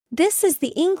This is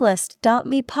the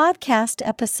Englist.me podcast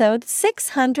episode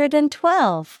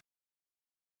 612.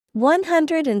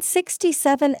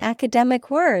 167 academic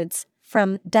words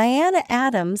from Diana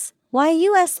Adams, Why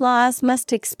U.S. Laws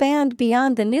Must Expand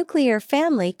Beyond the Nuclear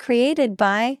Family, created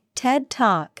by TED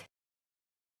Talk.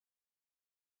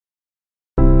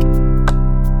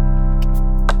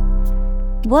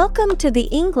 Welcome to the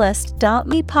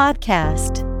Englist.me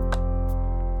podcast.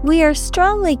 We are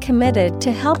strongly committed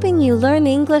to helping you learn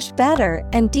English better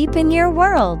and deepen your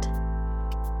world.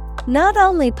 Not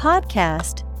only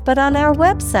podcast, but on our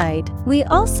website, we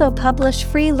also publish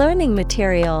free learning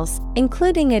materials,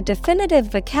 including a definitive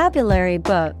vocabulary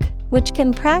book, which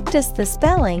can practice the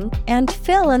spelling and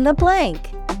fill in the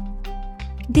blank.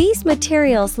 These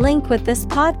materials link with this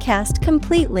podcast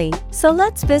completely, so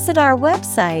let's visit our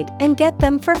website and get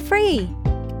them for free.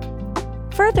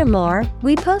 Furthermore,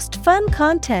 we post fun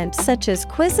content such as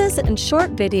quizzes and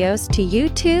short videos to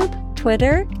YouTube,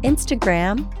 Twitter,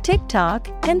 Instagram, TikTok,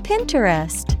 and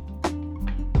Pinterest.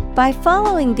 By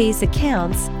following these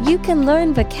accounts, you can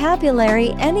learn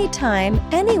vocabulary anytime,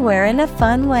 anywhere in a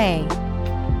fun way.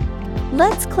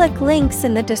 Let's click links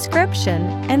in the description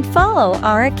and follow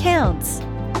our accounts.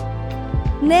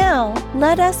 Now,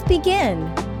 let us begin.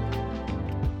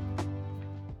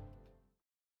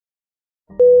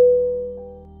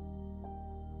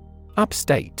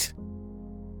 Upstate.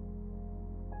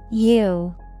 U-P-S-T-A-T-E.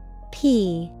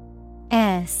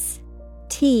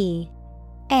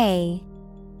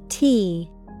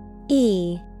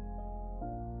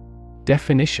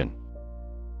 Definition: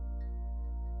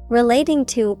 relating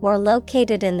to or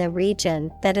located in the region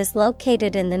that is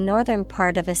located in the northern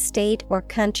part of a state or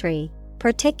country,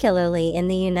 particularly in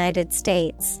the United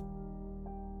States.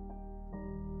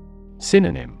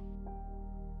 Synonym: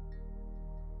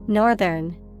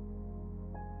 northern.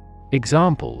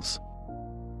 Examples: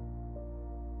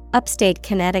 upstate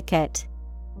Connecticut,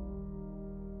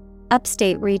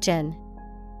 upstate region.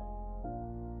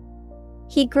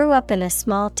 He grew up in a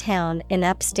small town in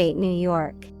upstate New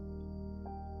York.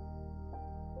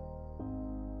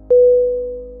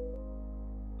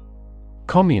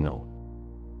 Communal.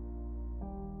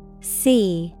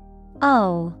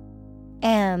 C-O-M-M-U-N-A-L.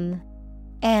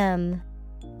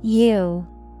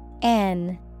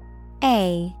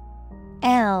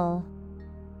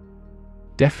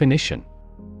 Definition: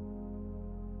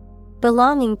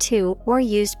 belonging to or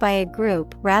used by a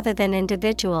group rather than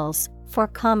individuals, for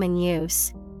common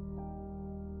use.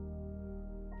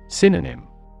 Synonym: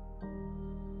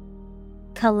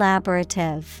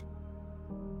 collaborative,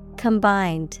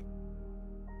 combined,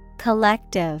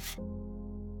 collective.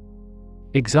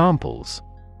 Examples: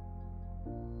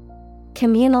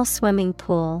 communal swimming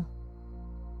pool,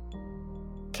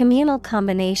 communal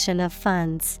combination of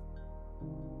funds.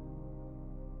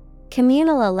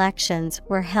 Communal elections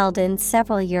were held in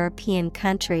several European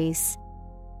countries.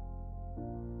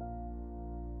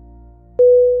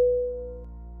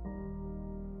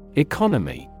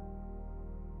 Economy.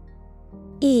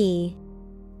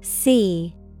 E-C-O-N-O-M-Y.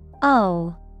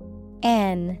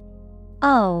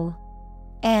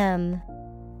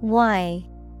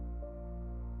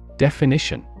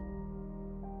 Definition: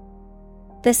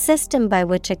 the system by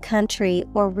which a country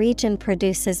or region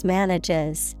produces,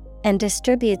 manages, and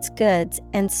distributes goods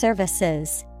and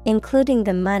services, including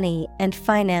the money and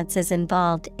finances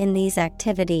involved in these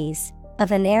activities,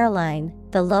 of an airline,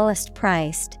 the lowest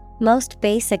priced, most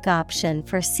basic option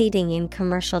for seating in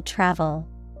commercial travel.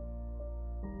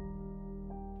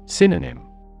 Synonym: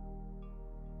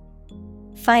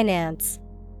 finance,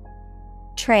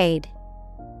 trade,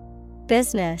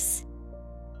 business.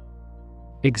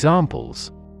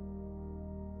 Examples: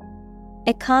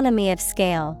 economy of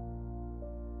scale,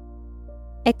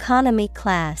 economy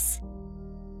class.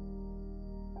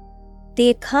 The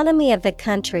economy of the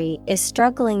country is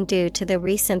struggling due to the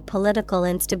recent political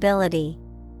instability.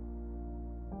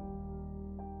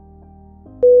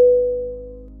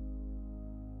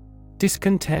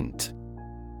 Discontent.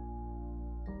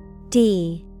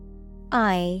 D-I-S-C-O-N-T-E-N-T.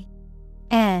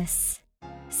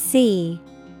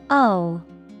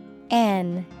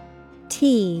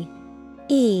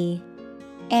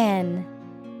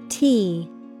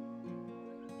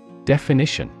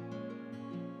 Definition: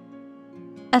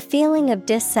 a feeling of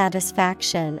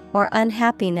dissatisfaction or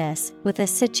unhappiness with a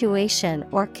situation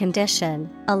or condition,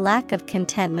 a lack of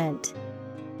contentment.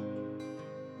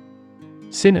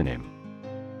 Synonym: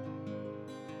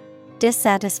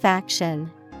 dissatisfaction,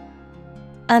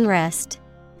 unrest,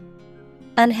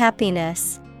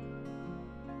 unhappiness.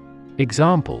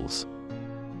 Examples: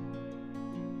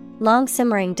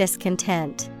 long-simmering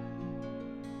discontent,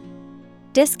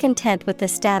 discontent with the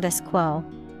status quo.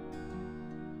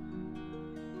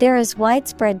 There is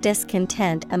widespread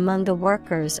discontent among the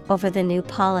workers over the new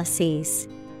policies.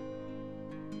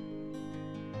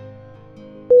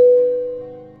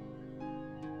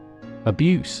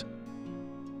 Abuse.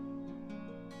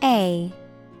 A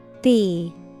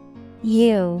B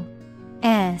U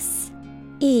S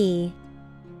E.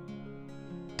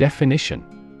 Definition.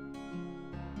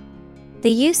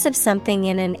 The use of something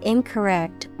in an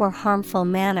incorrect or harmful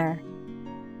manner.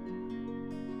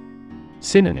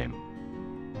 Synonym.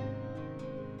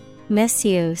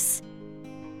 Misuse,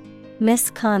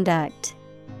 misconduct,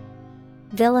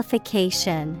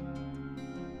 vilification.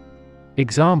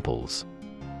 Examples.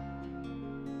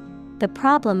 The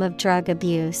problem of drug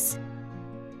abuse.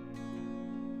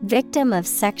 Victim of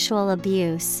sexual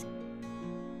abuse.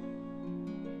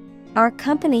 Our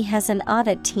company has an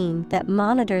audit team that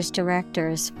monitors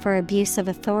directors for abuse of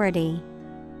authority.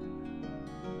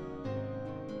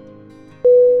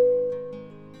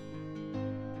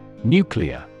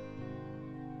 Nuclear.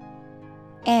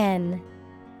 N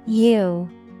U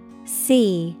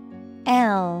C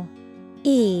L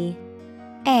E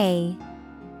A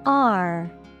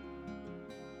R.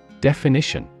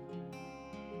 Definition.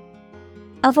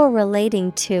 Of or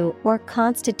relating to or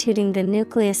constituting the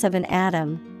nucleus of an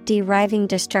atom, deriving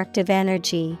destructive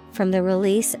energy from the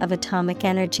release of atomic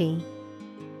energy.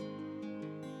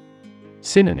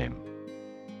 Synonym.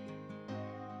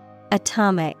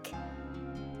 Atomic.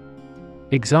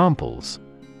 Examples.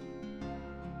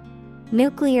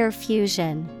 Nuclear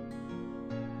fusion.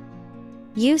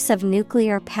 Use of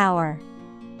nuclear power.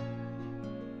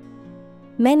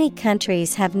 Many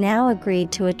countries have now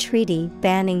agreed to a treaty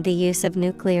banning the use of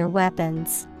nuclear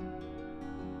weapons.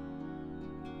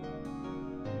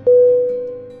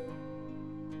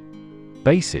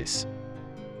 Basis.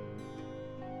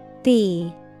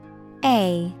 B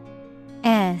A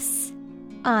S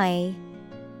I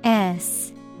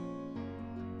S.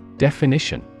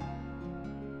 Definition.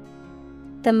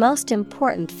 The most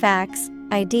important facts,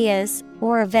 ideas,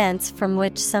 or events from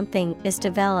which something is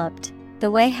developed,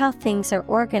 the way how things are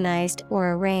organized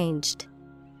or arranged.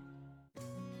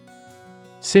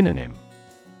 Synonym.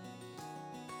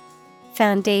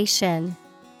 Foundation,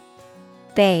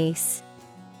 base,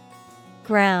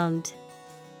 ground.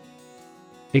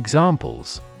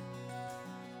 Examples.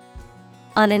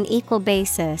 On an equal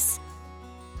basis.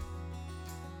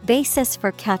 Basis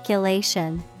for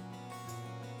calculation.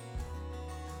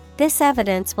 This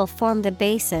evidence will form the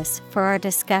basis for our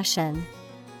discussion.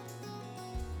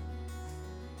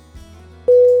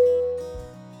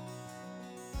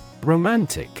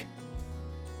 Romantic.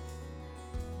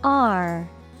 R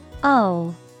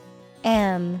O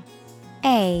M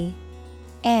A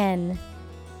N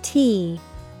T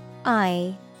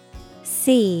I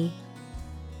C.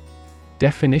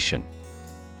 Definition.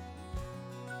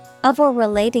 Of or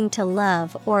relating to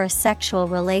love or a sexual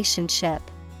relationship.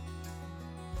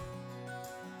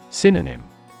 Synonym.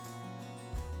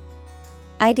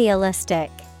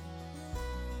 Idealistic,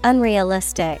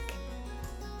 unrealistic,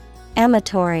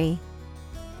 amatory.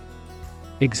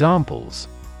 Examples.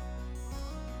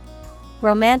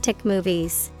 Romantic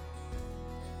movies.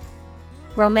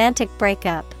 Romantic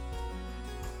breakup.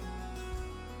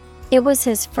 It was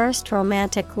his first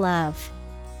romantic love.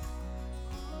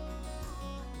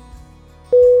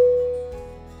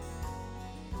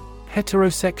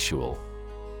 Heterosexual.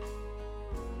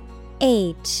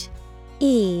 H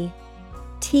E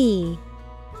T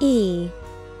E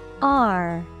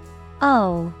R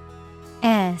O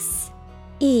S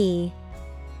E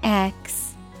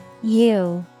X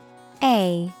U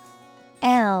A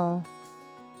L.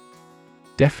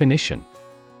 Definition.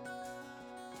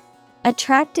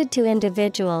 Attracted to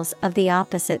individuals of the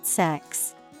opposite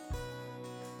sex.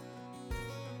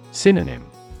 Synonym.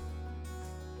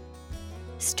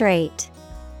 Straight,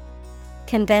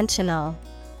 conventional.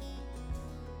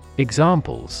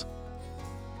 Examples.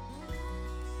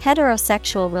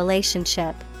 Heterosexual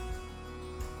relationship.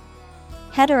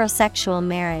 Heterosexual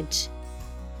marriage.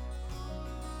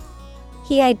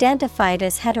 He identified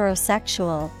as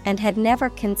heterosexual and had never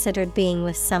considered being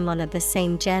with someone of the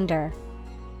same gender.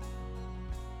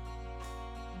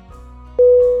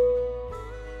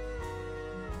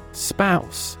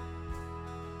 Spouse.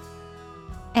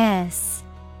 S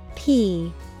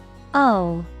P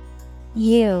O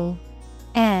U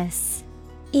S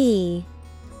E.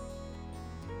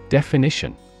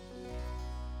 Definition.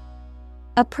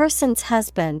 A person's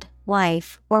husband,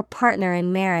 wife, or partner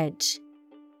in marriage.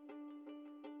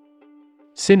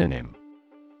 Synonym.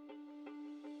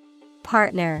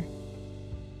 Partner,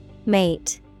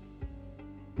 mate,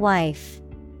 wife.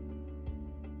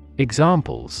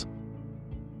 Examples.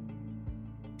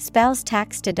 spouse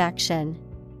tax deduction,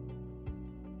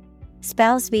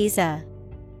 spouse visa.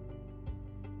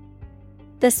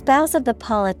 The spouse of the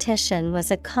politician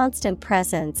was a constant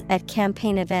presence at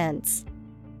campaign events.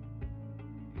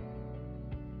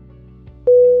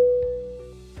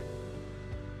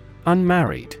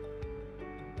 Unmarried.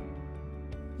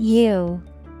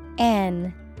 U-N-M-A-R-R-I-E-D.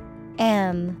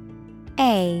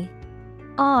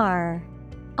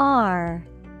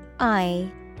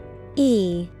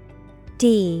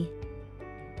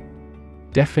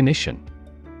 Definition: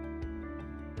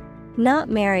 not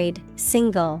married,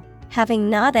 single, having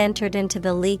not entered into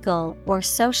the legal or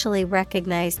socially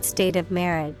recognized state of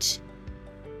marriage.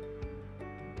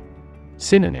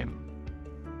 Synonym: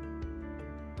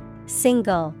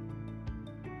 single,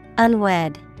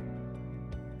 unwed,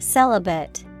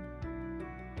 celibate.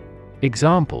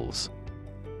 Examples: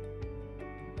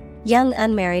 young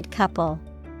unmarried couple,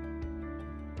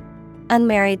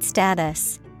 unmarried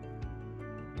status.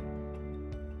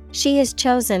 She has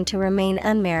chosen to remain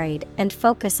unmarried and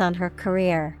focus on her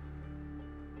career.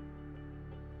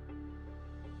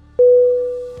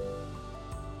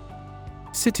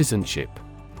 Citizenship.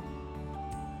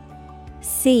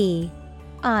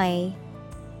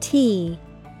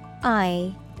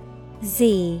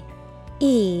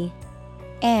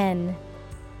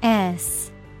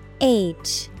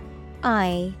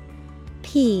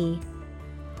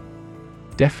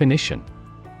 Definition: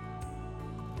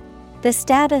 the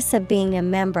status of being a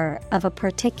member of a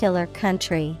particular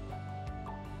country.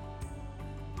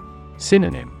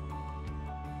 Synonym: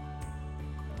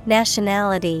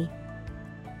 nationality,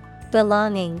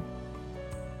 belonging,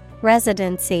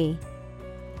 residency.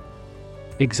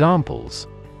 Examples: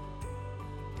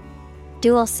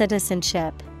 dual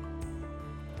citizenship,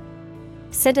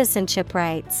 citizenship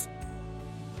rights.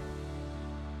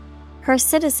 Her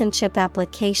citizenship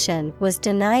application was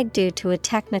denied due to a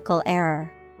technical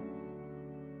error.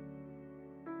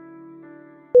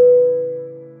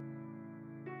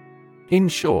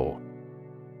 Insure.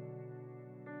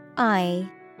 I-N-S-U-R-E.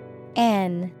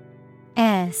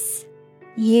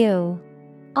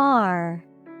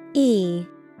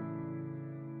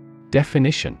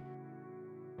 Definition: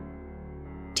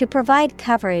 to provide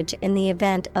coverage in the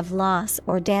event of loss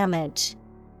or damage.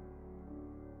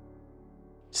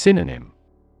 Synonym: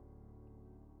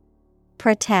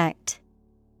 protect,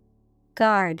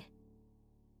 guard,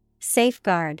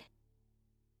 safeguard.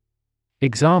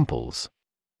 Examples: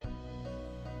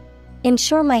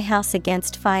 insure my house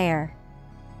against fire.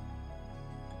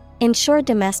 Ensure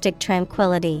domestic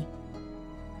tranquility.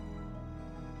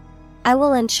 I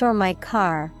will insure my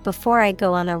car before I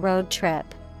go on a road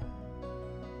trip.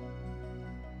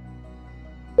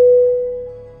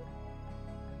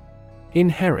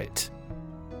 Inherit.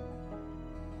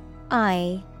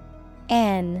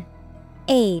 I-N-H-E-R-I-T.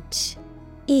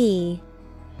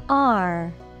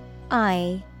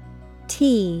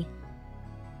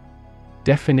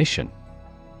 Definition: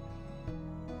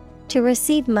 to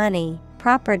receive money,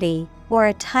 property, or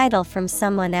a title from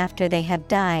someone after they have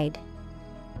died.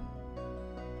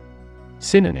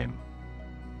 Synonym: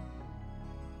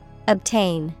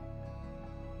 obtain,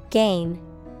 gain,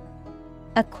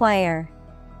 acquire.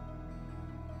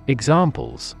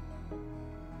 Examples: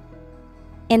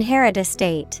 inherit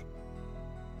estate.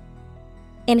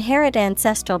 Inherit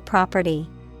ancestral property.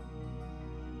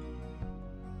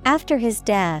 After his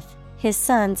death, his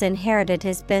sons inherited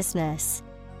his business.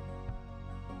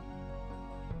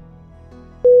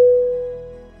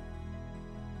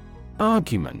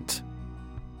 Argument.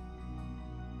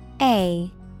 A-R-G-U-M-E-N-T.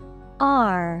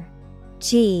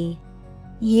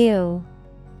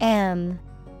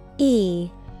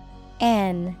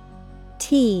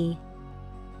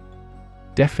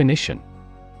 Definition: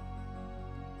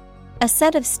 a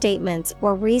set of statements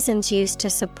or reasons used to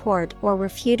support or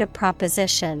refute a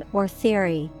proposition or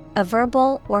theory, a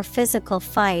verbal or physical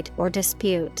fight or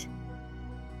dispute.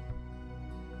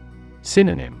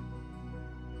 Synonym: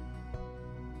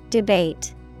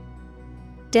 debate,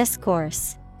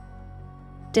 discourse,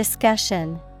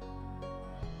 discussion.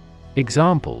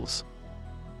 Examples: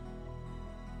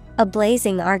 a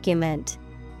blazing argument.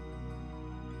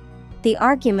 The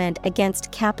argument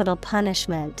against capital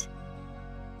punishment.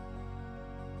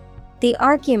 The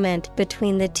argument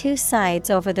between the two sides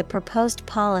over the proposed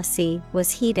policy was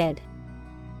heated.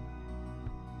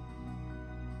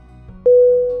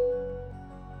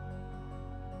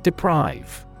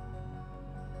 Deprive.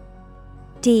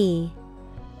 D-E-P-R-I-V-E.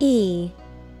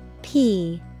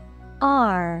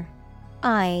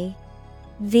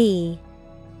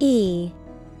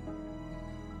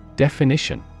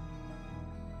 Definition: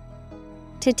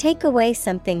 to take away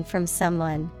something from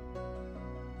someone.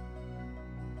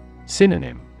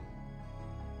 Synonym.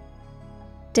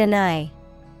 Deny,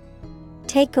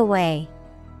 take away,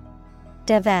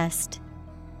 divest.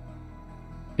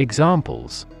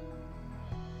 Examples: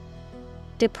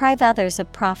 Deprive others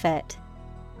of profit.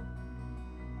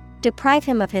 Deprive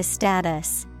him of his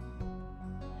status.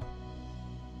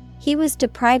 He was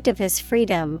deprived of his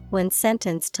freedom when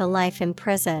sentenced to life in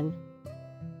prison.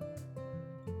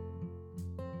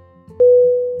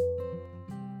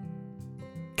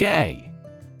 Gay.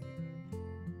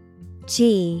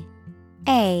 G-A-Y.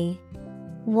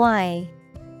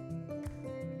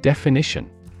 Definition: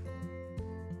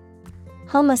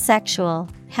 Homosexual,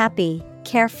 happy,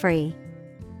 carefree.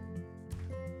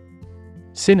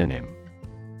 Synonym: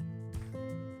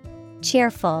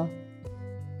 Cheerful,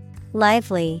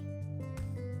 lively,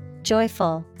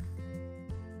 joyful.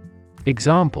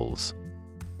 Examples: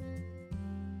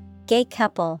 Gay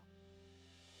couple.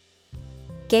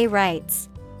 Gay rights.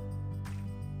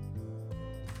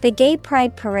 The Gay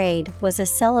Pride Parade was a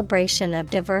celebration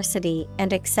of diversity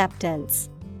and acceptance.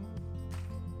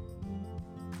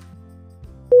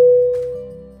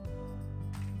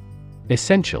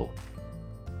 Essential.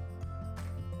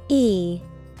 E-S-S-E-N-T-I-A-L.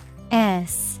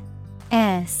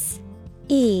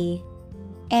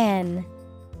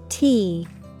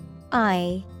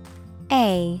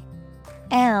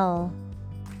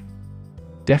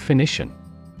 Definition: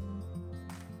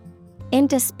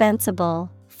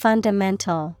 Indispensable,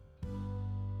 fundamental.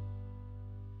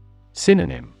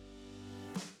 Synonym: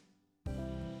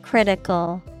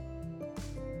 Critical,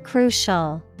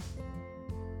 crucial,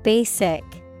 basic.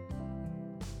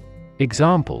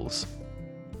 Examples: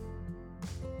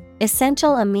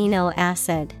 Essential amino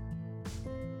acid.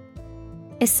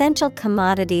 Essential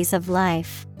commodities of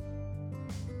life.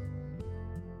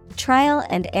 Trial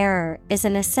and error is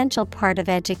an essential part of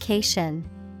education.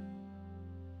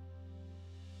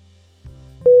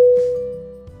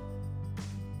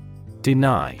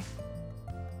 Deny.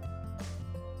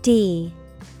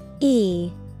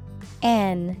 D-E-N-Y.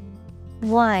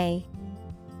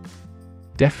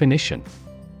 Definition: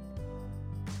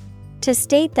 To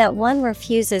state that one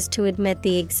refuses to admit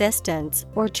the existence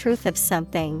or truth of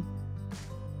something.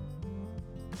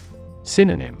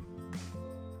 Synonym: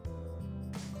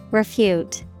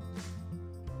 Refute,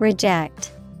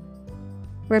 reject,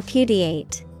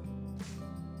 repudiate.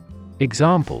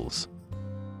 Examples: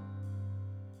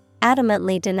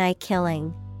 Adamantly deny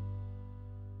killing.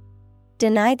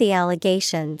 Deny the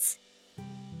allegations.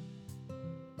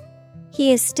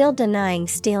 He is still denying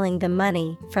stealing the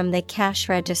money from the cash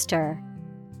register.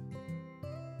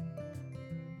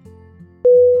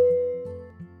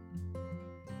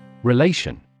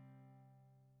 Relation.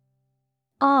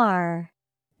 R-E-L-A-T-I-O-N.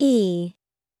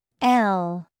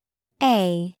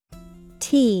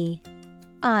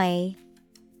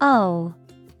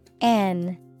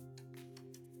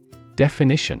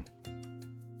 Definition: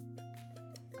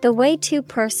 The way two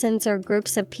persons or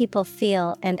groups of people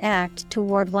feel and act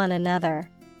toward one another.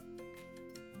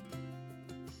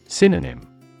 Synonym: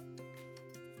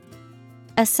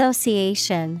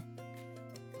 Association,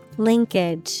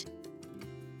 linkage,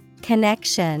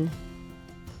 connection.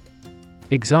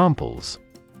 Examples: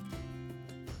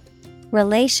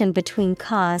 Relation between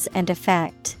cause and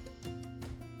effect.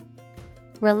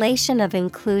 Relation of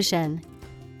inclusion.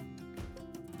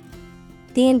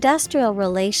 The industrial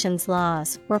relations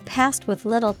laws were passed with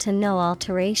little to no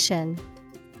alteration.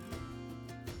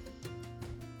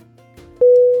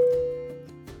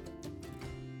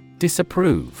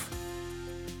 Disapprove.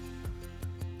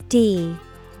 D-I-S-A-P-P-R-O-V-E.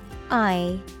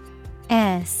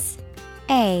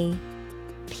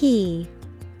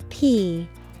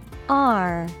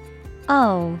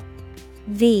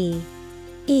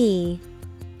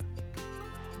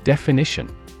 Definition: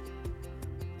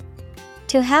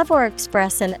 To have or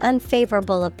express an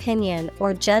unfavorable opinion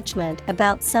or judgment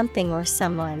about something or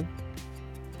someone.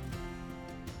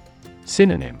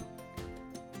 Synonym: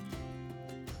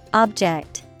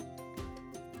 Object,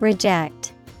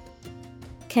 reject,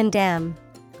 condemn.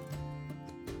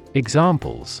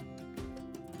 Examples: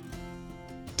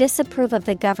 Disapprove of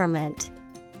the government.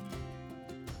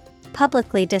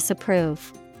 Publicly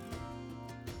disapprove.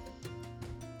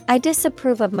 I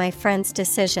disapprove of my friend's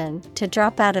decision to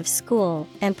drop out of school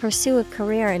and pursue a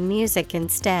career in music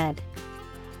instead.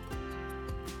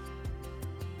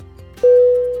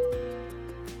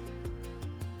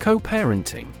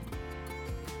 Co-parenting.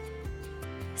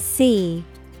 C-O-P-A-R-E-N-T-I-N-G.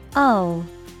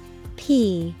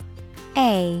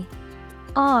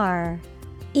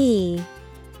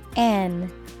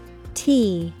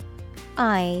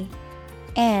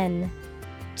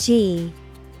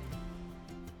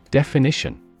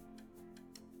 Definition: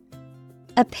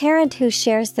 A parent who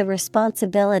shares the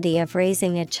responsibility of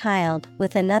raising a child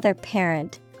with another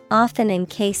parent, often in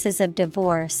cases of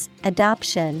divorce,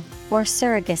 adoption, or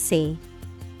surrogacy.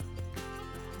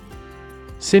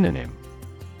 Synonym: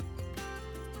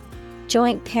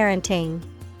 Joint parenting,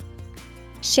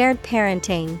 shared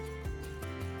parenting.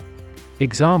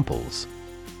 Examples: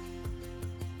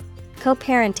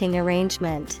 Co-parenting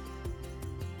arrangement,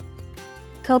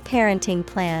 co-parenting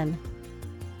plan.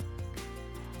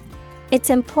 It's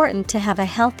important to have a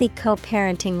healthy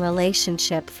co-parenting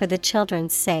relationship for the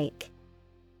children's sake.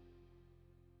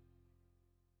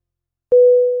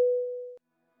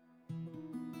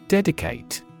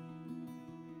 Dedicate.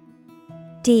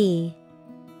 D-E-D-I-C-A-T-E.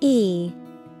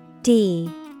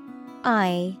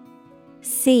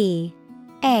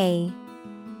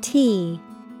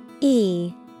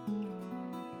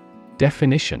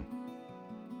 Definition: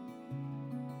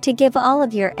 To give all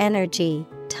of your energy,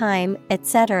 time,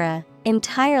 etc.,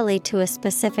 entirely to a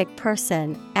specific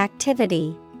person,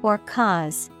 activity, or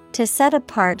cause, to set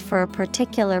apart for a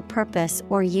particular purpose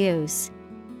or use.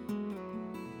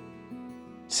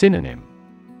 Synonym: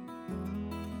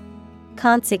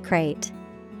 Consecrate,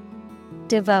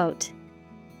 devote,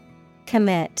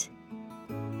 commit.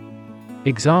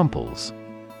 Examples: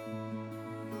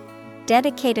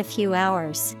 Dedicate a few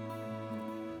hours.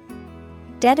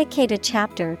 Dedicate a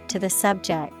chapter to the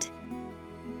subject.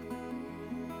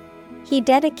 He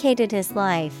dedicated his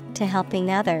life to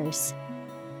helping others.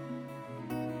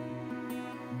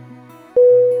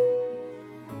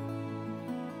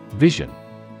 Vision.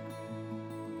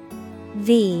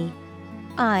 V-I-S-I-O-N.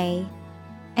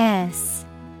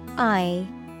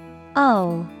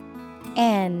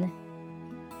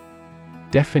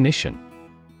 Definition: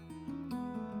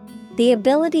 The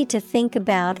ability to think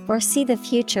about or see the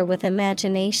future with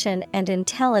imagination and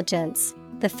intelligence,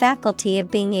 the faculty of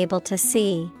being able to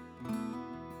see.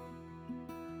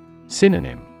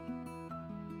 Synonym: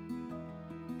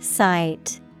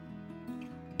 Sight,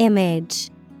 image,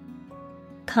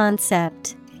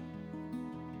 concept.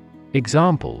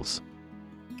 Examples: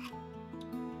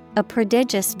 A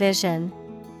prodigious vision,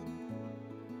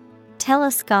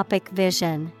 telescopic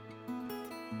vision.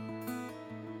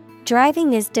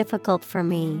 Driving is difficult for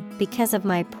me because of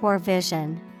my poor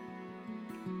vision.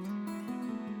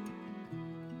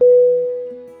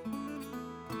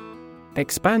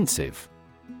 Expansive.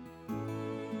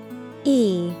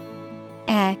 E-X-P-A-N-S-I-V-E.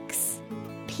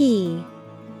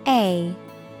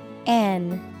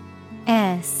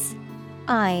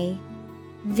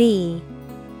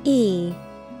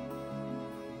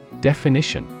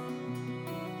 Definition: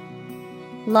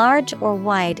 Large or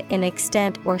wide in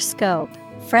extent or scope,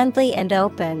 friendly and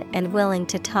open and willing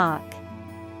to talk.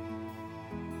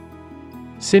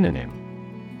 Synonym: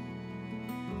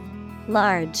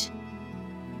 Large,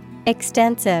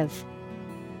 extensive,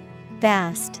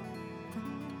 vast.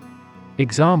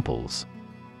 Examples: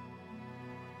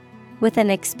 With an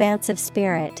expansive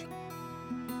spirit.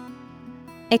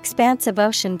 Expansive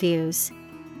ocean views.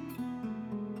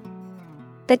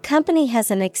 The company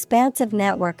has an expansive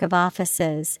network of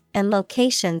offices and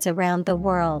locations around the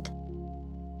world.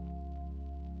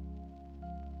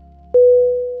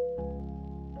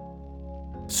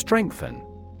 Strengthen.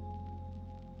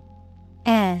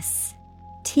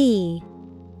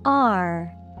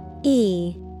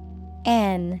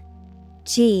 S-T-R-E-N-G-T-H-E-N.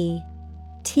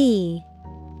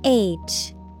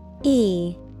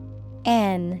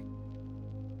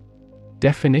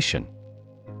 Definition: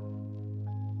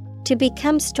 To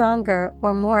become stronger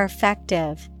or more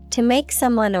effective, to make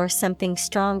someone or something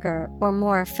stronger or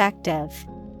more effective.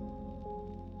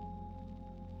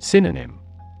 Synonym: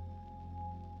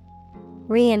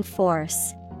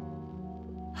 Reinforce,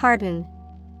 harden,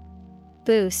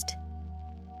 boost.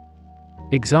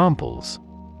 Examples: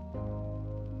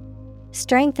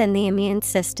 Strengthen the immune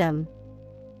system.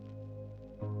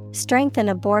 Strengthen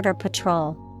a border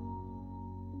patrol.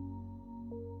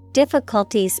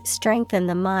 Difficulties strengthen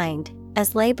the mind,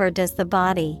 as labor does the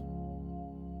body.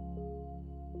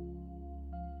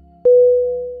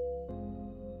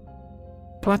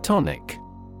 Platonic.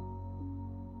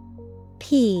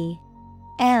 P-L-A-T-O-N-I-C.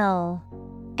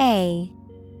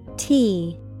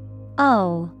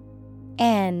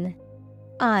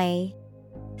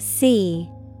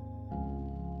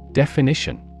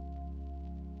 Definition: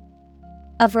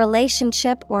 Of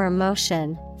relationship or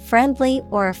emotion, friendly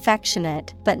or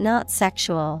affectionate but not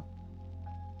sexual.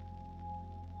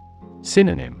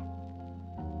 Synonym: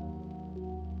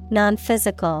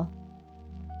 Non-physical,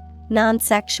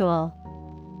 non-sexual,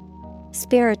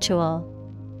 spiritual.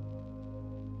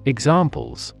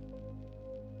 Examples: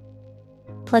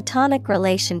 Platonic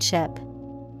relationship.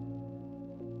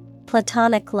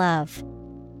 platonic love.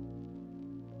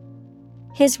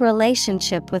 His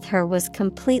relationship with her was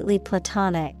completely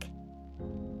platonic.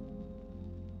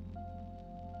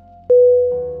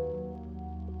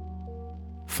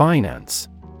 Finance.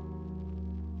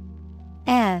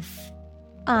 F-I-N-A-N-C-E.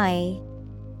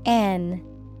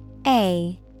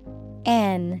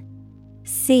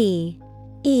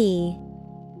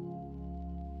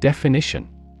 Definition: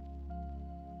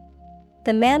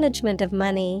 the management of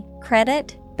money,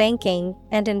 credit, banking,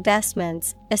 and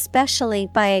investments, especially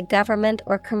by a government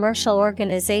or commercial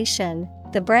organization,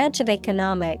 the branch of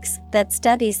economics that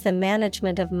studies the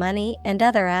management of money and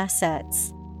other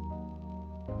assets.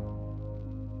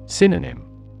 Synonym: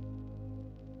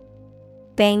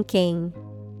 banking,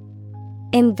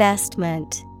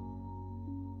 investment,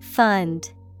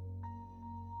 fund.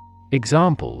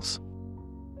 Examples: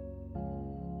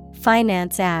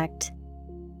 Finance Act.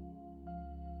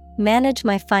 Manage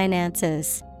my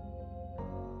finances.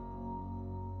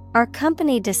 Our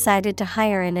company decided to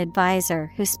hire an advisor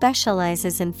who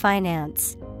specializes in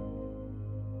finance.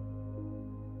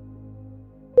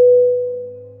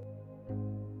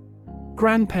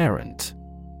 Grandparent.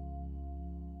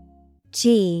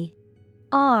 Grandparent.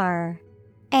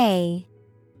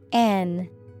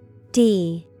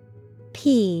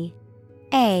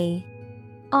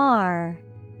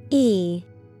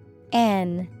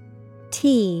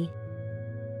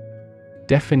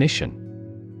 Definition: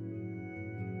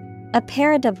 a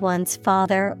parent of one's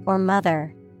father or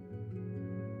mother.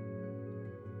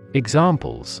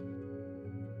 Examples: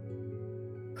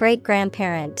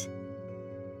 great-grandparent,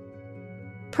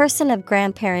 person of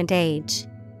grandparent age.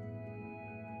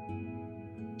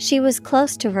 She was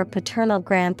close to her paternal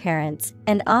grandparents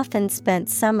and often spent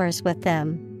summers with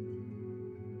them.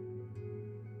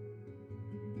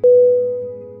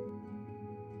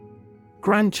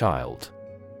 Grandchild.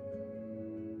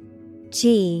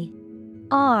 Grandchild.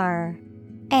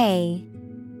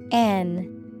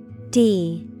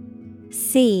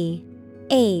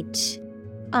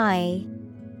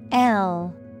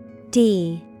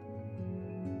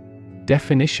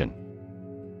 Definition: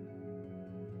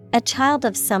 a child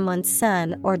of someone's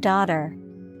son or daughter.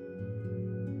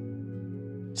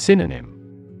 Synonym: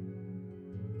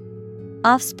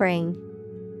 offspring,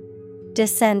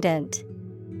 descendant,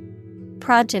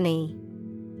 progeny.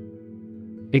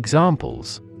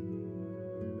 Examples: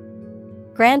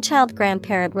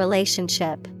 grandchild-grandparent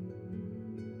relationship,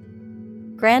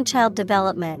 grandchild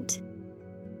development.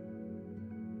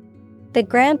 The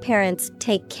grandparents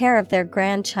take care of their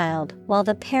grandchild while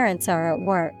the parents are at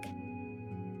work.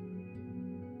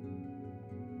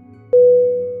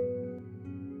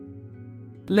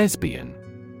 Lesbian.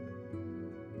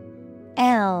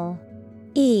 L-E-S-B-I-A-N.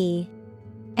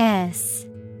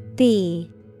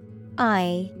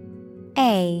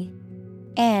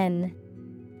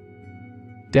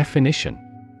 Definition: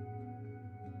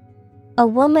 a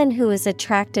woman who is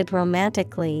attracted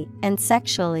romantically and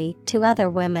sexually to other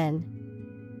women.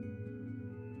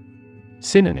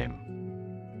 Synonym: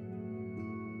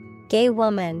 gay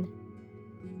woman,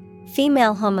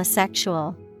 female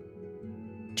homosexual,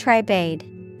 tribade.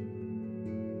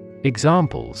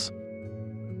 Examples: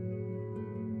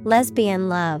 lesbian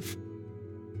love,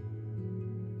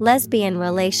 lesbian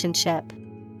relationship.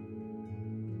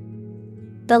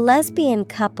 The lesbian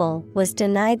couple was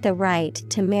denied the right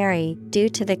to marry due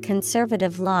to the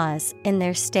conservative laws in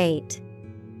their state.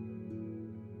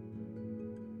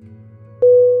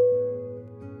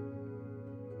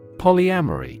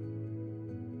 Polyamory.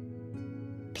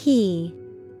 P-O-L-Y-A-M-O-R-Y.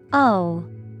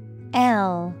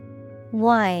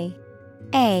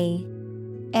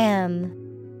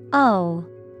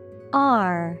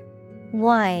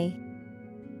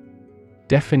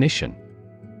 Definition: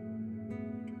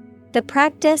 the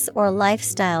practice or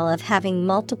lifestyle of having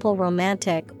multiple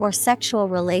romantic or sexual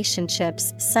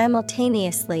relationships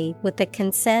simultaneously with the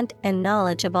consent and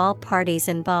knowledge of all parties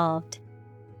involved.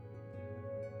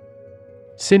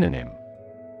 Synonym: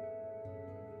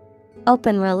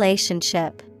 open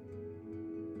relationship,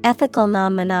 ethical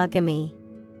non-monogamy,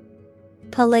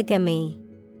 polygamy.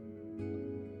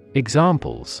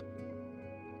 Examples: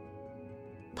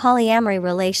 polyamory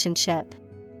relationship,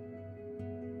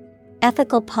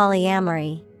 ethical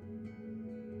polyamory.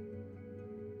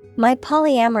 My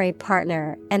polyamory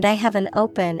partner and I have an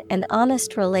open and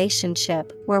honest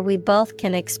relationship where we both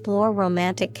can explore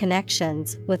romantic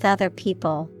connections with other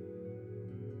people.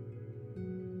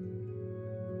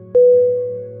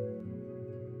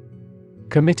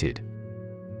 Committed.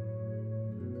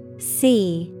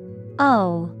 C-O-M-M-I-T-T-E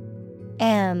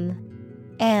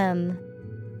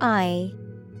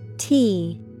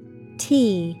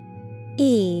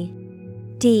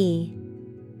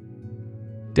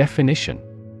Definition: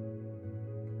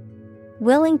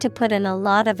 willing to put in a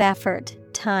lot of effort,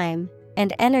 time,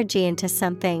 and energy into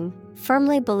something,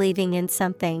 firmly believing in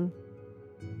something.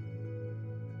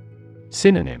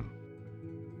 Synonym: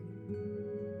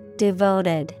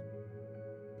 Devoted,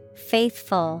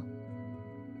 faithful,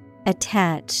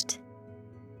 attached.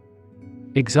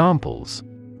 Examples: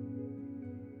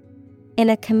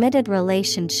 in a committed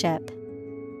relationship.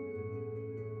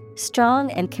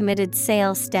 Strong and committed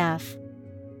sales staff.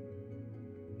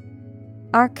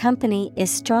 Our company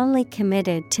is strongly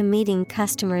committed to meeting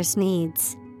customers'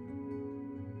 needs.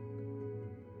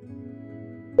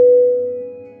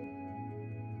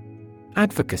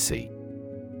 Advocacy.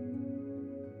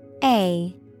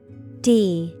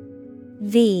 ADVOCACY.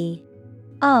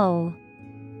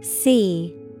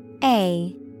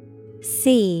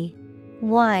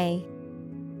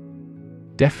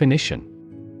 Definition: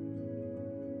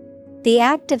 the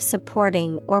act of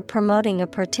supporting or promoting a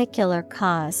particular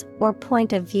cause or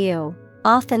point of view,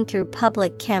 often through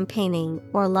public campaigning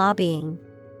or lobbying.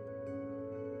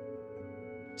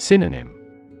 Synonym: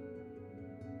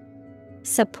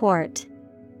 support,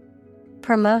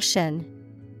 promotion,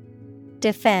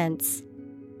 defense.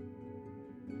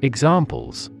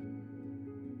 Examples: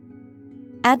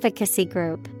 advocacy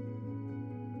group,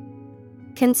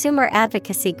 consumer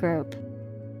advocacy group.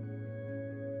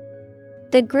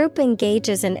 The group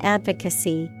engages in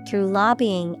advocacy through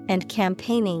lobbying and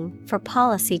campaigning for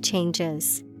policy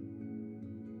changes.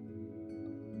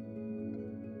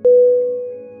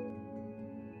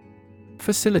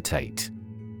 Facilitate.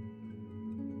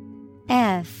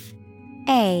 FACILItate.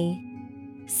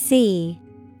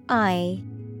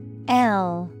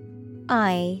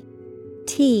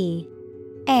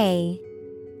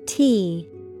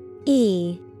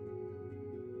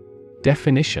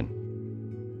 Definition: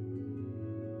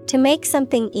 to make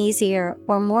something easier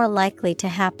or more likely to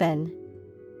happen.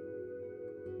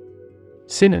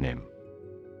 Synonym: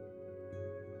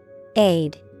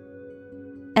 aid,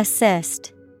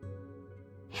 assist,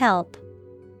 help.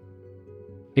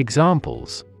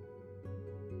 Examples: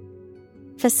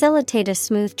 facilitate a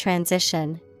smooth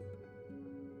transition.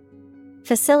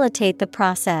 Facilitate the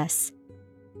process.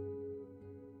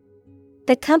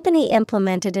 The company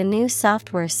implemented a new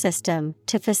software system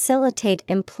to facilitate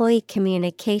employee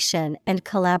communication and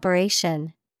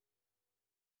collaboration.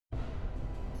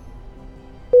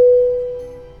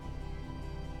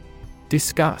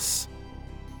 Discuss.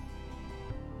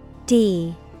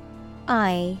 DISCUSS.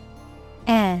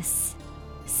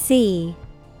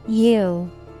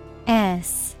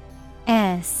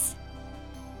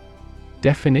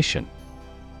 Definition: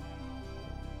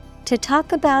 to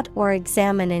talk about or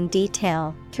examine in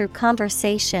detail, through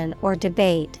conversation or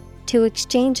debate, to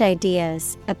exchange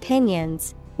ideas,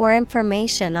 opinions, or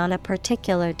information on a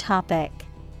particular topic.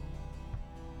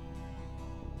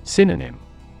 Synonym: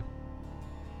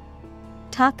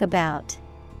 talk about,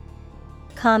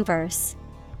 converse,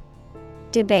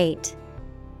 debate.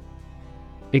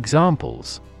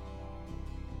 Examples: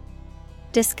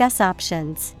 discuss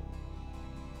options.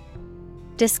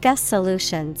 Discuss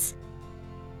solutions.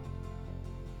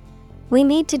 We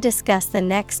need to discuss the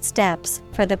next steps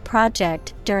for the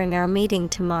project during our meeting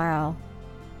tomorrow.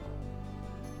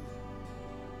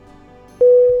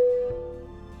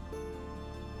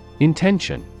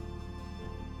 Intention.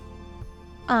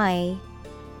 INTENTION.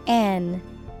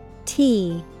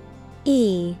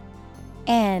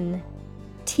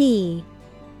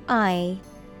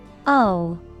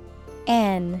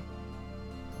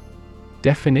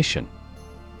 Definition: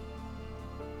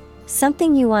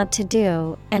 something you want to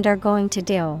do and are going to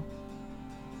do.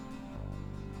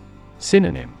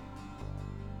 Synonym: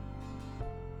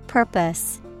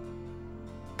 purpose,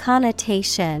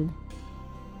 connotation,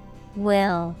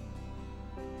 will.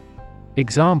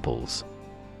 Examples: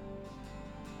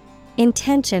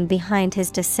 intention behind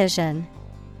his decision.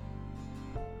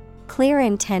 Clear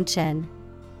intention.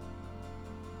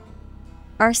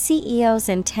 Our CEO's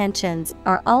intentions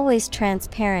are always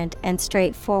transparent and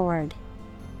straightforward.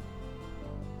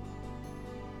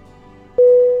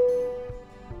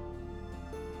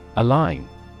 Align.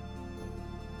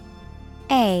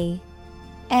 ALIGN.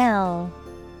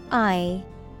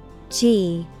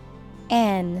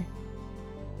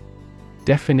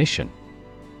 Definition: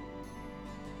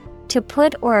 to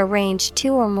put or arrange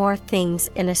two or more things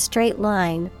in a straight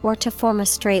line or to form a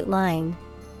straight line.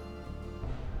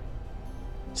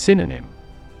 Synonym: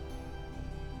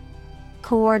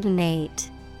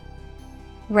 coordinate,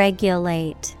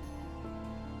 regulate,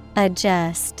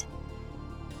 adjust.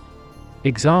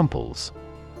 Examples: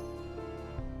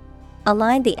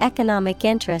 align the economic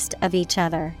interest of each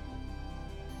other.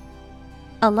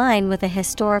 Align with a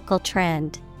historical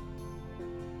trend.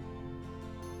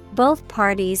 Both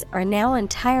parties are now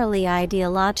entirely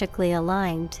ideologically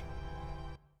aligned.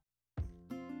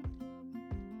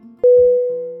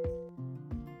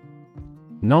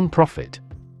 Non-profit.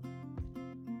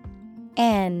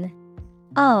 N-O-N-P-R-O-F-I-T.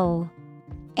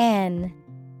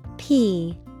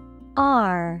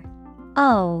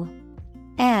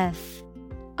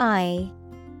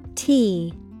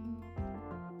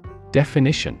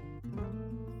 Definition: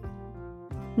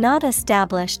 not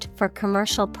established for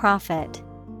commercial profit.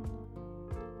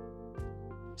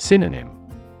 Synonym: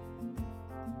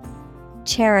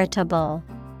 charitable.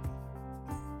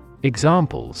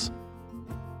 Examples: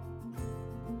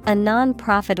 a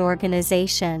non-profit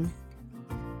organization,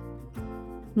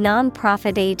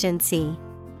 non-profit agency.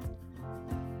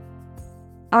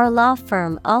 Our law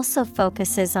firm also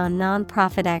focuses on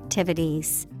non-profit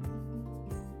activities.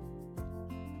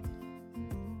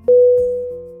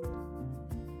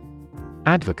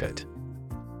 Advocate.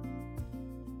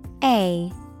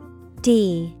 A-D-V-O-C-A-T-E.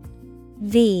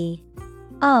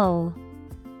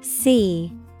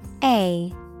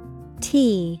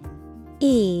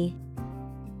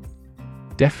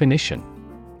 Definition: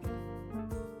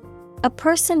 a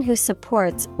person who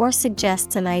supports or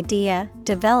suggests an idea,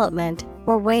 development,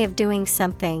 or way of doing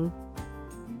something.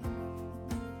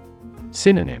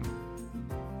 Synonym: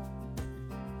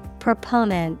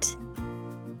 proponent,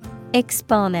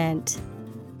 exponent,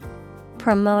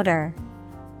 promoter.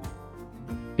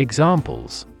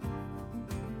 Examples: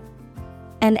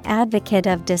 an advocate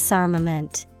of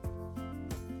disarmament.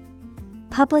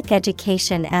 Public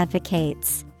education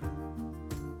advocates.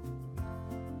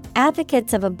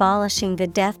 Advocates of abolishing the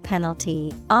death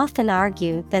penalty often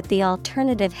argue that the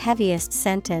alternative heaviest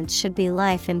sentence should be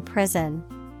life in prison.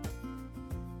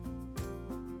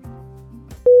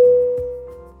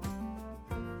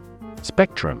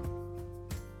 Spectrum.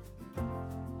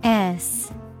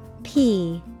 S-P-E-C-T-R-U-M.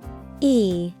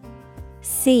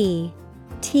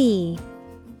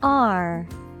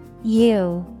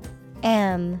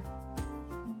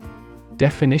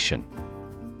 Definition: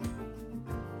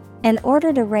 an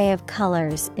ordered array of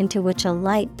colors into which a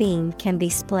light beam can be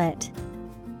split.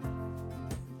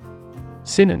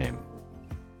 Synonym: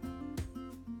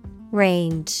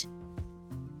 range,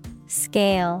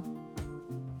 scale,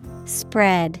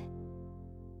 spread.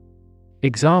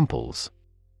 Examples: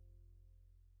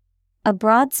 a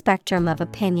broad spectrum of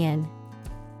opinion.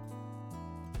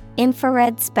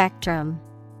 Infrared spectrum.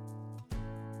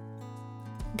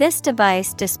 This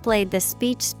device displayed the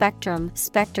speech spectrum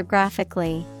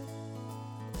spectrographically.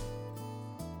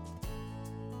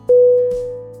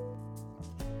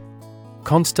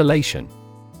 Constellation.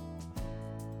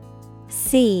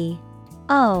 C-O-N-S-T-E-L-L-A-T-I-O-N.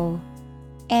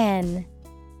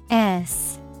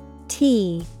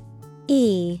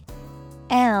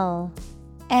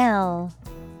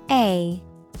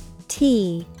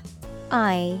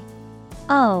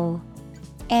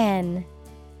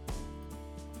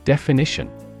 Definition: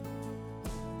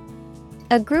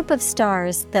 a group of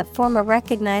stars that form a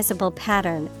recognizable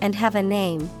pattern and have a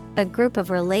name, a group of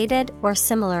related or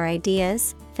similar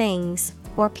ideas, things,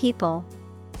 or people.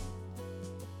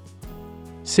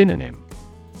 Synonym: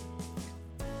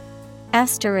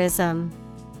 asterism,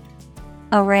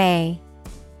 array,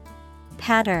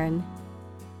 pattern.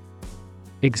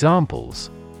 Examples: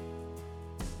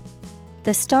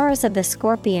 the stars of the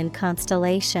Scorpion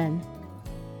constellation.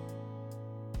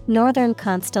 Northern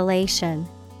constellation.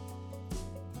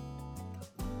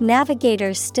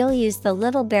 Navigators still use the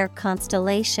Little Bear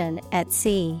constellation at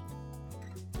sea.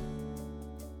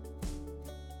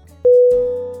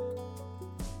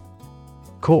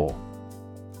 Core.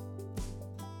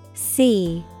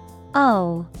 C-O-R-E.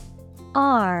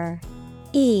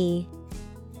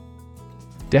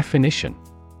 Definition: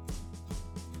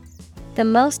 the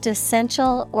most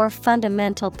essential or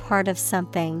fundamental part of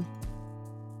something.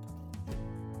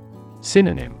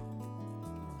 Synonym: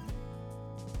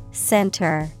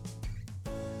 center,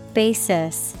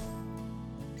 basis,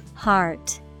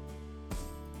 heart.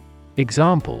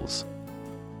 Examples: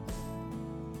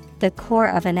 the core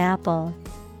of an apple.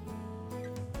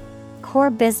 Core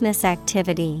business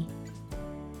activity.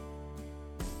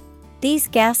 These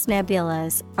gas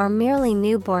nebulas are merely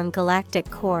newborn galactic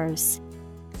cores.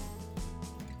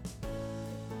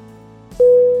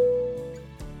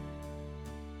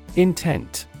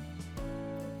 Intent.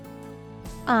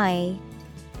 I-N-T-E-N-T.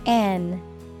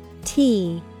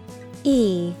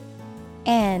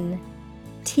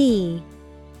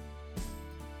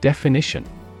 Definition: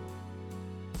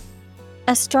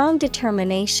 A strong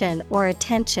determination or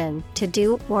attention to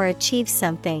do or achieve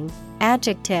something.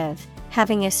 Adjective,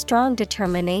 having a strong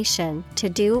determination to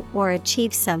do or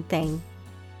achieve something.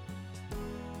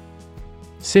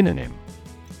 Synonym: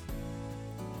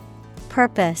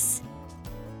 Purpose,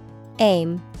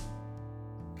 aim,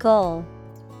 goal.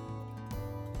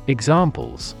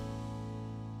 Examples: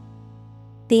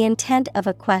 The intent of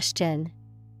a question.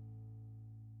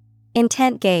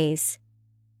 Intent gaze.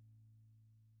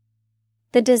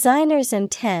 The designer's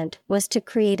intent was to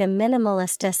create a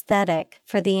minimalist aesthetic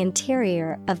for the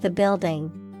interior of the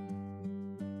building.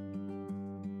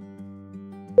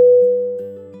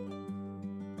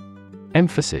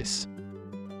 Emphasis.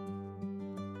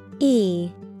 E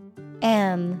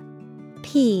M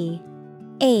P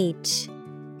H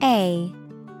A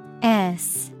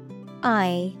S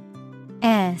I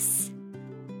S.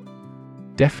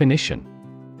 Definition: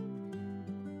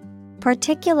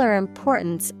 Particular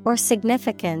importance or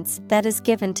significance that is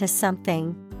given to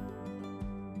something.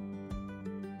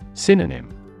 Synonym: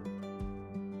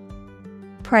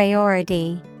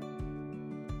 Priority,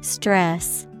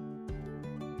 stress,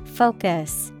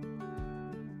 focus.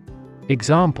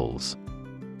 Examples: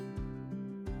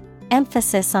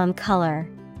 Emphasis on color.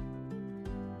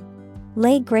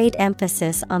 Lay great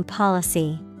emphasis on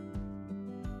policy.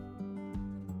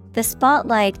 The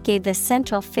spotlight gave the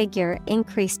central figure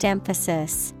increased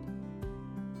emphasis.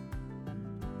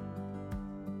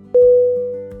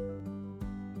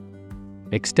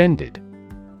 Extended.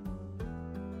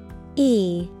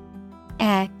 E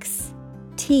X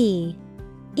T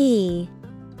E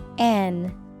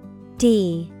N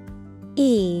D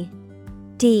E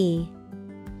D.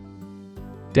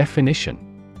 Definition: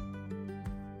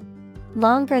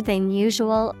 Longer than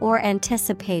usual or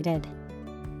anticipated.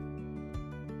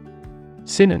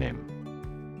 Synonym: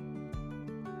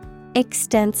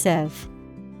 Extensive,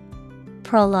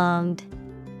 prolonged,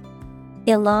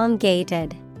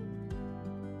 elongated.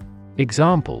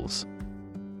 Examples: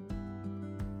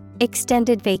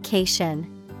 Extended vacation.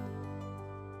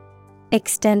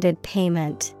 Extended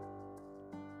payment.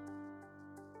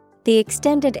 The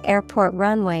extended airport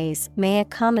runways may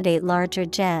accommodate larger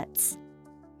jets.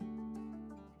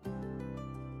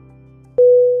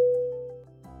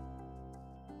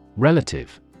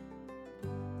 Relative.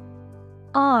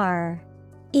 R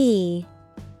E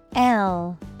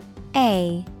L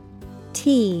A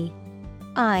T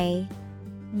I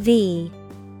V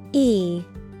E.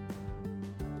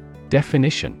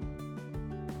 Definition: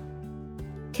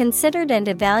 Considered and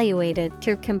evaluated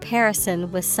through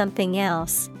comparison with something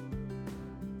else.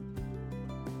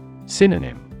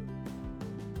 Synonym: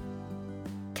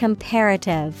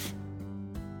 Comparative,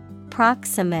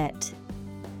 proximate,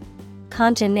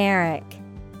 congeneric.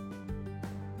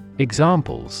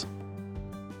 Examples: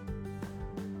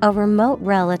 A remote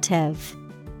relative.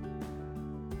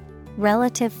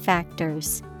 Relative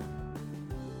factors.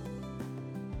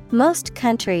 Most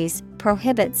countries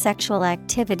prohibit sexual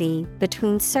activity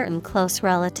between certain close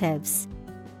relatives.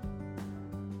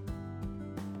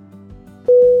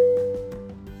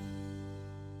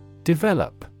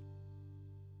 Develop.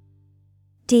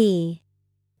 D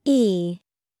E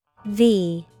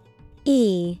V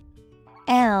E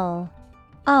L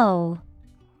O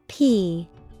P.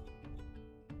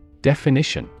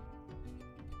 Definition: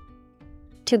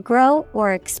 To grow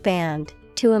or expand,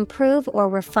 to improve or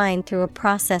refine through a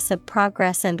process of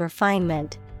progress and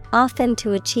refinement, often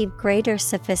to achieve greater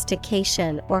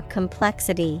sophistication or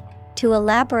complexity, to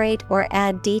elaborate or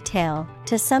add detail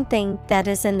to something that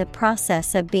is in the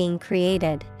process of being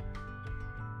created.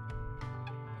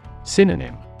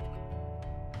 Synonym: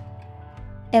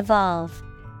 Evolve,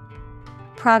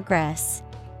 progress,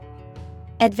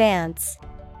 advance.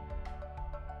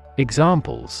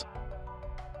 Examples: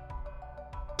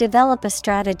 Develop a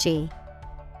strategy.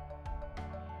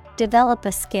 Develop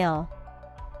a skill.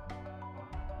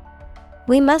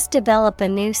 We must develop a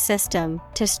new system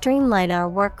to streamline our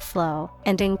workflow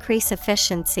and increase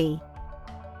efficiency.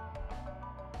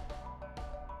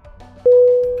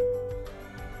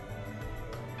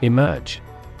 Emerge.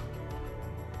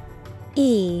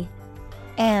 E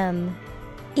M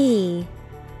E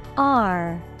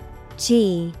R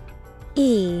G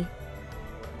E.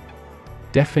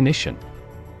 Definition: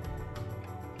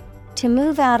 To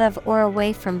move out of or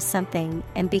away from something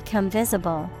and become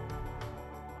visible.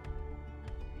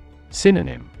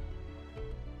 Synonym: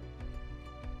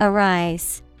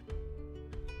 Arise,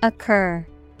 occur,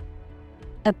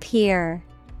 appear.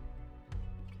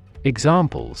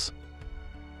 Examples: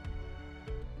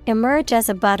 Emerge as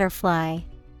a butterfly.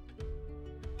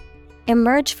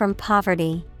 Emerge from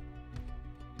poverty.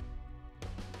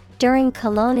 During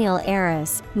colonial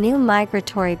eras, new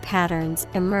migratory patterns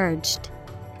emerged.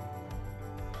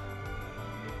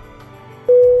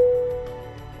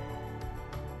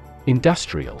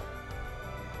 Industrial.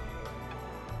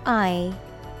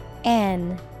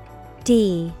 INDUSTRIAL.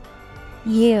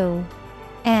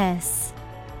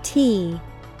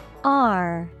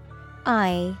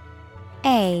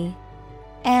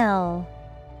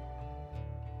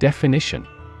 Definition.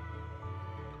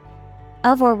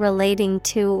 Of or relating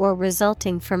to or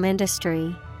resulting from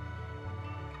industry.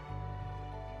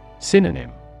 Synonym.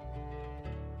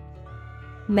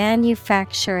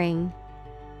 Manufacturing,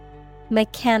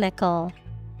 mechanical.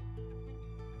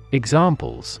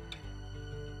 Examples.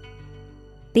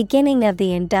 Beginning of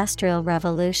the Industrial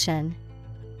Revolution.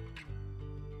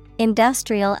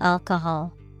 Industrial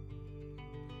alcohol.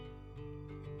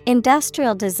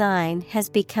 Industrial design has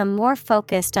become more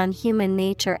focused on human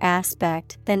nature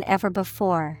aspect than ever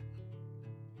before.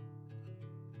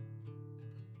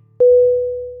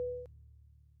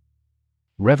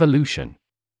 Revolution.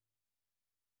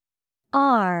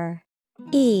 REVOLUTION.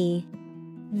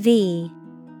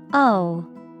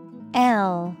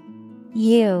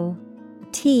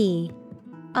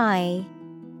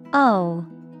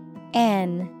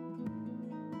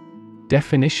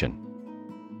 Definition.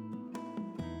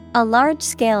 A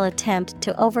large-scale attempt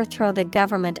to overthrow the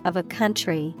government of a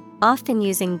country, often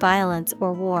using violence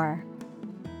or war.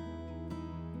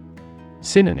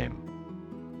 Synonym.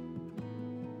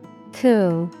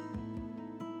 Coup,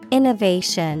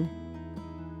 innovation,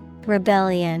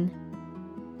 rebellion.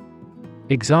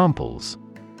 Examples.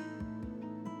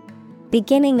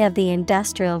 Beginning of the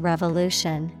Industrial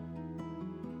Revolution.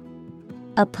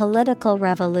 A political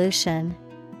revolution.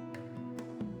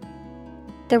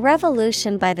 The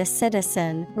revolution by the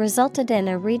citizen resulted in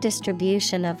a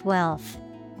redistribution of wealth.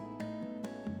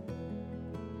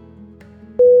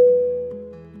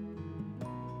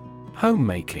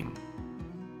 Homemaking.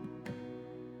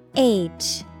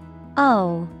 HOMEMAKING.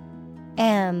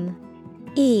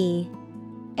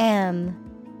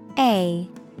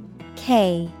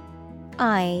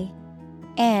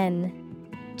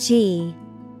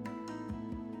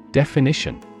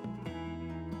 Definition.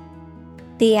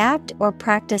 The act or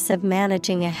practice of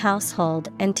managing a household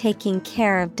and taking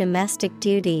care of domestic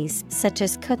duties such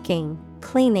as cooking,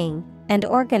 cleaning, and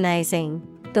organizing,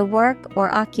 the work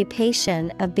or occupation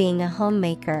of being a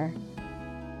homemaker.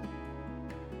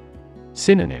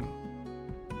 Synonym.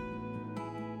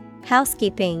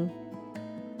 Housekeeping,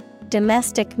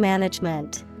 domestic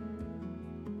management.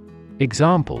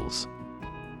 Examples.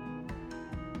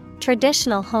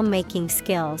 Traditional homemaking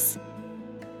skills.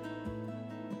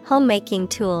 Homemaking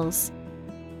tools.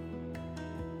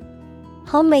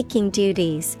 Homemaking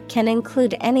duties can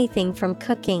include anything from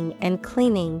cooking and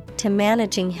cleaning to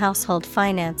managing household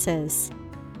finances.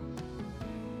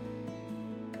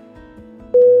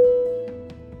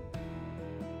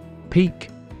 Peak.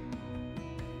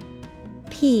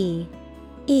 P-E-A-K.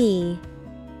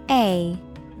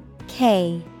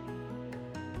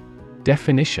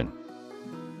 Definition.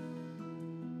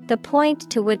 The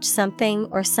point to which something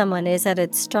or someone is at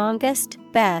its strongest,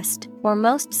 best, or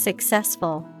most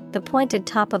successful, the pointed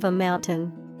top of a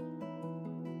mountain.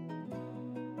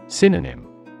 Synonym.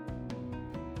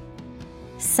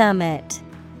 Summit,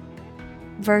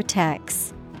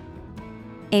 vertex,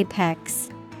 apex.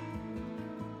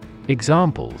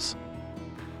 Examples.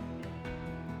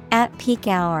 At peak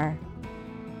hour.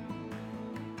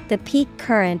 The peak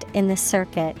current in the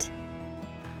circuit.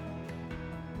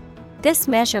 This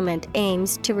measurement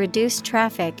aims to reduce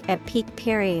traffic at peak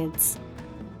periods.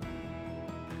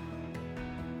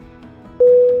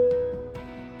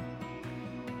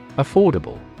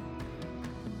 Affordable.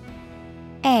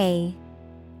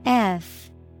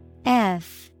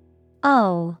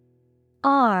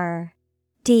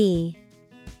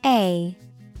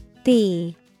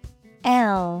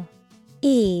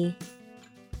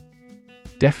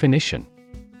 Definition.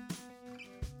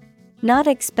 Not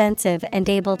expensive and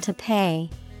able to pay.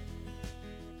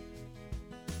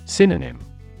 Synonym.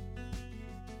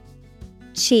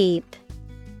 Cheap,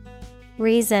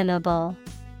 reasonable,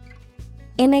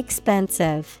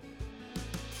 inexpensive.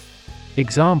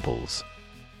 Examples.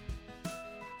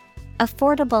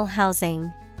 Affordable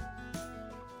housing.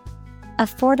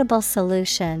 Affordable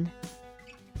solution.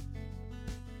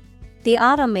 The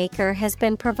automaker has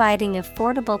been providing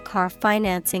affordable car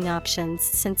financing options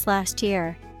since last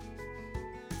year.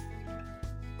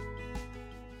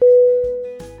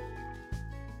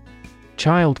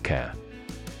 Childcare.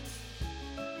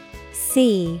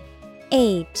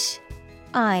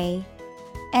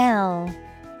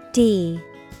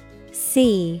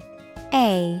 C-H-I-L-D-C-A-R-E.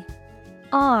 A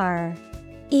R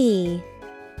E.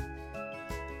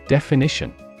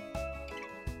 Definition: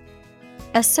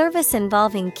 A service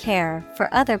involving care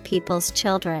for other people's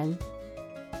children.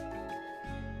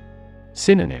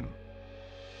 Synonym: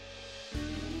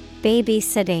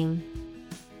 Babysitting.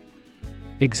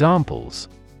 Examples: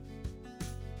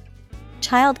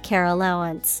 Childcare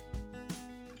allowance.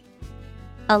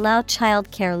 Allow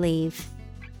childcare leave.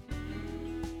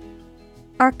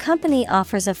 Our company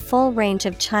offers a full range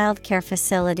of childcare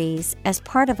facilities as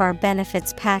part of our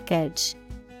benefits package.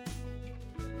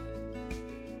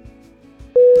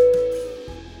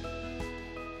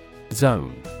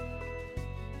 Zone.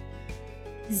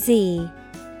 Z-O-N-E.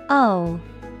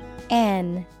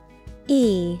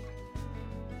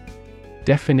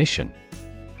 Definition: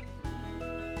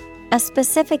 A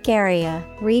specific area,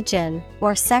 region,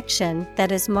 or section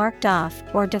that is marked off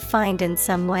or defined in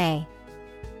some way.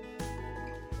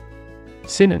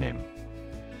 Synonym: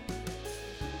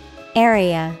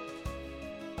 Area,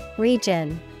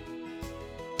 region,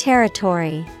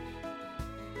 territory.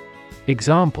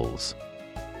 Examples: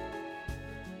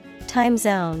 Time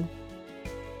zone.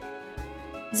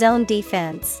 Zone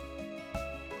defense.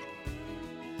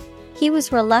 He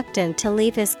was reluctant to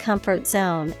leave his comfort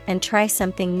zone and try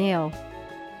something new.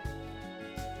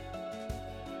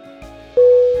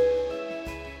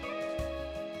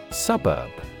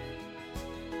 Suburb.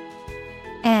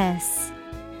 S-U-B-U-R-B.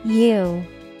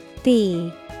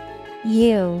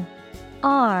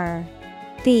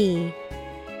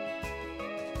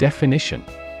 Definition: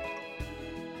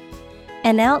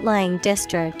 An outlying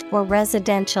district or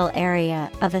residential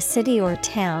area of a city or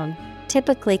town,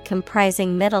 typically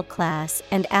comprising middle-class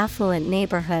and affluent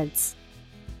neighborhoods.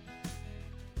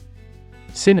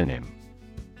 Synonym: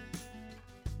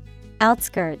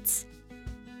 Outskirts,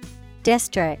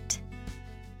 district,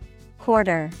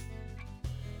 quarter.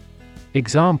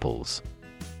 Examples: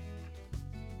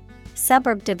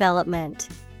 Suburb development.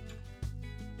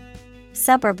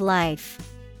 Suburb life.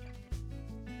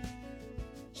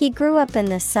 He grew up in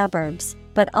the suburbs,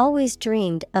 but always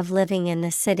dreamed of living in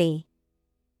the city.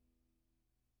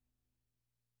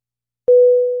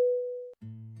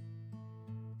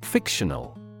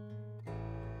 Fictional.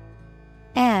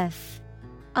 F-I-C-T-I-O-N-A-L.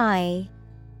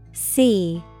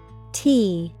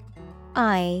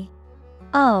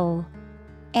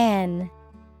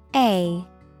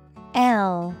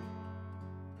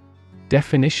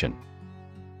 Definition: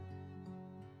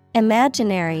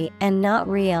 Imaginary and not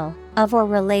real, of or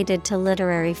related to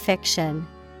literary fiction.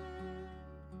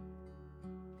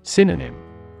 Synonym: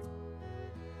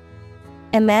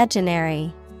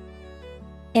 Imaginary,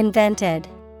 invented,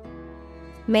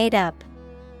 made up.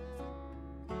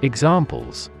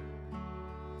 Examples: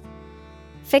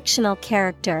 Fictional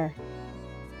character.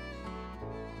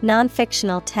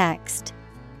 Non-fictional text.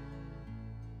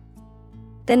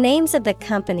 The names of the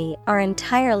company are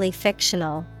entirely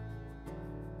fictional.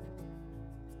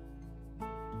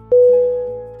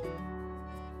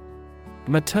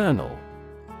 Maternal.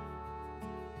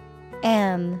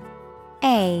 M-A-T-E-R-N-A-L.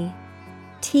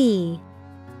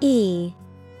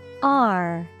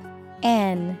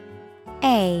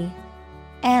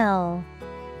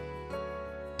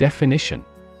 Definition: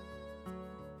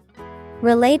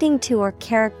 Relating to or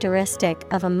characteristic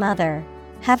of a mother,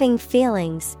 having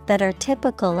feelings that are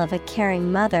typical of a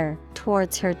caring mother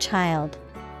towards her child.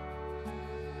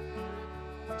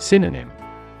 Synonym: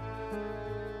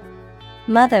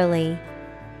 Motherly,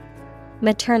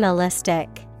 maternalistic,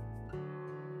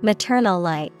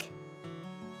 maternal-like.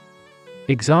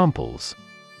 Examples: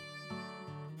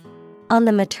 On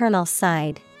the maternal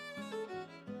side.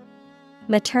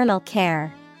 Maternal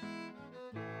care.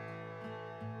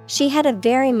 She had a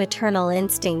very maternal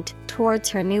instinct towards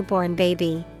her newborn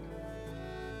baby.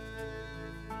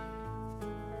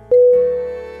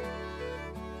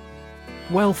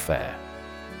 Welfare.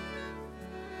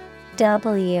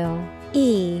 W-E-L-F-A-R-E.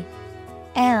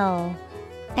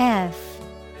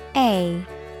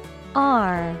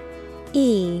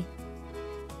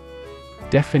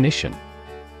 Definition: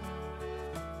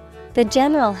 The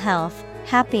general health,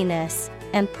 happiness,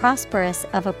 and prosperous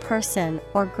of a person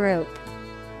or group.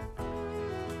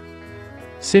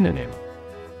 Synonym: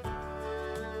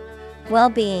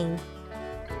 Well-being,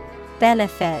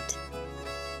 benefit,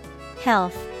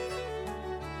 health.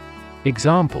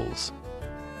 Examples: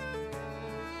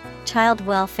 Child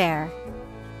welfare.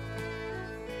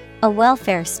 A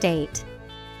welfare state.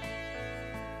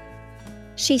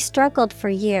 She struggled for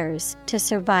years to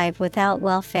survive without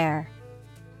welfare.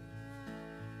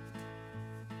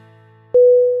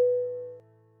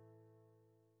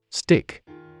 Stick.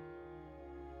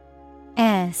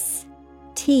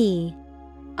 S-T-I-C-K.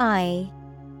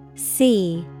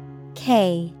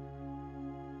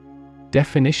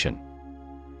 Definition.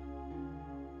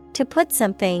 To put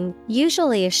something,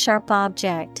 usually a sharp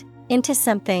object, into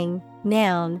something,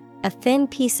 noun, a thin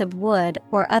piece of wood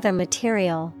or other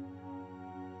material.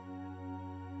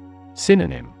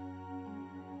 Synonym.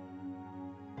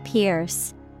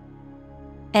 Pierce,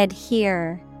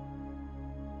 adhere,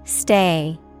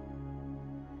 stay.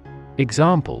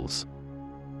 Examples.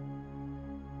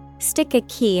 Stick a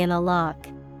key in a lock.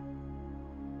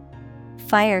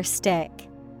 Fire stick.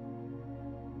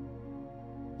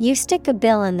 You stick a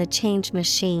bill in the change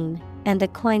machine, and the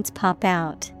coins pop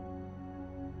out.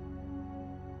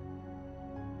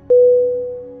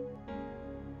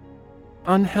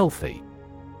 Unhealthy.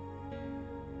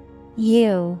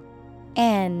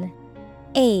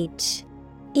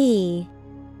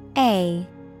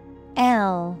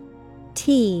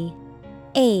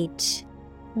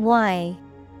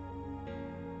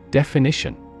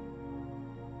 Definition.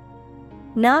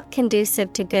 Not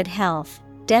conducive to good health,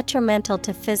 detrimental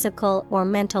to physical or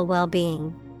mental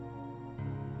well-being.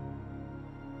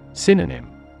 Synonym.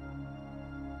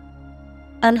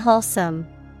 Unwholesome,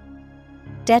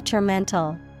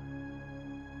 detrimental,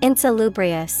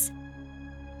 insalubrious.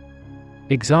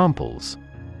 Examples.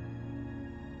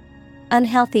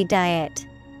 Unhealthy diet.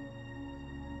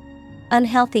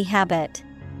 Unhealthy habit.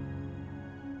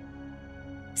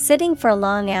 Sitting for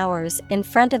long hours in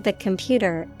front of the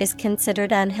computer is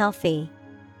considered unhealthy.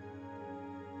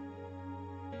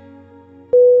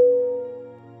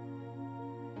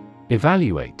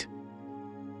 Evaluate.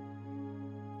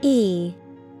 E-V-A-L-U-A-T-E.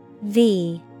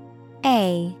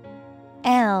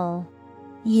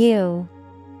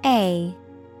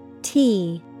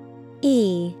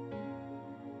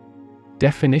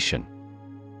 Definition.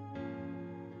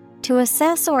 To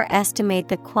assess or estimate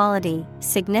the quality,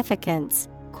 significance,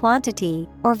 quantity,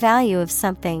 or value of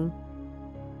something.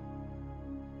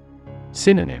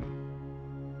 Synonym.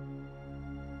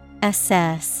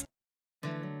 Assess,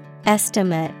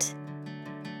 estimate,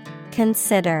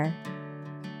 consider.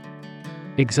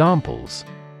 Examples.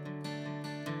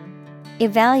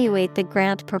 Evaluate the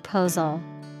grant proposal.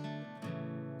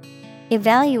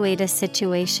 Evaluate a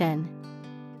situation.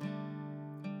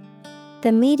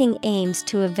 The meeting aims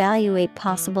to evaluate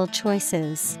possible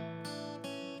choices.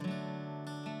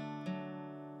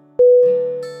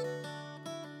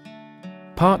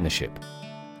 Partnership.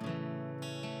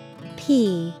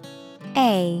 P-A-R-T-N-E-R-S-H-I-P.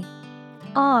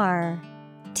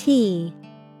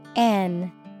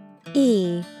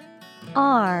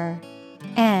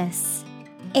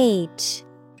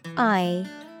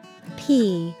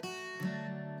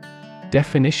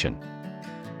 Definition.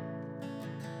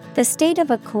 The state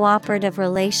of a cooperative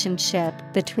relationship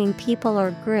between people or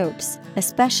groups,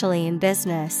 especially in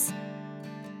business.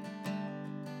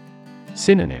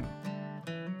 Synonym.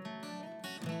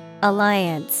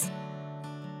 Alliance,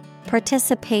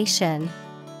 participation,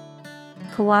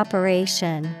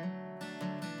 cooperation.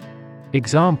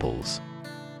 Examples.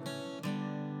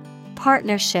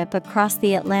 Partnership across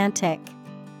the Atlantic.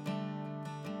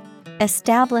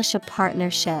 Establish a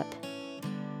partnership.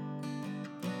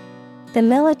 The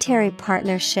military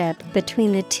partnership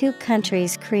between the two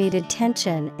countries created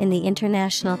tension in the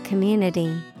international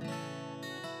community.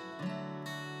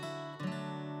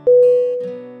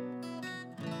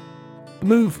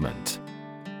 Movement.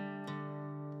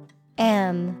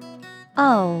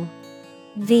 M-O-V-E-M-E-N-T.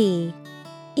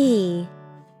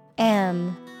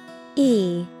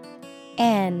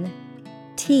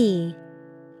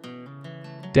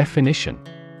 Definition.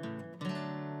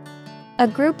 A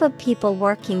group of people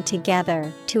working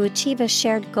together to achieve a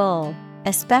shared goal,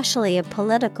 especially a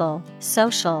political,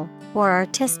 social, or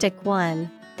artistic one,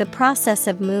 the process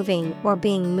of moving or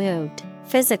being moved,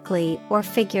 physically or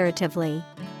figuratively.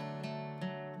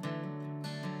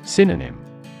 Synonym.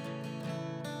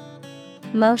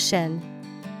 Motion,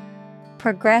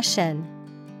 progression,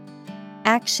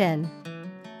 action.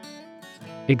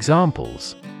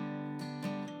 Examples.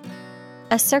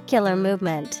 A circular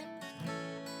movement.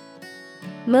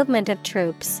 Movement of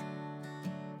troops.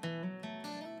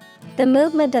 The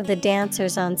movement of the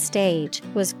dancers on stage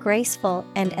was graceful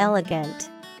and elegant.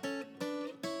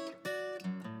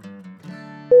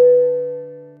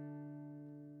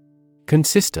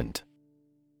 Consistent.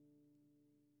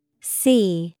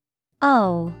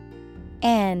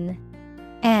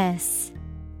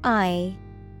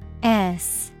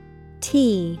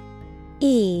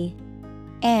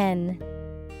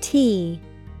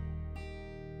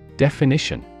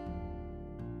 Definition.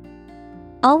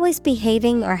 Always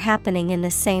behaving or happening in the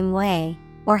same way,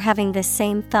 or having the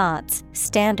same thoughts,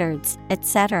 standards,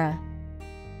 etc.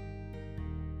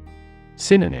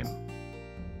 Synonym.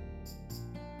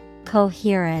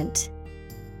 Coherent,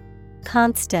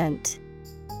 constant,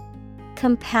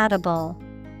 compatible.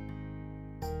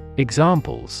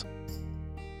 Examples.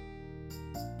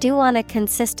 Do on a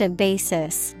consistent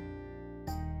basis.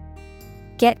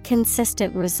 Get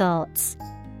consistent results.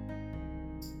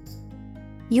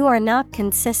 You are not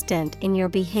consistent in your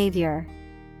behavior.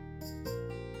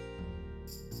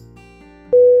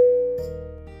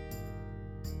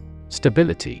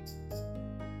 Stability.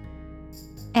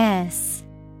 S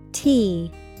T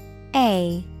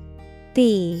A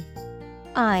B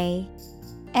I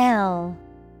L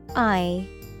I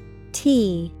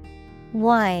T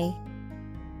Y.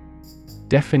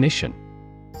 Definition.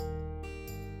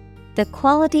 The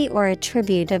quality or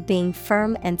attribute of being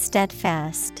firm and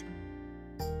steadfast.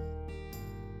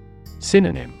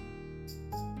 Synonym.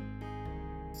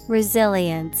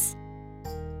 Resilience,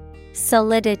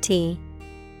 solidity,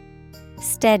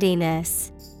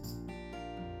 steadiness.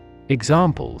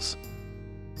 Examples.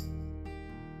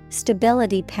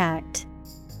 Stability pact.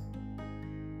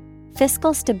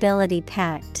 Fiscal stability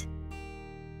pact.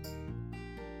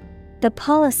 The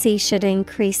policy should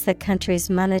increase the country's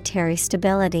monetary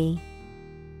stability.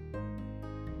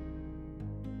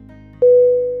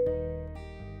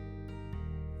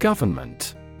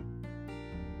 Government.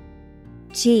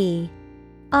 G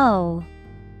O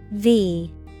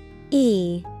V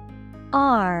E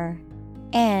R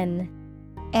N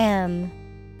M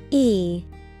E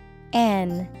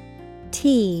N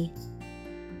T.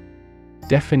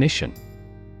 Definition.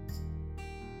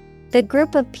 The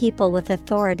group of people with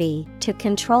authority to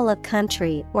control a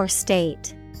country or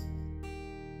state.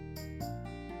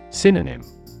 Synonym.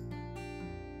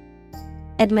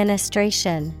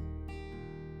 Administration,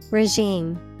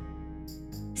 regime,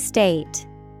 state.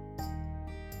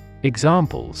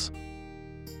 Examples.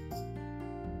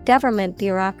 Government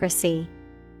bureaucracy.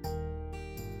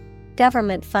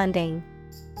 Government funding.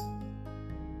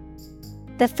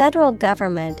 The federal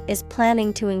government is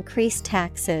planning to increase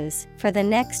taxes for the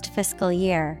next fiscal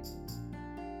year.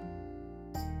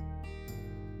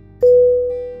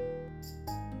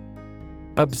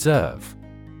 Observe.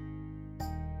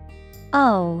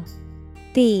 O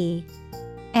B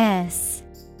S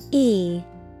E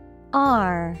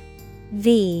R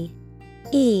V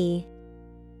E.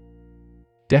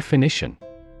 Definition.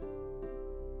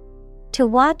 To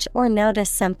watch or notice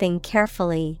something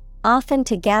carefully, often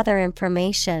to gather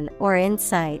information or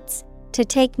insights, to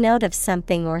take note of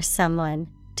something or someone,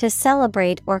 to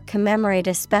celebrate or commemorate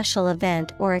a special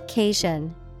event or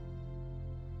occasion.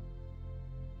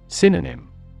 Synonym.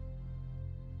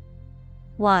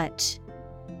 Watch,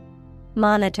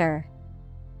 monitor,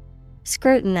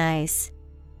 scrutinize.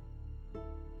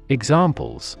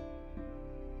 Examples.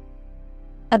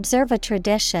 Observe a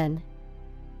tradition.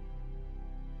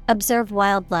 Observe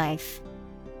wildlife.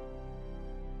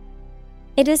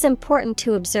 It is important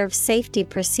to observe safety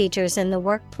procedures in the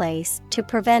workplace to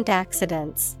prevent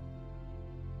accidents.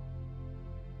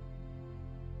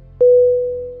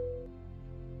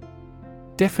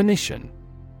 Definition.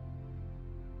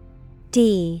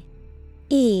 D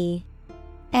E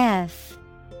F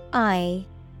I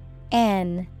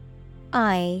N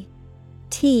I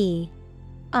T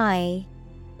I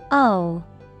O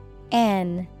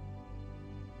N.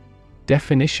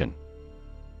 Definition.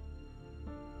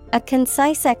 A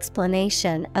concise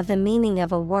explanation of the meaning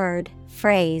of a word,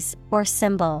 phrase, or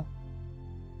symbol.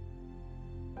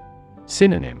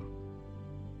 Synonym.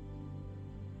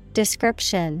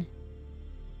 Description,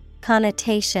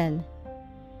 connotation,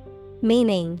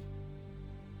 meaning.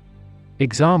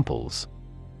 Examples.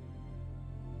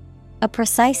 A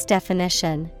precise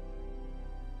definition.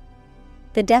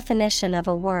 The definition of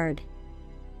a word.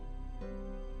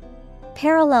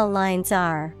 Parallel lines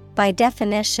are, by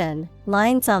definition,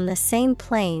 lines on the same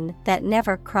plane that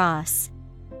never cross.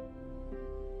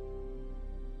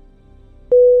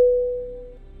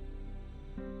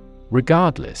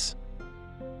 Regardless.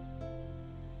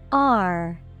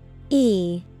 R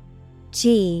E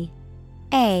G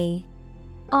A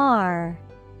R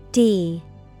D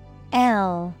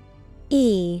L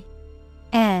E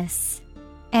S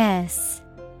S.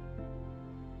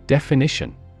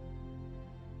 Definition.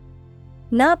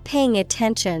 Not paying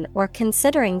attention or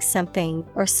considering something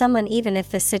or someone even if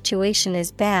the situation is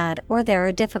bad or there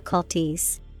are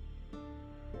difficulties.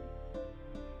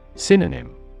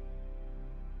 Synonym.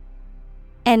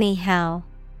 Anyhow,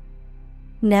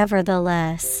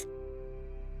 nevertheless,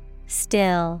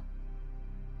 still.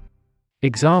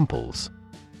 Examples.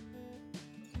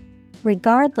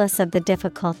 Regardless of the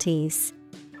difficulties.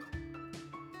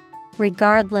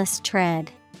 Regardless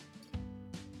tread.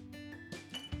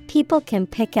 People can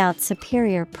pick out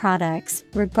superior products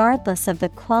regardless of the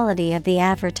quality of the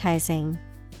advertising.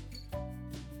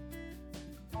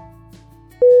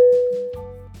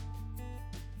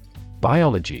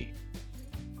 Biology.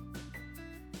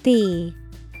 Biology.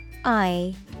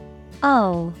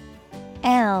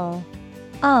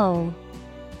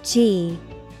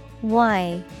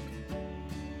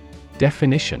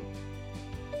 Definition: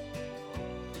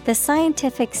 the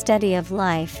scientific study of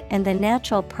life and the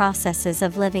natural processes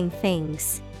of living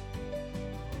things.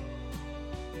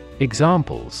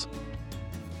 Examples: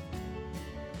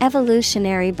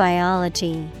 evolutionary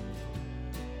biology,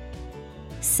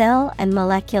 cell and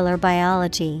molecular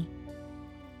biology.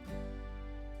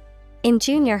 In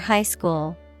junior high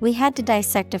school, we had to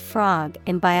dissect a frog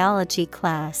in biology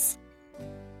class.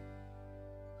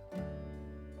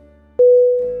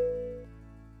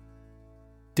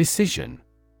 Decision.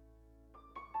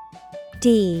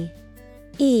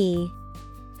 D-E-C-I-S-I-O-N.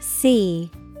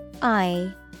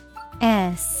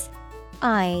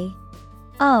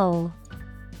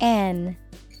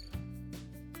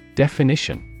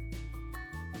 Definition: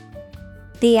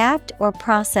 the act or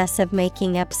process of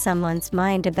making up someone's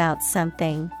mind about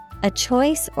something, a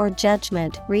choice or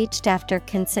judgment reached after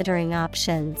considering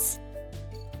options.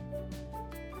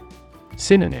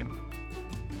 Synonym: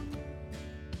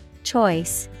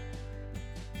 choice,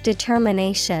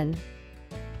 determination,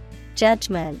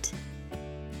 judgment.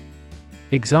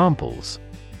 Examples: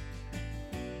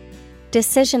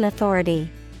 decision authority,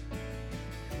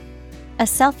 a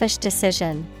selfish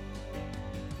decision.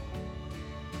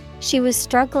 She was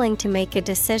struggling to make a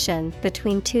decision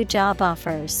between two job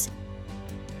offers.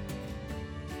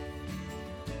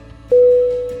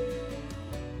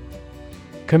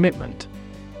 Commitment.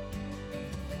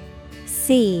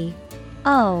 C-O-M-M-I-T-M-E-N-T.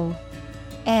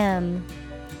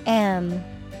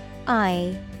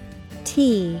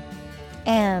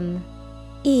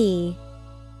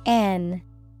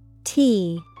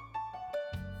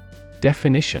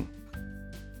 Definition: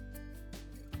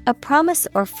 a promise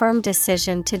or firm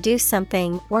decision to do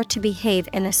something or to behave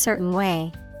in a certain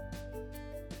way.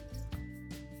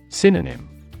 Synonym: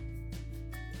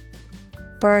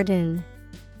 burden,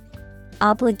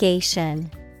 obligation,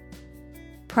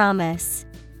 promise.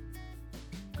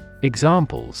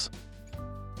 Examples: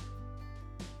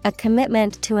 a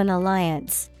commitment to an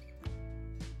alliance.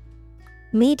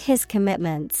 Meet his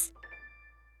commitments.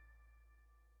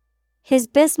 His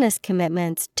business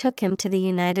commitments took him to the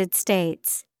United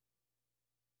States.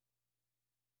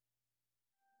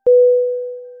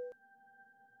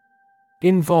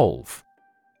 Involve.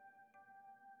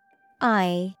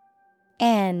 I-N-V-O-L-V-E.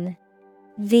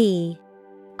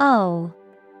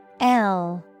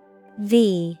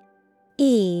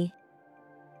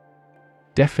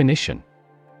 Definition: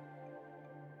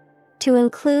 to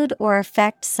include or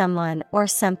affect someone or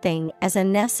something as a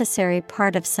necessary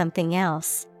part of something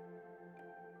else.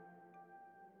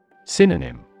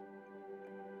 Synonym: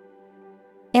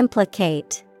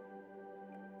 implicate,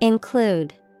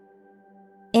 include,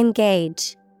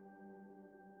 engage.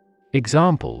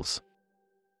 Examples: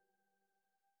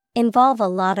 involve a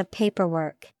lot of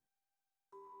paperwork.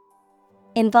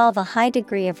 Involve a high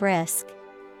degree of risk.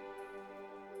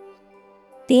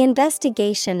 The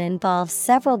investigation involves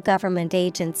several government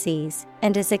agencies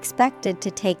and is expected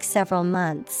to take several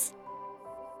months.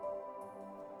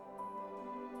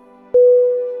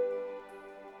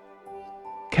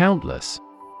 Countless.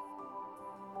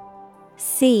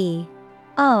 C-O-U-N-T-L-E-S-S.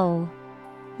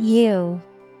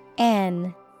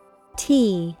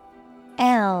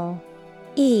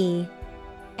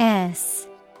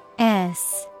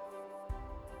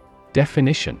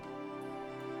 Definition: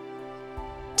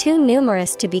 too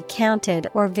numerous to be counted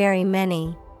or very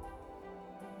many.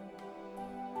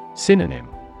 Synonym: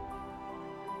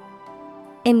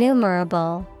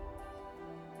 innumerable,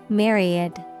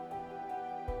 myriad,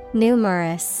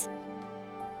 numerous.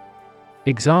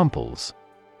 Examples: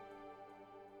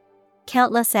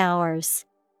 countless hours.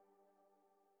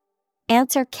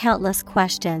 Answer countless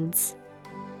questions.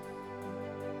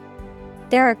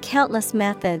 There are countless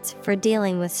methods for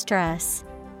dealing with stress.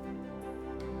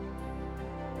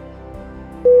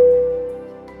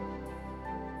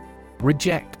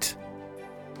 Reject.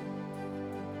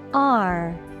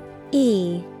 R-E-J-E-C-T.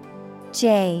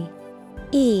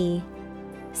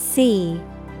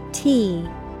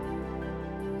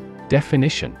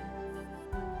 Definition: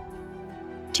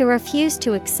 to refuse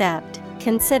to accept,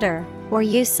 consider, or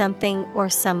use something or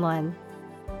someone.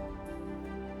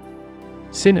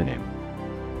 Synonym: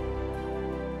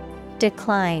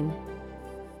 decline,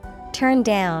 turn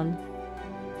down,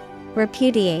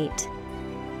 repudiate.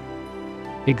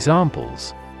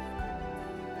 Examples: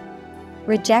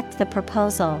 Reject the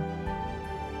proposal.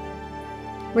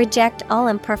 Reject all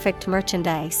imperfect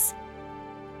merchandise.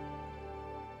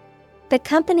 The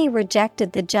company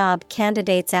rejected the job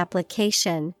candidate's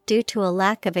application due to a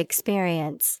lack of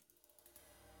experience.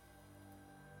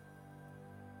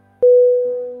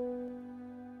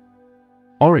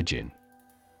 Origin.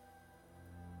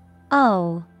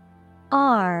 O-R-I-G-I-N.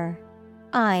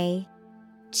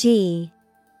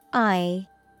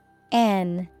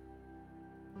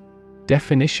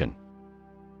 Definition.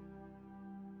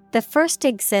 The first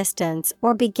existence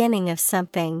or beginning of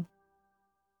something.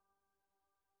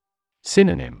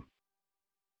 Synonym.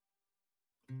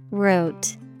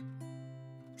 Root,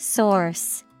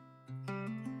 source,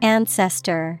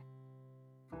 ancestor.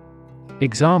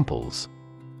 Examples.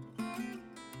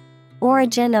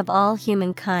 Origin of all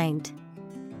humankind.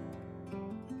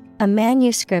 A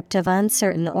manuscript of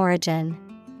uncertain origin.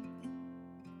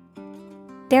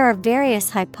 There are various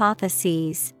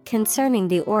hypotheses concerning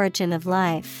the origin of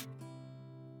life.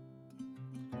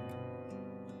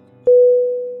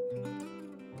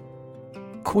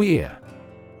 Queer.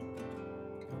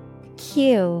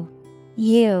 Q-U-E-E-R.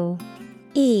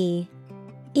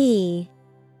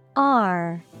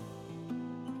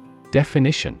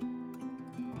 Definition.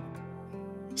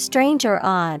 Strange or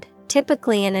odd,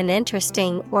 typically in an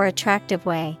interesting or attractive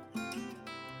way.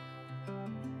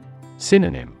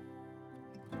 Synonym.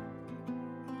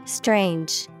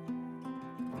 Strange,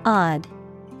 odd,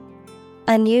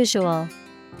 unusual.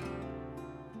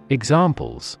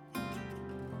 Examples.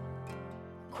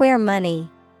 Queer money.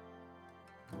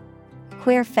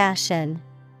 Queer fashion.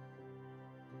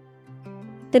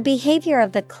 The behavior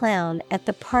of the clown at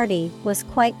the party was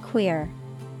quite queer.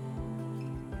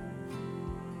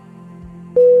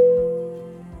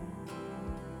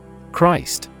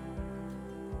 Christ.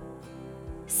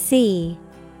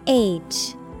 C-H-R-I-S-T.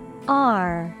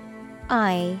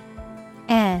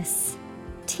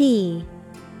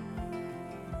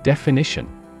 Definition.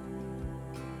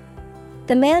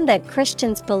 The man that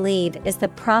Christians believe is the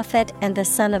prophet and the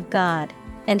Son of God,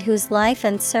 and whose life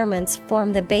and sermons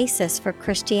form the basis for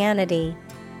Christianity.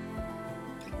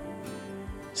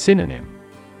 Synonym.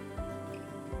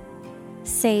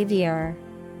 Savior.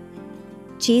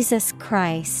 Jesus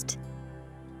Christ.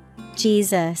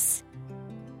 Jesus.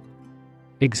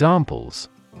 Examples.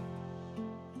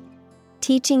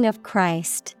 Teaching of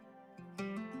Christ.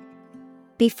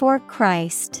 Before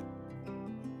Christ.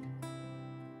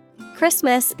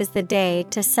 Christmas is the day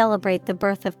to celebrate the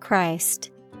birth of Christ.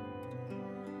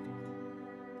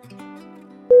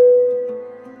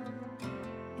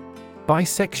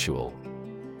 Bisexual.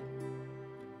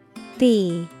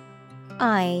 B-I-S-E-X-U-A-L.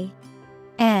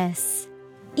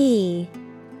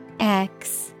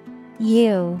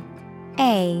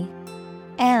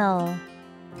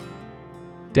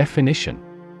 Definition.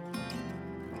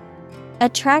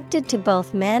 Attracted to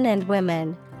both men and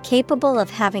women, capable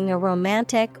of having a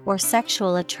romantic or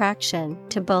sexual attraction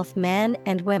to both men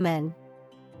and women.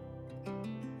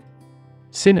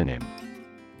 Synonym.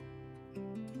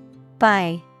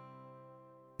 Bi.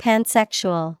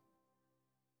 Pansexual.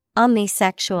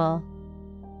 Omnisexual.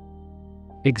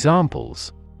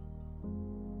 Examples.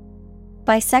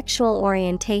 Bisexual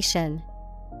orientation.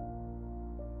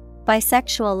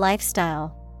 Bisexual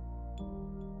lifestyle.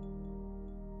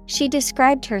 She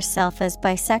described herself as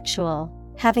bisexual,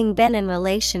 having been in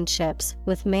relationships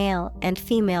with male and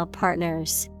female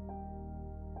partners.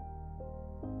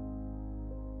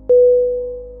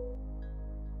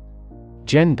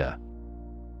 Gender.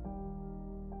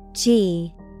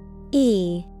 G-E-N-D-E-R.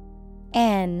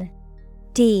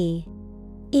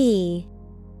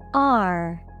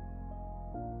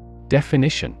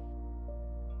 Definition.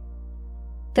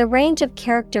 The range of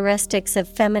characteristics of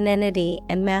femininity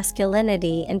and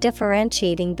masculinity and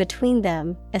differentiating between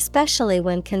them, especially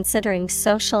when considering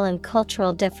social and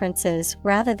cultural differences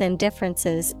rather than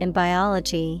differences in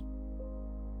biology.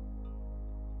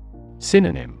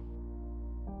 Synonym.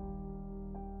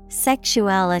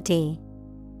 Sexuality.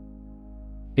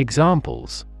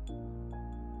 Examples.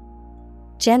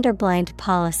 Gender-blind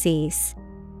policies.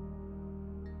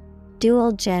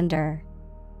 Dual gender.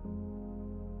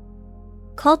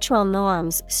 Cultural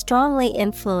norms strongly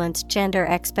influence gender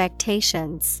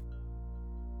expectations.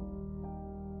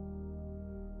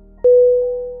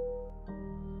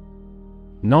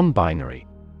 Non-binary.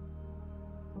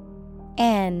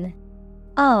 N-O-N-B-I-N-A-R-Y.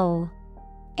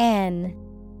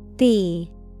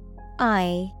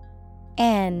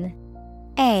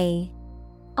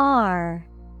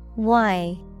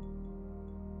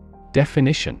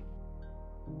 Definition.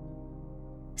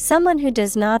 Someone who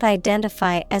does not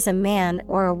identify as a man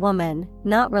or a woman,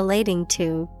 not relating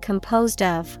to, composed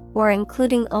of, or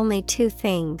including only two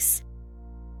things.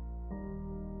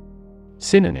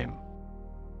 Synonym: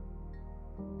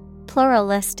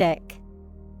 Pluralistic,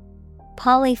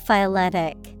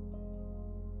 polyphyletic.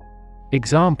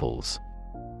 Examples: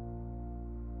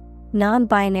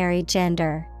 Non-binary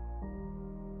gender,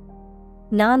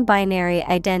 non-binary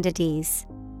identities.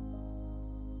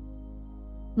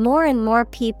 More and more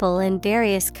people in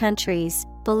various countries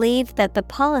believe that the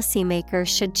policymakers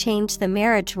should change the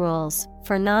marriage rules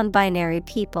for non-binary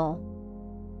people.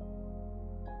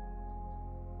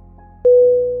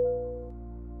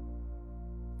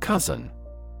 Cousin.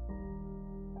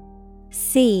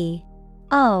 C-O-U-S-I-N.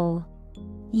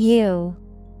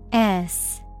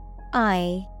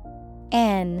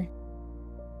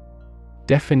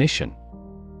 Definition: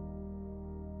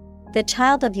 The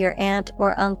child of your aunt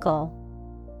or uncle.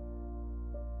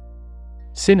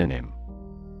 Synonym: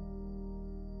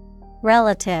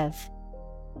 Relative.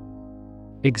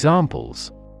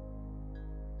 Examples: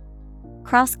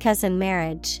 Cross-cousin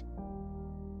marriage,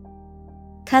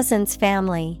 cousin's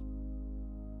family.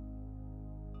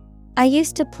 I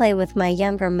used to play with my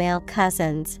younger male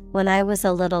cousins when I was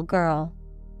a little girl.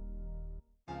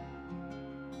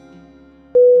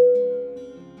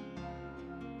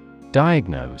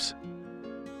 Diagnose.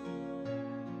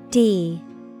 D-I-A-G-N-O-S-E.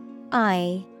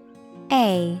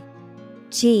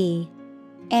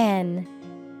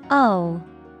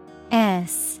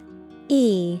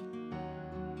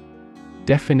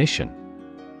 Definition: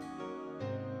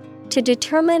 To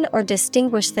determine or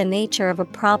distinguish the nature of a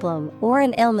problem or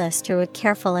an illness through a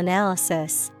careful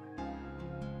analysis.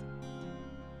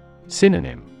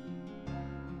 Synonym: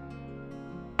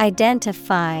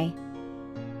 Identify,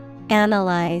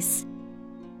 analyze,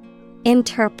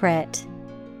 interpret.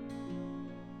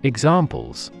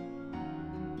 Examples: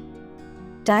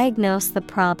 Diagnose the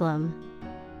problem.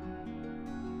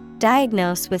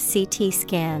 Diagnose with CT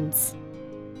scans.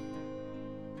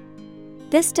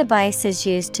 This device is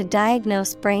used to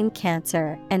diagnose brain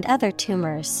cancer and other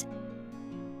tumors.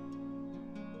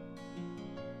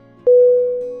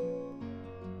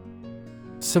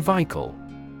 Cervical.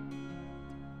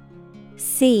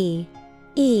 C-E-R-V-I-C-A-L.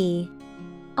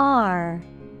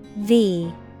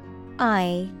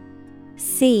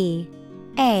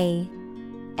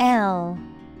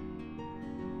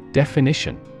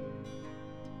 Definition: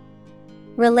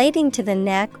 Relating to the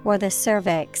neck or the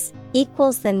cervix,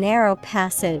 equals the narrow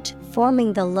passage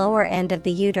forming the lower end of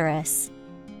the uterus.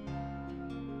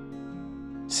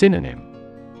 Synonym: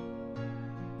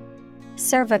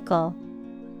 Cervical,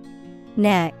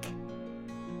 neck,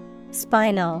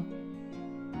 spinal.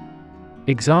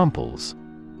 Examples: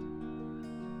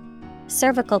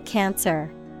 Cervical cancer,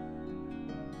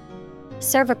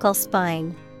 cervical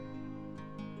spine.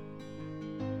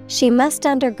 She must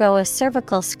undergo a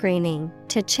cervical screening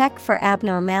to check for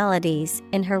abnormalities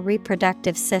in her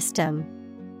reproductive system.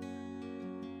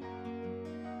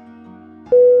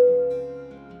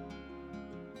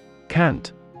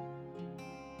 Cant.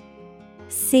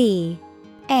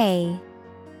 C-A-N-T.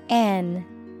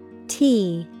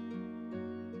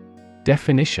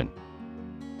 Definition: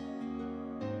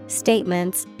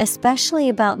 Statements, especially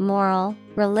about moral,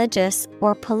 religious,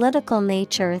 or political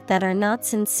nature that are not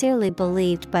sincerely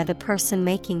believed by the person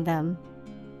making them.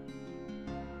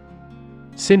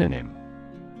 Synonym: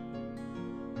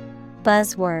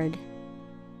 Buzzword,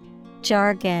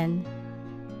 jargon,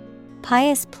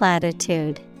 pious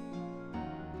platitude.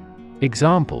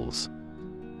 Examples: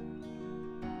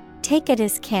 Take it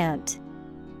as cant.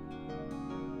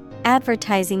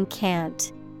 Advertising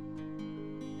cant.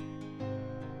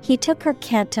 He took her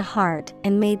cant to heart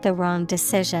and made the wrong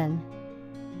decision.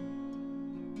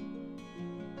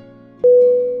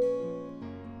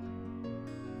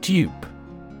 Dupe.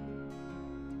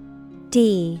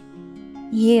 D-U-P-E.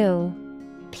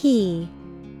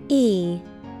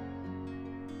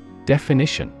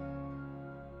 Definition: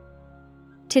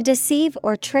 To deceive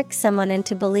or trick someone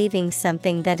into believing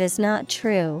something that is not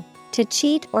true. To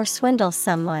cheat or swindle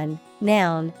someone.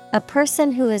 Noun, a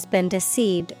person who has been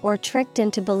deceived or tricked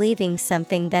into believing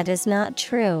something that is not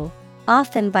true,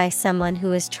 often by someone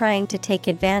who is trying to take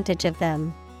advantage of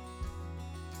them.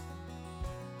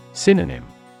 Synonym: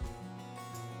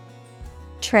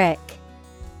 Trick,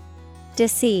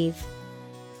 deceive,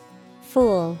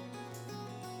 fool.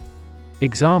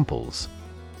 Examples: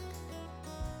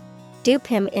 Dupe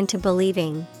him into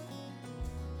believing.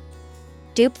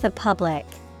 Dupe the public.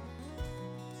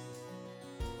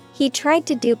 He tried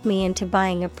to dupe me into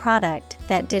buying a product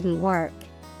that didn't work.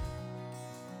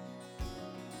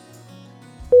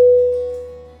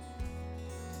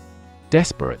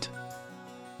 Desperate.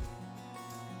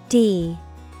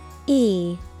 D-E-S-P-E-R-A-T-E.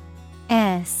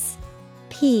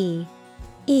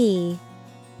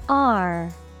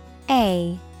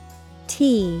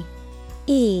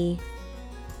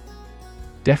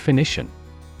 Definition: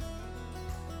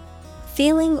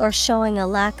 feeling or showing a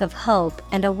lack of hope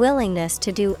and a willingness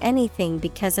to do anything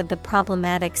because of the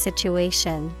problematic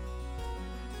situation.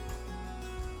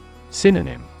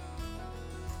 Synonym: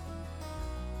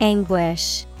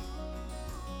 Anguish,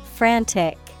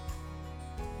 frantic,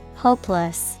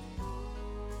 hopeless.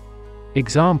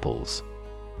 Examples: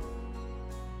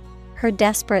 her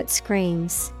desperate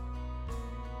screams,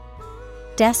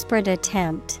 desperate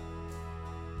attempt.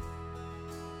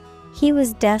 He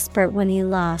was desperate when he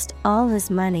lost all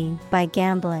his money by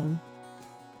gambling.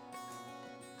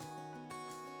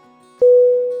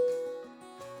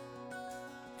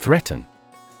 Threaten.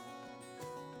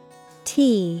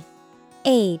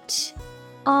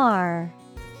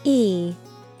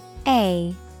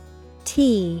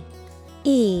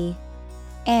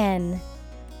 T-H-R-E-A-T-E-N.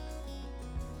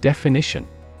 Definition: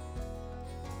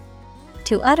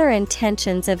 to utter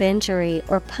intentions of injury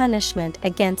or punishment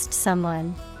against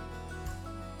someone.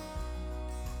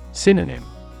 Synonym: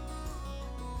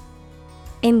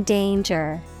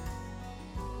 endanger,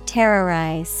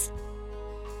 terrorize,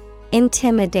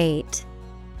 intimidate.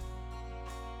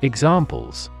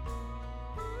 Examples: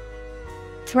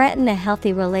 threaten a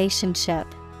healthy relationship,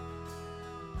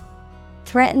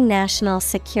 threaten national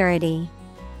security.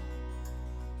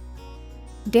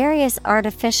 Various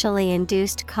artificially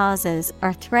induced causes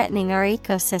are threatening our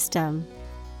ecosystem.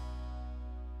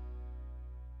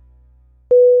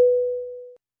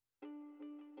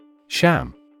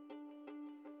 Sham.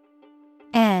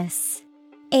 S-H-A-M.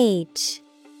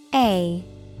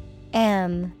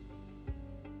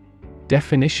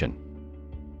 Definition: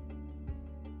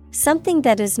 something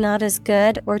that is not as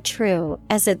good or true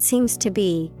as it seems to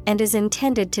be and is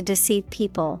intended to deceive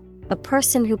people. A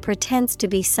person who pretends to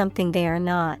be something they are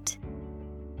not.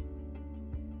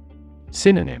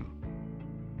 Synonym: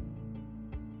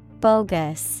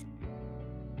 bogus,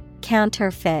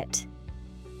 counterfeit,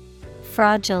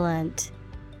 fraudulent.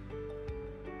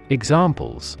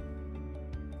 Examples: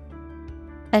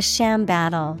 a sham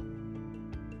battle,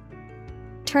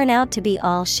 turn out to be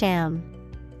all sham.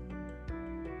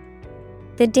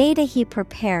 The data he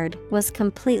prepared was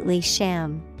completely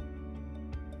sham.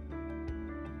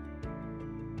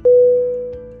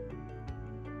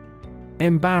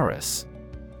 Embarrass.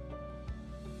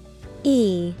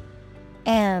 E-M-B-A-R-R-A-S-S.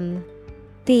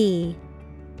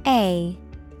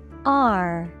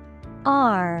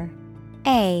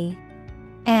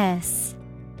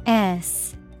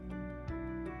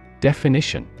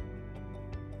 Definition: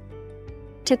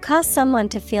 to cause someone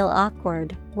to feel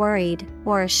awkward, worried,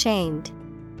 or ashamed.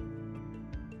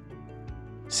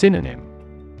 Synonym: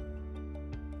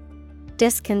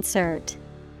 disconcert,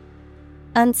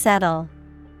 unsettle,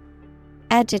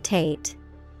 agitate.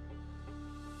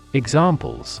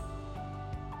 Examples: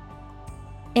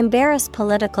 embarrass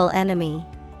political enemy,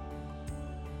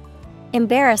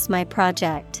 embarrass my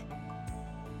project.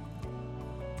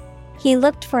 He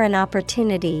looked for an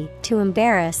opportunity to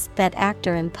embarrass that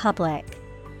actor in public.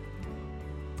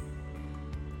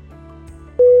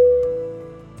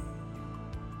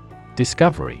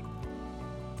 Discovery.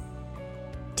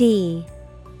 D-I-S-C-O-V-E-R-Y.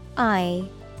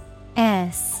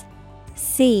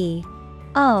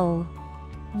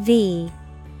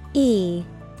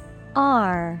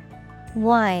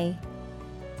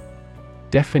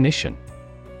 Definition: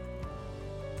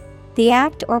 the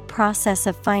act or process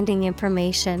of finding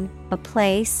information, a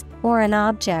place, or an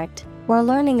object, or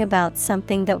learning about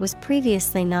something that was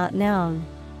previously not known.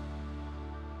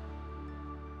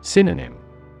 Synonym: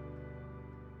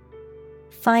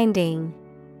 finding,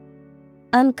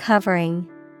 uncovering,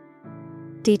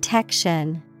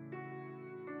 detection.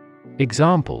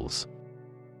 Examples: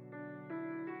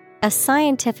 a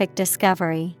scientific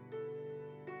discovery,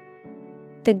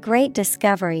 the great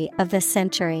discovery of the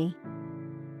century.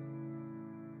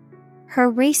 Her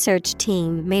research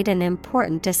team made an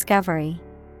important discovery.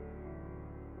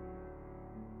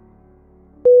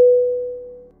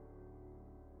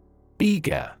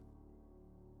 Eager.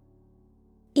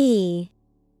 E-A-G-E-R.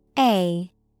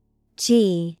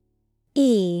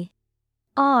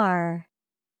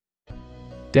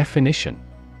 Definition: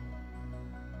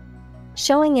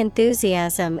 showing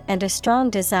enthusiasm and a strong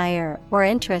desire or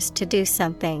interest to do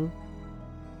something.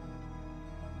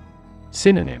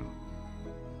 Synonym: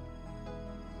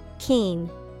 keen,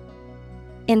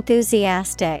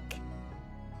 enthusiastic,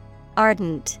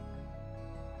 ardent.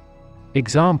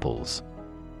 Examples: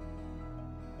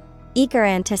 Eager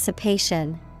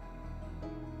anticipation.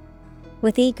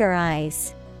 With eager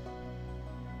eyes.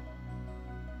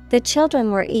 The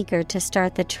children were eager to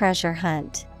start the treasure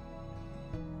hunt.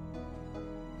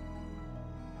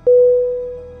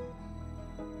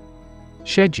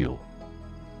 Schedule.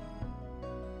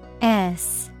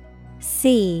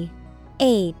 SCHEDULE.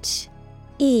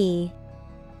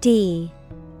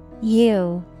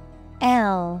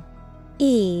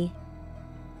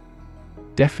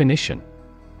 Definition.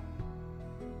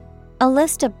 A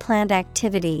list of planned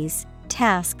activities,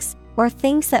 tasks, or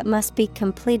things that must be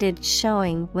completed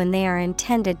showing when they are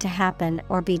intended to happen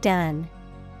or be done.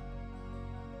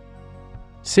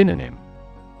 Synonym.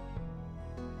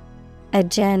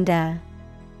 Agenda,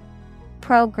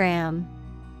 program,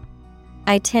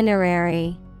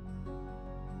 itinerary.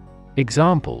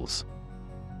 Examples.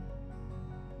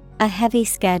 A heavy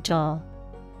schedule.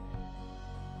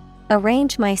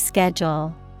 Arrange my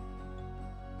schedule.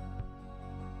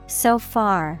 So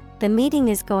far, the meeting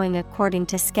is going according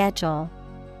to schedule.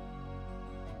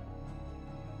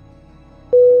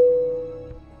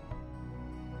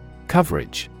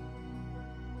 Coverage.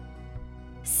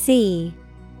 COVERAGE.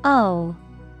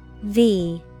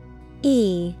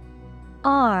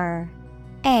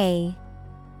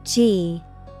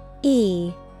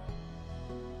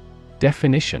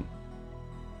 Definition.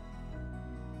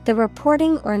 The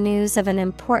reporting or news of an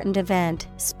important event,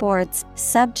 sports,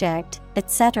 subject,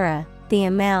 etc., the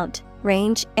amount,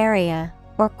 range, area,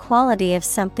 or quality of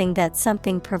something that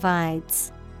something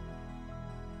provides.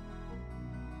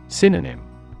 Synonym.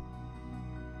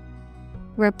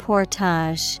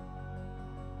 Reportage,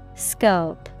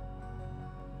 scope,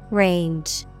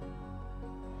 range.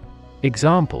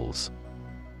 Examples.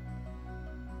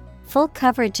 Full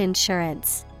coverage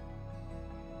insurance.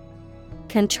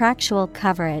 Contractual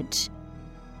coverage.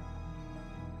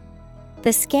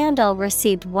 The scandal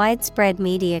received widespread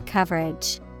media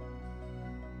coverage.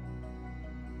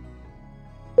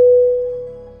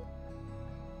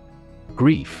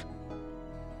 Grief.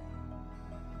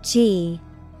 GRIEF.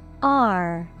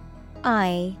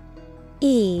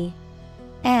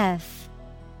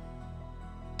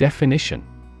 Definition.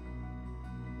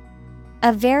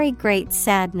 A very great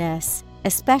sadness,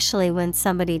 especially when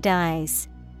somebody dies.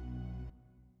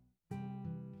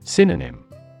 Synonym.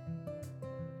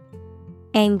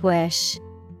 Anguish,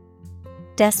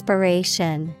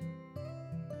 desperation,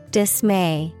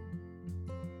 dismay.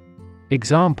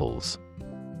 Examples.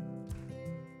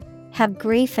 Have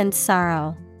grief and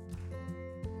sorrow.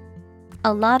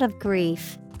 A lot of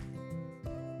grief.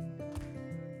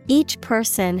 Each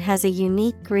person has a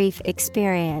unique grief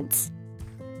experience.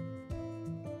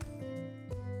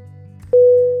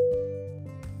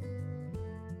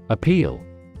 Appeal.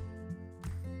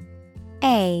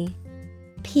 APPEAL.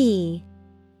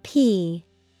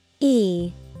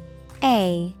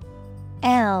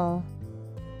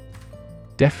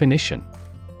 Definition.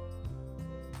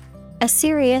 A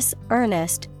serious,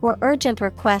 earnest, or urgent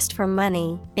request for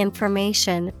money,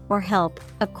 information, or help,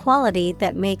 a quality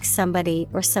that makes somebody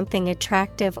or something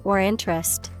attractive or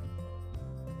interest.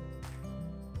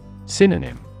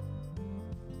 Synonym.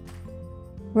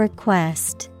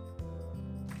 Request,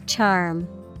 charm,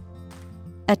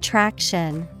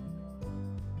 attraction.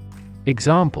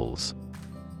 Examples.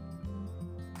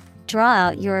 Draw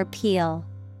out your appeal.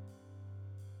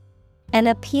 An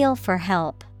appeal for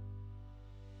help.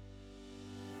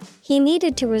 He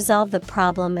needed to resolve the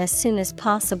problem as soon as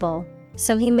possible,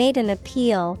 so he made an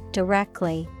appeal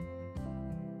directly.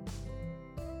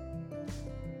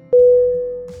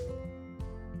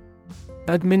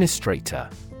 Administrator.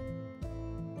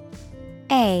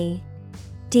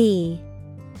 ADMINISTRATOR.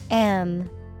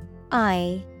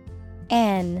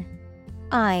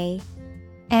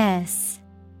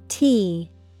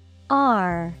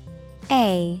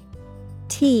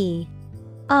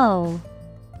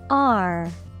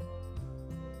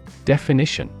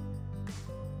 Definition.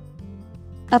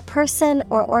 A person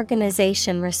or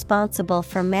organization responsible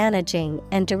for managing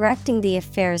and directing the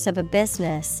affairs of a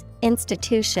business,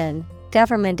 institution,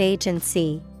 government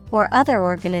agency, or other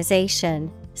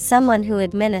organization, someone who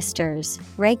administers,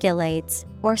 regulates,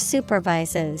 or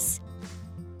supervises.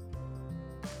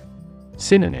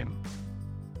 Synonym.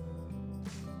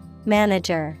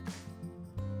 Manager,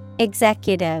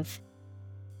 executive,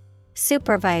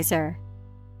 supervisor.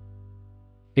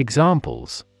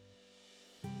 Examples.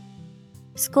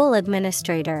 School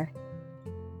administrator,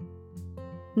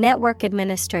 network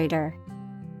administrator.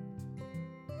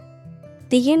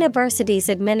 The university's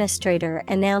administrator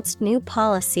announced new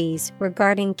policies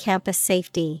regarding campus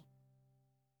safety.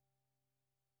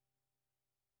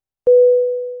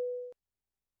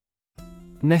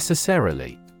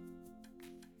 Necessarily.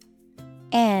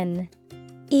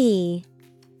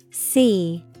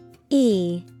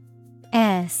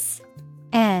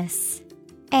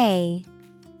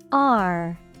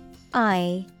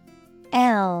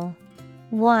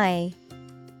 Necessarily.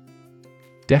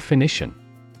 Definition.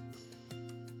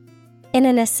 In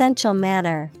an essential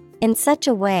manner, in such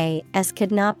a way as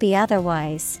could not be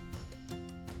otherwise.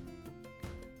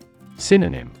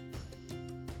 Synonym.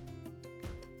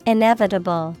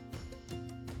 Inevitable.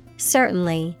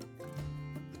 Certainly.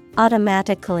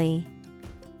 Automatically.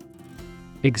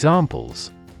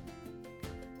 Examples.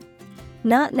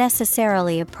 Not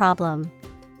necessarily a problem.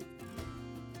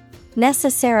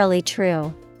 Necessarily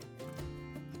true.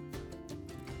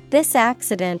 This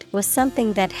accident was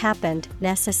something that happened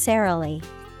necessarily.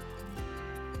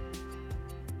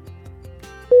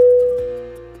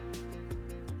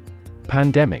 Pandemic.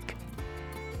 Pandemic.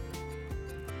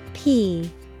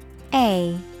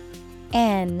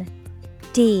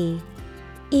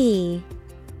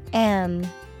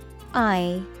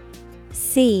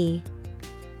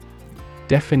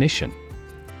 Definition.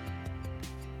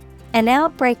 An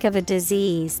outbreak of a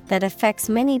disease that affects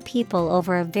many people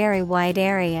over a very wide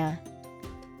area.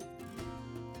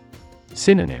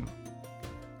 Synonym.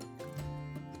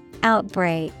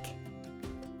 Outbreak.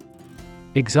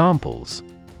 Examples.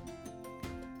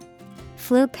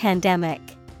 Flu pandemic.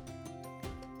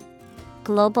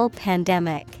 Global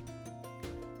pandemic.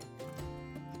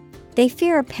 They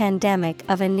fear a pandemic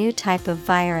of a new type of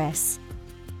virus.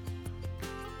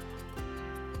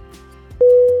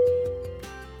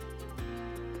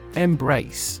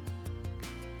 Embrace.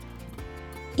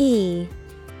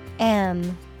 EMBRACE.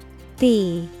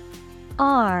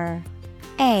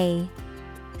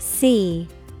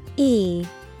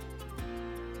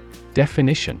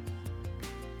 Definition.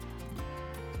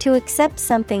 To accept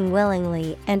something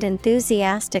willingly and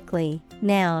enthusiastically.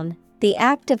 Noun, the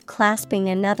act of clasping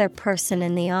another person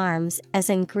in the arms as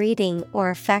in greeting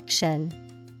or affection.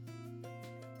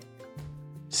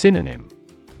 Synonym.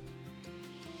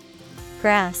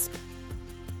 Grasp.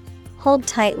 Hold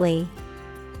tightly.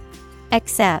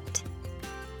 Accept.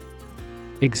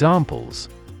 Examples.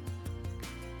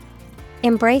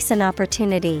 Embrace an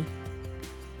opportunity.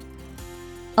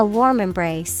 A warm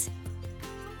embrace.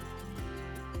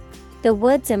 The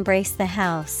woods embrace the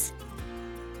house.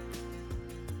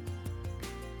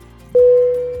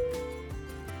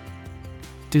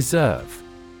 Deserve.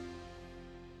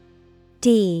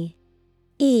 DESERVE.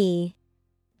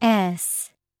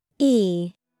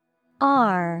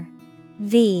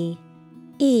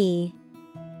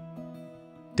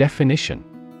 Definition.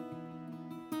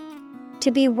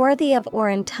 To be worthy of or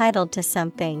entitled to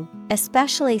something,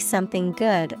 especially something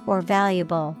good or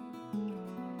valuable.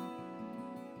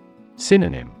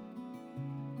 Synonym.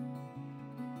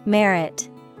 Merit.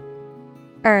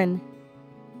 Earn.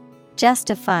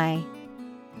 Justify.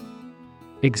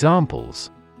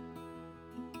 Examples.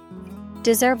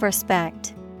 Deserve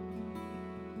respect.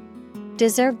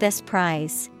 Deserve this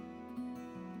prize.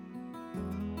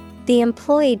 The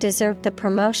employee deserved the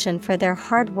promotion for their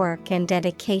hard work and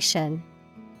dedication.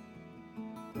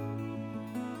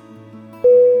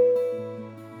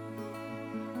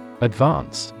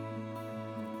 Advance.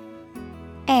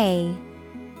 ADVANCE.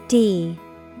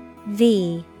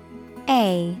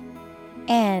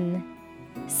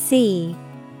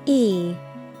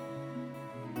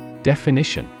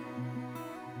 Definition.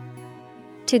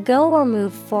 To go or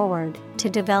move forward, to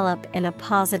develop in a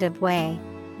positive way.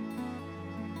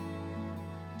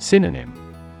 Synonym.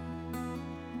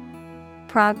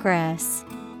 Progress.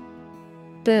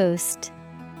 Boost.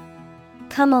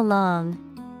 Come along.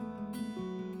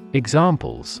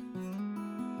 Examples.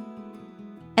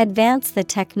 Advance the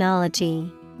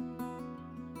technology.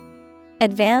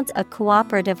 Advance a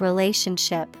cooperative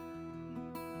relationship.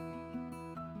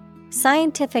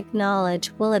 Scientific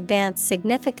knowledge will advance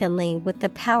significantly with the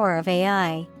power of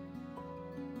AI.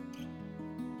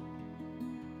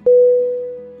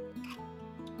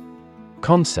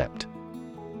 Concept.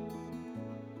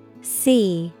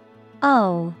 CONCEPT.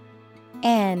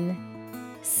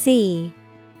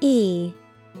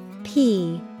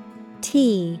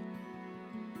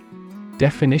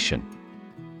 Definition.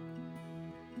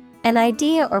 An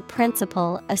idea or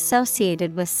principle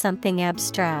associated with something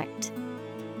abstract.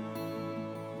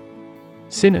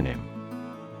 Synonym.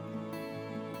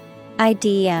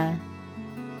 Idea.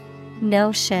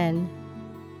 Notion.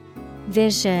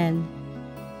 Vision.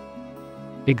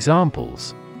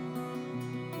 Examples.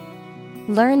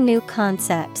 Learn new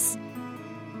concepts.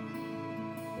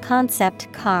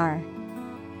 Concept car.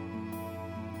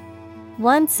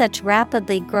 One such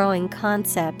rapidly growing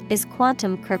concept is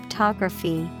quantum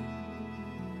cryptography.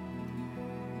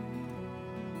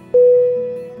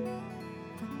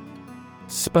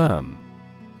 Sperm.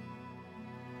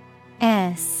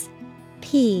 S-P-E-R-M.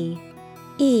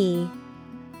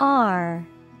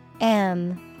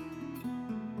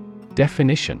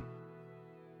 Definition: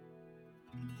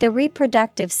 the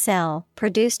reproductive cell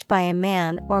produced by a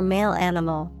man or male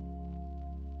animal.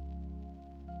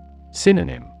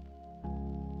 Synonym: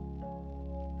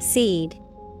 Seed,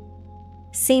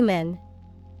 semen,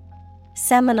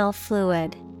 seminal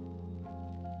fluid.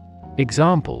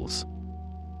 Examples: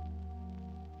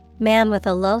 Man with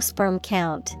a low sperm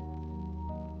count.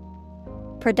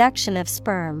 Production of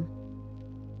sperm.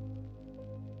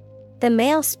 The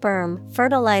male sperm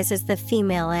fertilizes the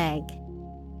female egg.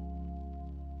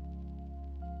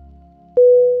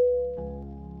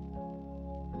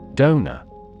 Donor.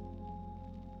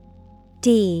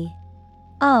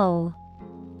 D-O-N-O-R.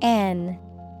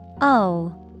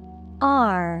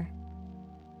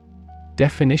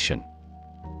 Definition: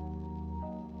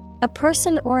 a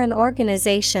person or an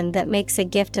organization that makes a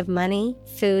gift of money,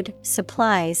 food,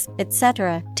 supplies,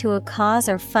 etc. to a cause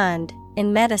or fund.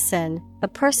 In medicine, a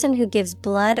person who gives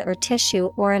blood or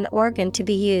tissue or an organ to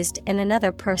be used in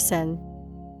another person.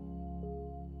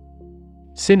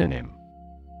 Synonym: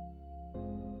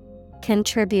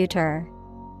 contributor,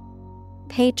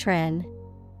 patron,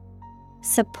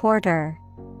 supporter.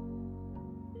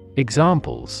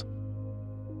 Examples: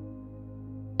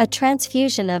 a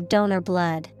transfusion of donor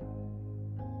blood.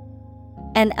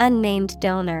 An unnamed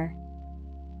donor.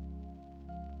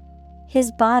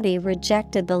 His body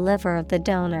rejected the liver of the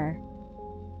donor.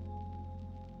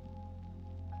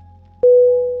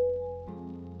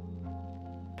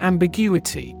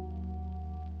 Ambiguity.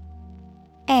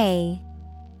 A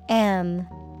M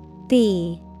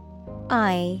B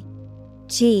I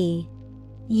G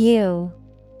U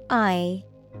I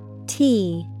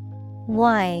T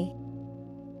Y.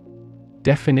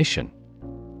 Definition: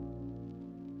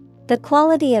 the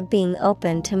quality of being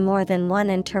open to more than one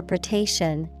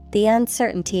interpretation, the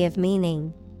uncertainty of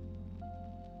meaning.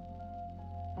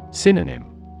 Synonym: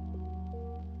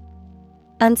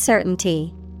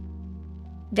 uncertainty,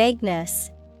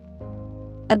 vagueness,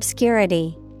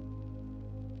 obscurity.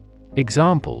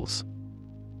 Examples: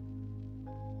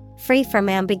 free from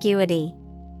ambiguity.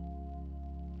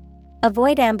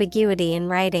 Avoid ambiguity in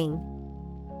writing.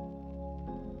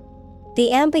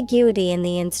 The ambiguity in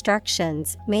the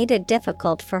instructions made it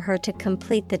difficult for her to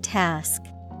complete the task.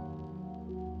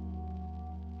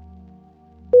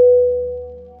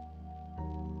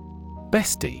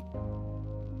 Bestie.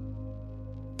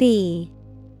 B-E-S-T-I-E.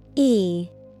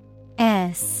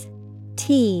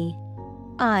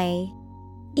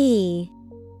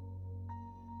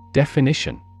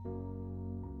 Definition: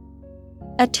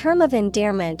 a term of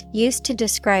endearment used to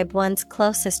describe one's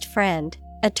closest friend,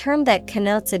 a term that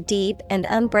connotes a deep and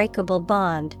unbreakable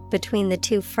bond between the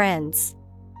two friends.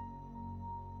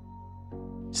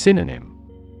 Synonym: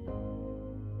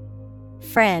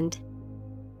 friend,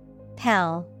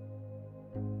 pal,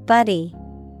 buddy.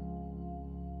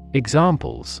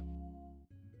 Examples: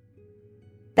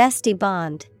 bestie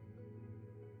bond.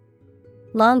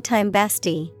 Longtime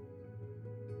bestie.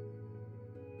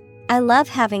 I love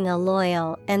having a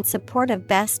loyal and supportive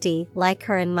bestie like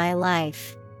her in my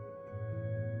life.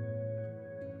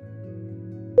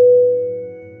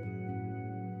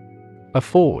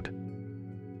 Afford.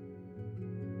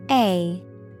 A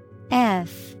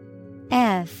F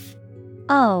F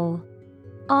O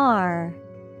R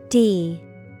D.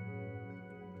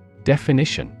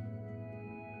 Definition: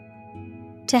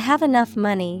 to have enough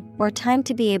money or time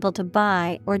to be able to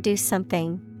buy or do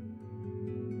something.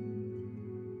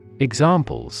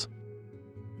 Examples: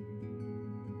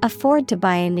 afford to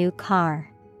buy a new car.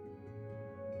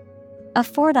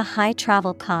 Afford a high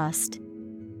travel cost.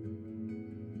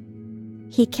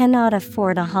 He cannot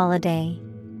afford a holiday.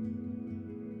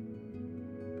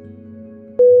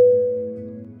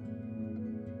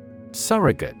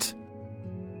 Surrogate.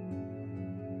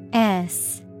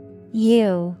 S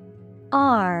U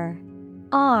R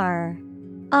R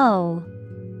O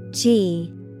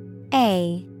G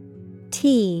A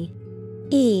T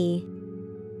E.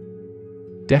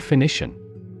 Definition: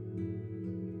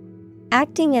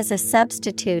 acting as a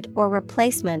substitute or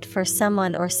replacement for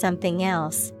someone or something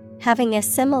else, having a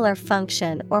similar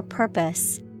function or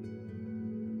purpose.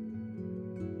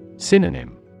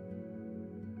 Synonym: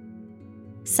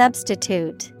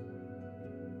 substitute,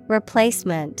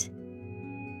 replacement,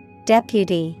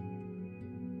 deputy.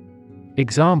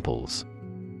 Examples: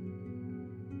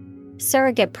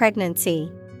 surrogate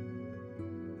pregnancy.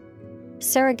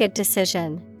 Surrogate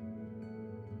decision.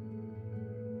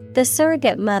 The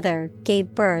surrogate mother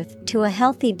gave birth to a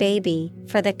healthy baby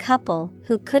for the couple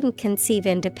who couldn't conceive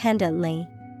independently.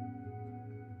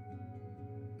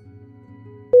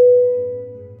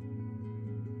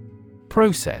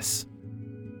 Process.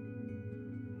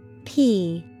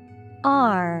 Process.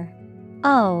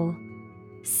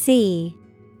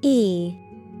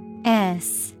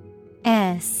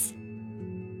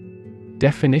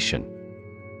 Definition.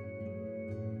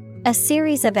 A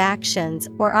series of actions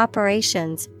or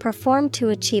operations performed to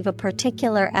achieve a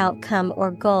particular outcome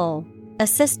or goal. A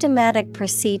systematic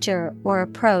procedure or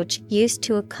approach used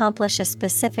to accomplish a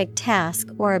specific task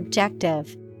or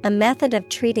objective. A method of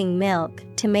treating milk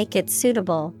to make it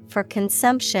suitable for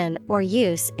consumption or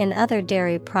use in other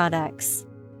dairy products.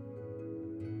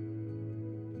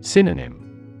 Synonym.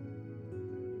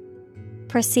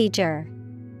 Procedure,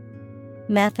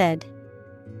 method,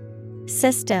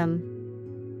 system.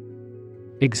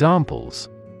 Examples.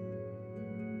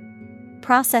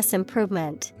 Process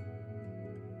improvement.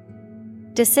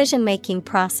 Decision-making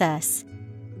process.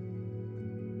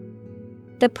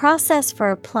 The process for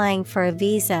applying for a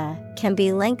visa can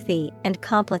be lengthy and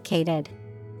complicated.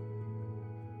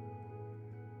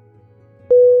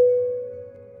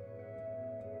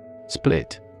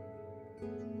 Split.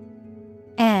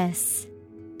 S-P-L-I-T.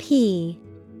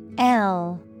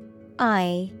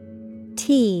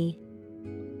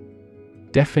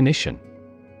 Definition.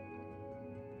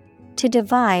 To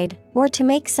divide, or to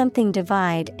make something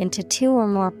divide into two or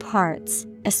more parts,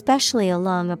 especially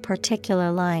along a particular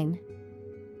line.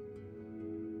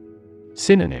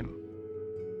 Synonym.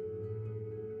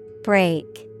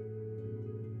 Break,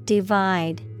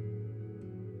 divide,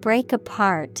 break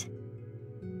apart.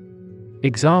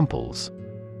 Examples.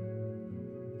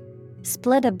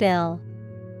 Split a bill.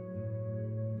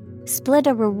 Split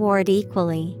a reward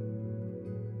equally.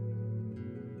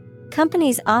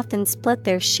 Companies often split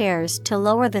their shares to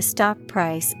lower the stock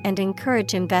price and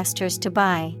encourage investors to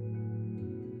buy.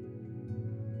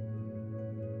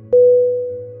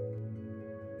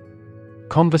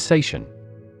 Conversation.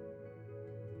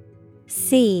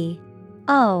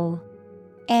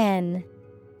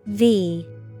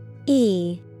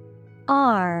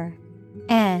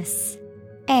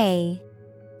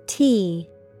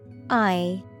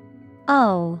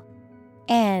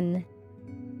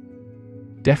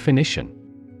 Definition.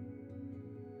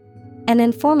 An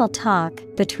informal talk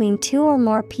between two or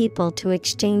more people to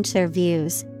exchange their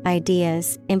views,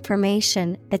 ideas,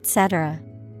 information, etc.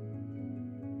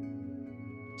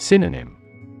 Synonym.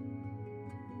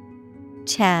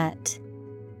 Chat,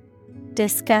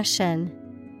 discussion,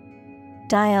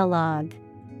 dialogue.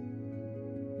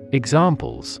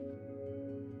 Examples.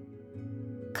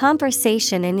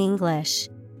 Conversation in English.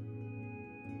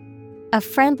 A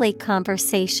friendly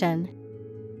conversation.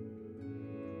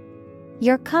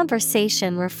 Your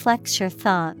conversation reflects your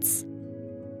thoughts.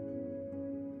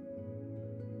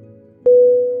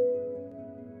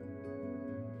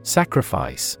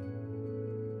 Sacrifice.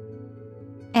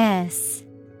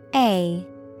 S-A-C-R-I-F-I-C-E.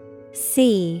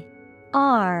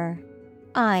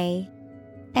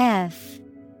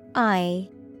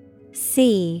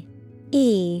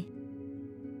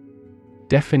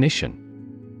 Definition.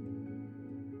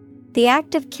 The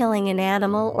act of killing an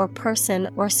animal or person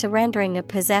or surrendering a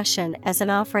possession as an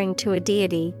offering to a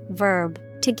deity. Verb,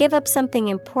 to give up something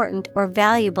important or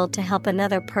valuable to help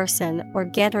another person or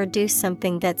get or do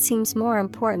something that seems more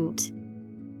important.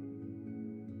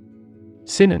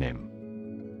 Synonym.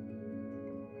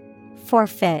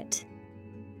 Forfeit,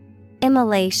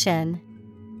 immolation,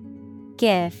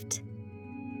 gift.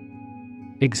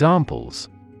 Examples.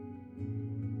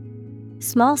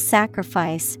 Small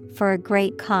sacrifice for a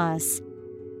great cause.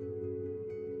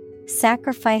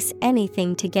 Sacrifice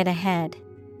anything to get ahead.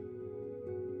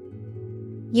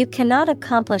 You cannot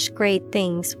accomplish great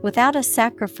things without a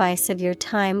sacrifice of your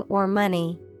time or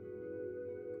money.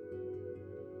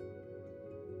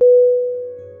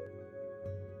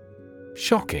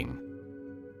 Shocking.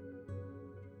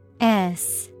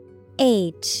 S-H-O-C-K-I-N-G.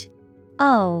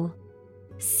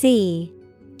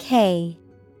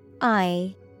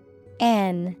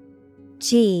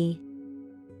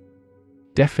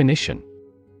 Definition.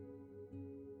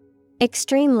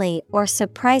 Extremely or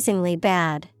surprisingly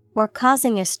bad, or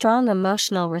causing a strong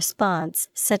emotional response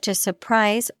such as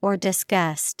surprise or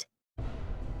disgust.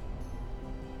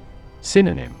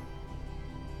 Synonym.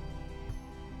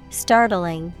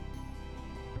 Startling,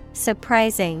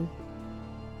 surprising,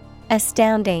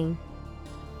 astounding.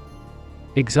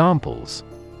 Examples.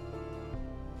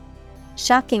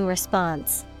 Shocking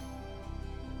response.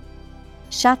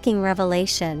 Shocking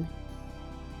revelation.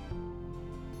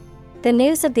 The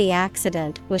news of the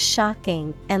accident was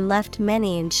shocking and left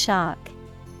many in shock.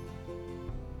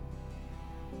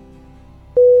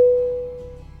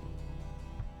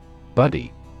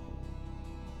 Buddy.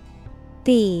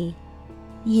 B-U-D-D-Y.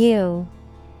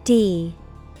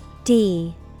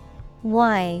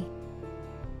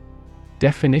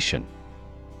 Definition: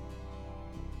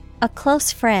 a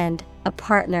close friend, a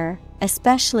partner,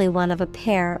 especially one of a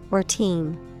pair or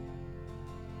team.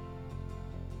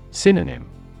 Synonym: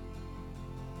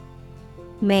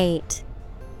 Mate,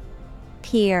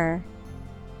 peer,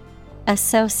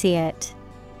 associate.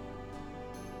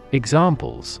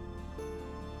 Examples: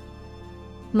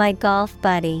 my golf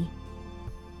buddy.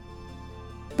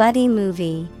 Buddy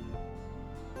movie.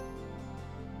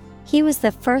 He was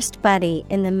the first buddy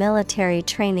in the military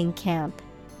training camp.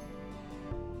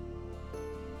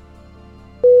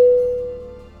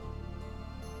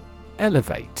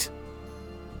 Elevate.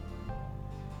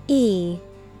 E-L-E-V-A-T-E.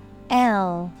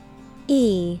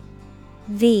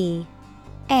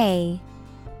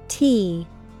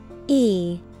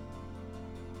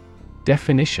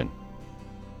 Definition: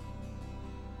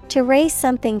 to raise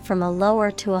something from a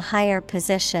lower to a higher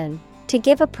position, to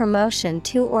give a promotion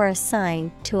to or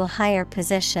assign to a higher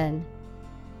position.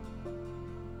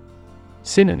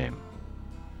 Synonym: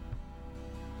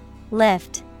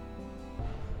 lift,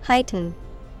 heighten,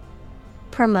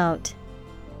 promote.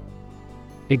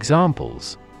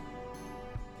 Examples: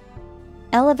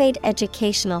 elevate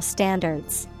educational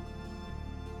standards.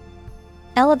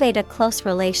 Elevate a close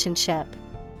relationship.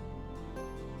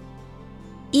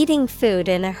 Eating food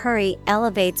in a hurry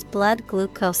elevates blood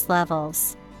glucose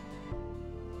levels.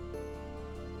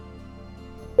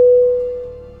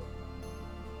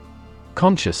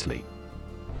 Consciously.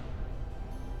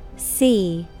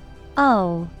 C-O-N-S-C-I-O-U-S-L-Y.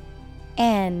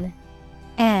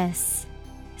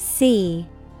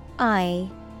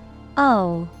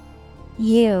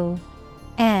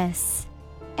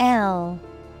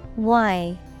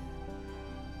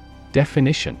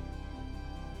 Definition: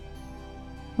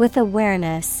 with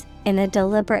awareness, in a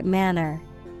deliberate manner.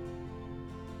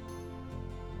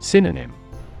 Synonym: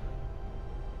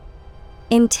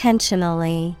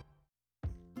 intentionally,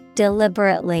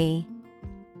 deliberately,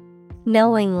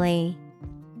 knowingly.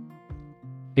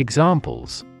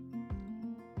 Examples: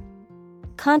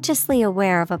 consciously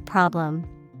aware of a problem.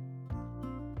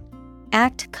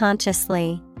 Act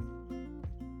consciously.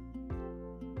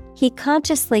 He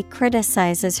consciously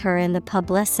criticizes her in the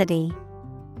publicity.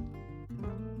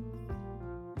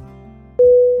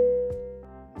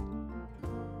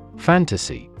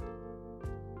 Fantasy.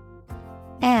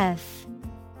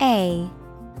 F-A-N-T-A-S-Y.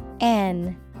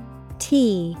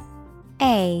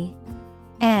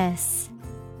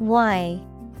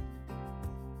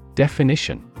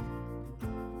 Definition: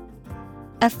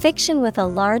 a fiction with a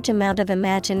large amount of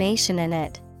imagination in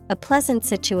it, a pleasant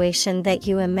situation that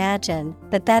you imagine,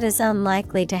 but that is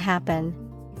unlikely to happen.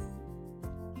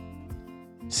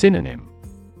 Synonym: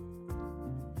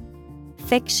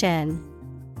 fiction,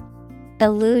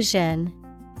 illusion,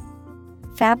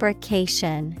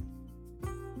 fabrication.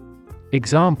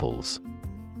 Examples: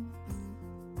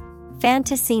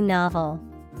 fantasy novel.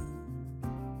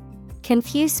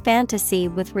 Confuse fantasy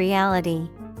with reality.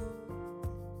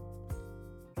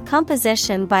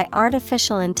 Composition by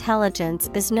artificial intelligence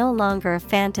is no longer a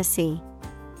fantasy.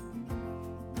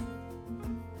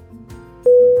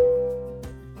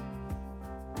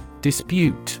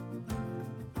 Dispute.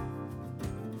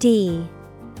 D-I-S-P-U-T-E.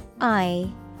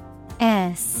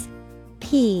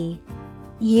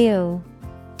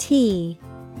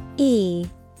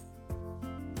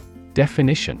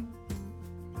 Definition: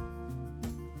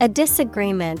 a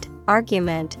disagreement,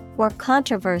 argument, or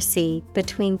controversy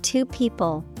between two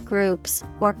people, groups,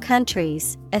 or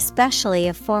countries, especially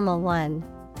a formal one.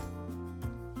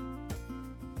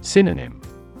 Synonym: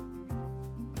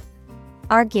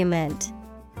 argument,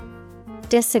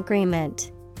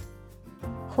 disagreement,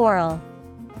 quarrel.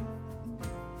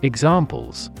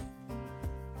 Examples: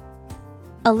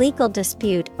 a legal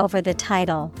dispute over the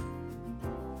title.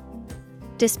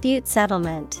 Dispute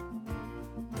settlement.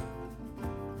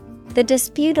 The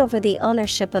dispute over the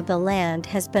ownership of the land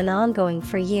has been ongoing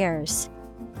for years.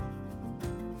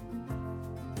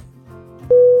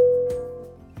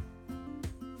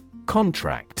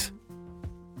 Contract.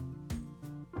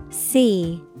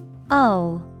 C-O-N-T-R-A-C-T.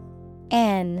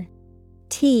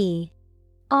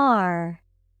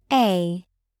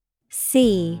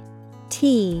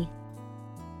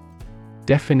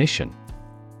 Definition: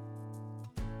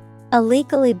 a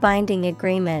legally binding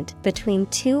agreement between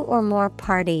two or more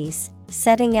parties,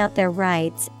 setting out their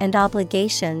rights and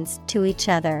obligations to each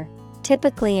other.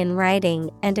 typically in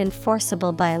writing and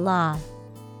enforceable by law.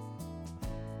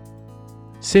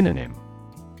 Synonym: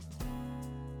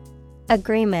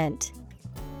 Agreement,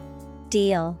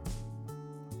 deal,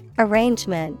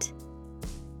 arrangement.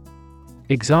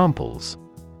 Examples: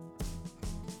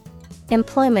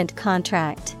 Employment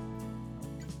contract,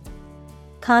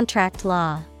 contract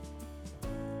law.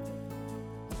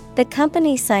 The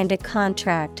company signed a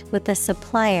contract with a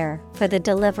supplier for the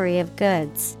delivery of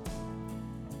goods.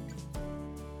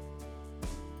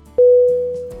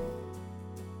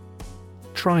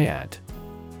 Triad.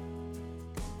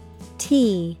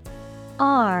 T-R-I-A-D.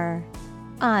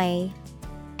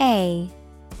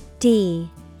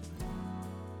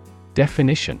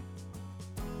 Definition: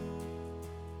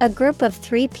 A group of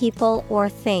three people or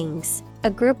things, a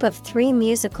group of three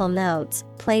musical notes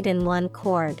played in one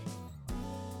chord.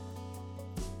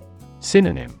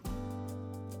 Synonym: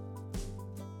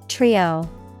 Trio,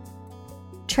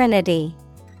 Trinity,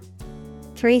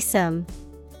 threesome.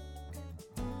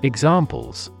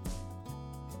 Examples: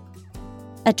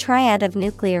 A triad of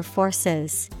nuclear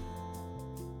forces.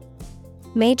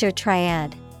 Major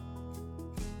triad.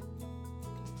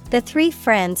 The three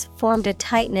friends formed a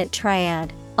tight-knit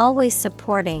triad, always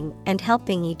supporting and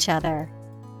helping each other.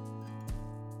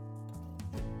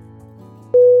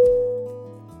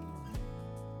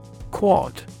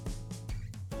 Quad.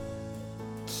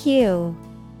 Q-U-A-D.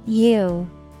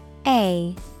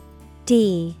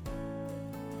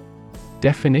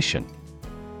 Definition: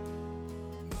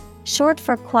 Short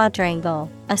for quadrangle,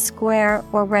 a square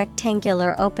or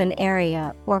rectangular open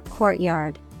area or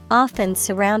courtyard, often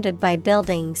surrounded by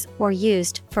buildings or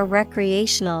used for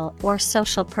recreational or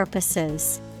social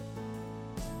purposes.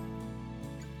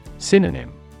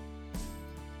 Synonym: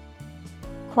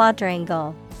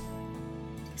 Quadrangle,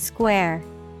 square,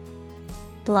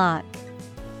 block.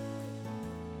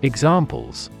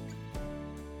 Examples: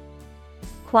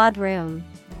 Quad room,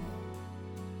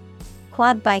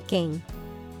 quad biking.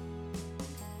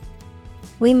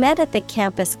 We met at the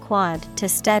campus quad to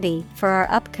study for our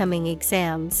upcoming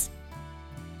exams.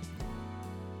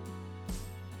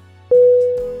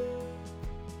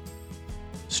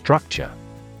 Structure.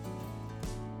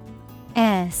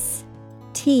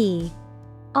 S-T-R-U-C-T-U-R-E.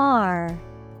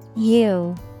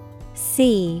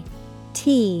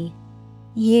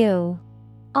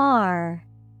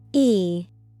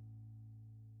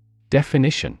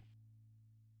 Definition: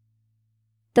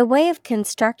 The way of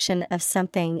construction of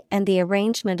something and the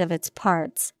arrangement of its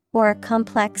parts, or a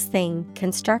complex thing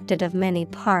constructed of many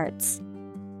parts.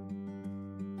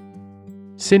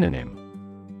 Synonym: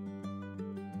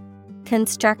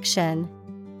 Construction,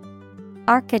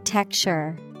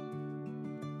 architecture,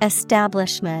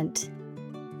 establishment.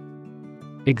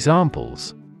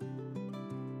 Examples: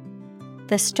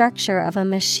 The structure of a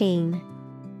machine.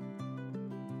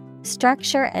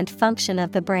 Structure and function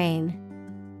of the brain.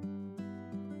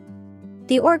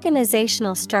 The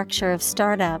organizational structure of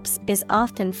startups is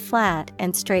often flat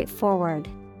and straightforward.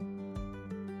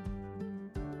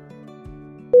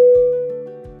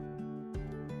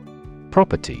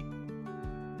 Property.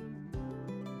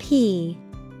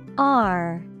 P-R-O-P-E-R-T-Y.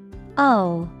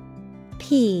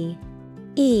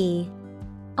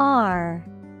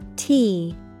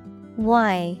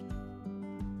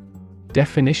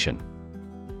 Definition: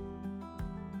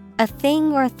 A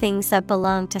thing or things that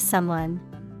belong to someone.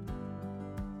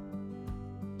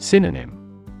 Synonym: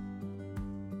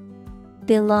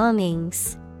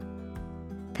 Belongings,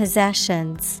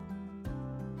 possessions,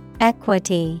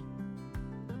 equity.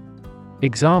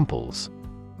 Examples: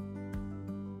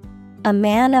 A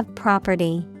man of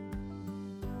property.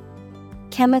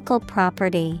 Chemical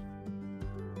property.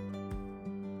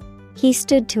 He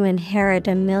stood to inherit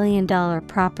 $1 million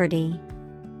property.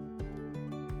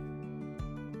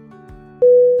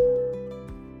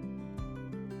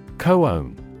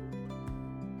 Co-own.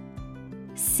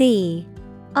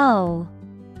 C-O-O-W-N.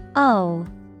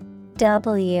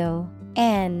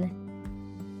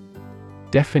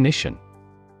 Definition: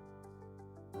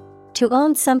 To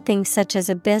own something such as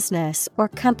a business or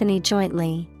company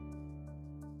jointly.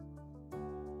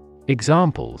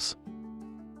 Examples: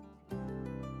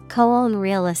 Co-own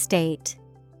real estate.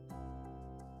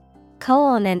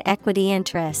 Co-own an equity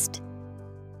interest.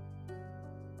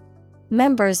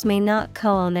 Members may not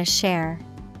co-own a share.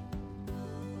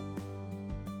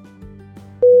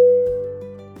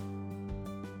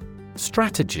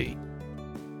 Strategy.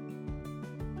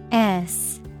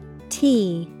 S-T-R-A-T-E-G-Y.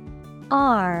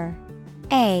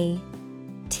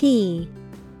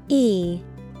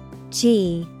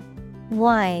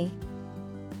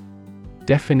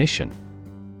 Definition: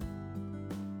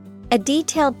 A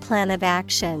detailed plan of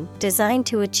action designed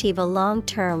to achieve a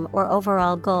long-term or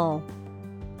overall goal.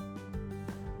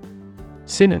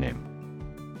 Synonym: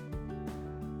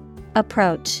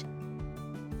 Approach,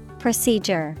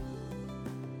 procedure,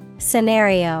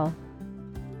 scenario.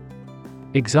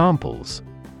 Examples: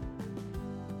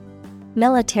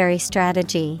 Military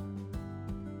strategy.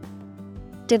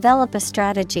 Develop a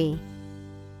strategy.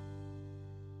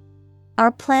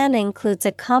 Our plan includes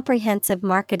a comprehensive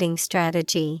marketing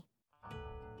strategy.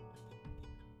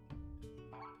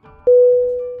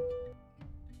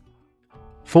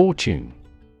 Fortune.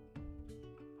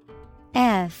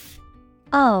 Fortune.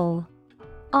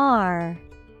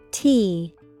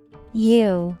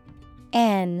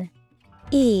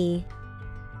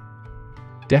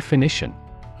 Definition: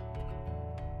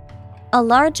 A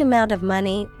large amount of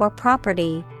money or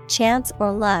property, chance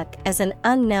or luck as an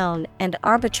unknown and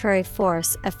arbitrary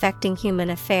force affecting human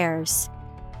affairs.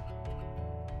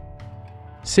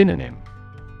 Synonym: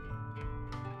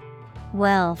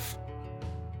 Wealth,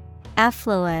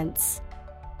 affluence,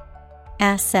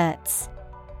 assets.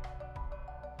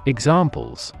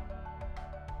 Examples: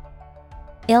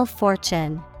 Ill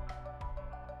fortune.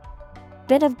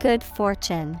 Bit of good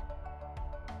fortune.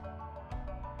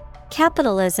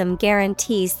 Capitalism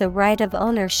guarantees the right of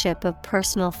ownership of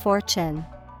personal fortune.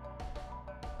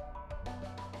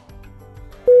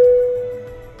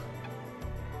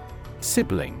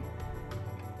 Sibling.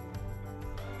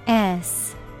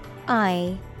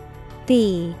 SIBLING.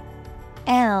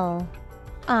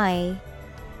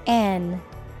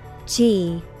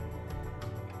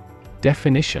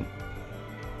 Definition: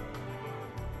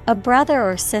 A brother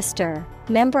or sister,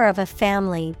 member of a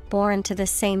family born to the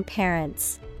same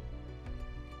parents.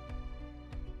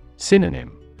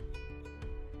 Synonym: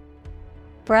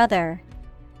 Brother,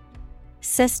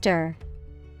 sister,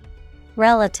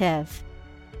 relative.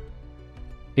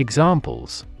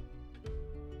 Examples: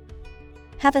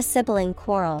 Have a sibling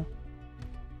quarrel.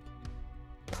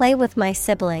 Play with my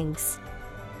siblings.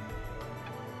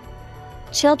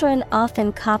 Children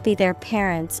often copy their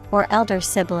parents or elder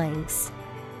siblings.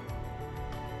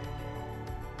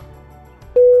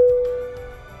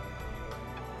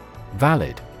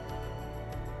 Valid.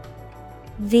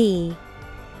 VALID.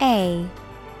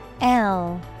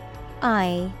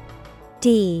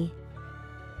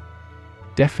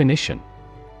 Definition: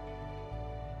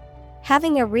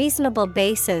 Having a reasonable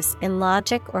basis in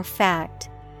logic or fact,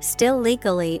 still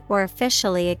legally or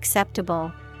officially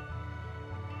acceptable.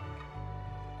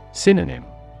 Synonym: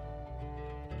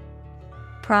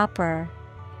 Proper,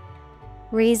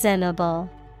 reasonable,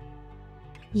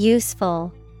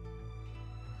 useful.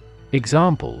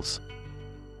 Examples: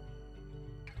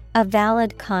 A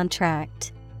valid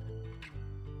contract.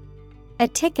 A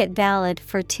ticket valid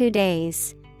for 2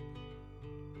 days.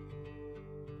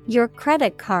 Your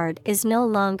credit card is no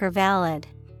longer valid.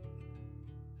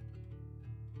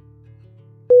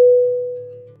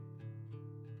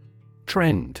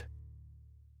 Trend.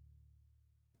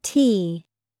 TREND.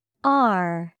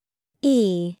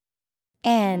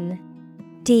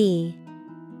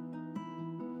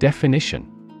 Definition: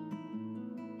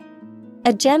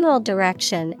 A general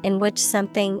direction in which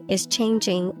something is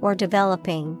changing or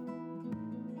developing.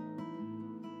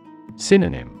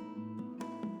 Synonym: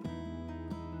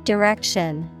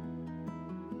 Direction,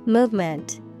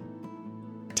 movement,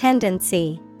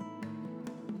 tendency.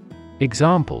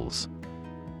 Examples: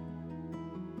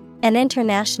 An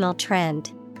international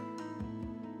trend.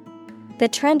 The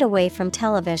trend away from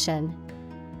television.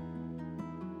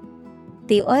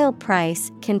 The oil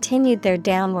price continued their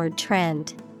downward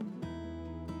trend.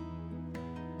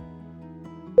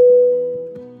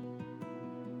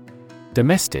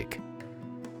 Domestic.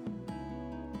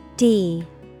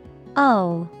 DOMESTIC.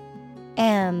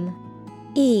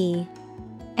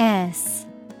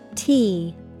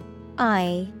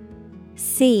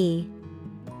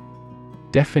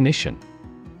 Definition: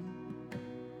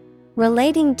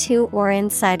 Relating to or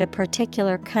inside a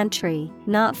particular country,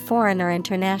 not foreign or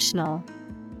international.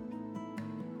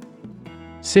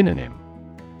 Synonym: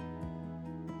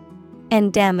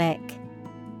 Endemic,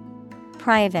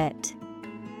 private,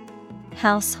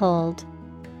 household.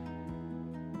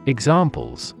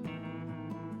 Examples: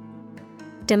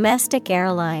 Domestic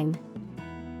airline.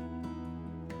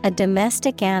 A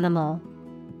domestic animal.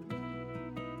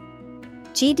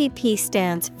 GDP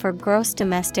stands for gross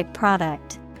domestic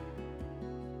product.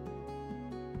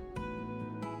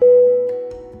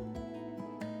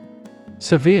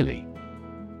 Severely.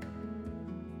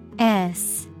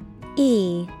 SEVERLY.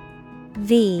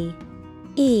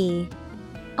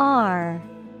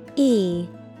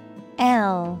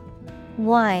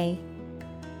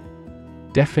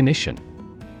 Definition: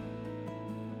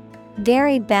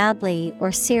 very badly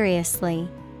or seriously.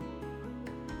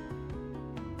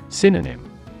 Synonym: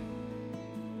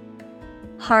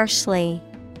 Harshly,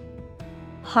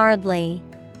 hardly,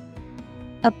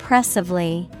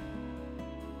 oppressively.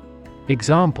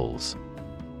 Examples: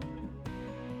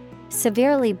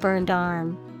 severely burned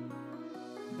arm.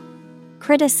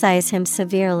 Criticize him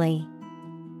severely.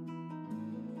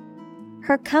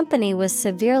 Her company was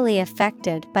severely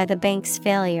affected by the bank's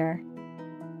failure.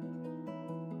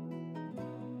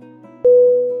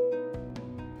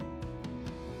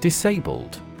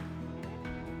 Disabled.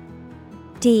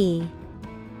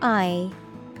 D-I-S-A-B-L-E-D.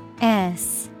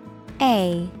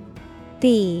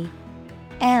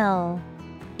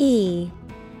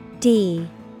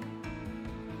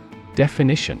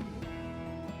 Definition: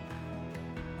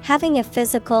 having a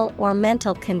physical or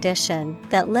mental condition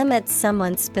that limits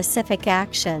someone's specific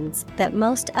actions that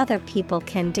most other people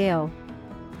can do.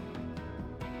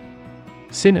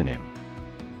 Synonym: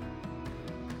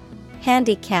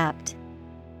 Handicapped,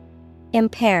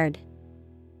 impaired,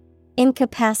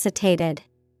 incapacitated.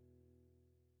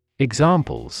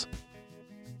 Examples: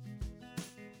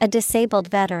 a disabled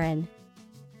veteran.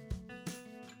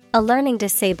 A learning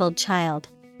disabled child.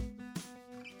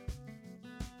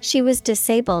 She was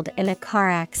disabled in a car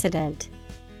accident.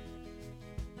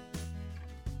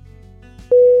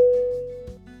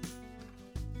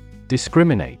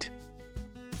 Discriminate.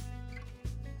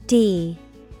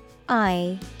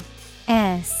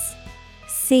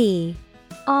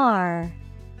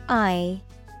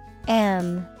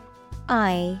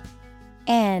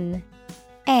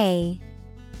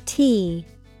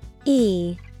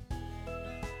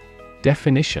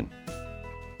 Definition: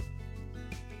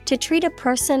 to treat a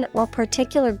person or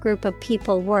particular group of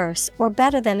people worse or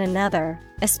better than another,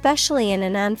 especially in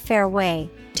an unfair way,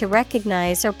 to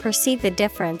recognize or perceive the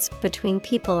difference between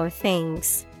people or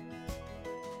things.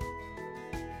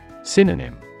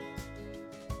 Synonym: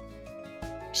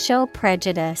 show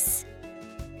prejudice,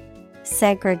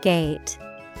 segregate,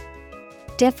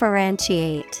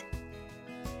 differentiate.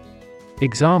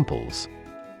 Examples: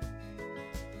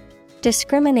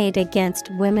 discriminate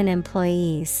against women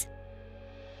employees.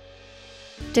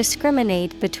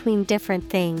 Discriminate between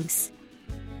different things.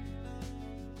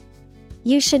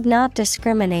 You should not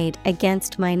discriminate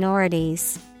against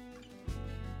minorities.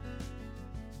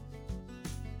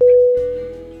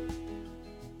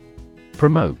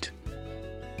 Promote.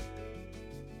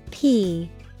 P-R-O-M-O-T-E.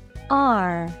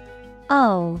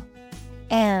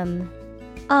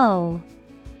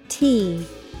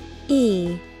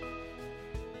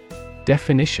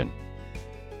 Definition: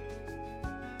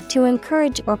 to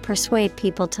encourage or persuade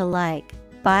people to like,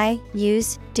 buy,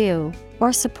 use, do,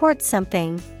 or support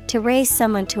something, to raise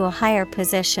someone to a higher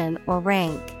position or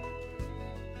rank.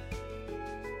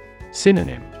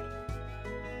 Synonym: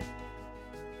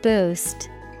 boost,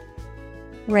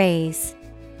 raise,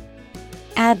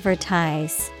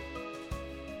 advertise.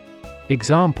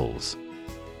 Examples: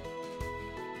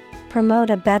 promote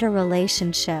a better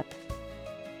relationship.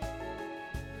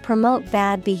 Promote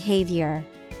bad behavior.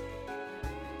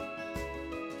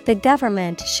 The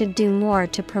government should do more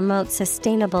to promote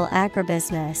sustainable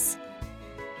agribusiness.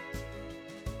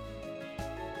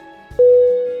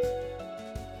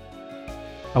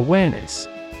 Awareness.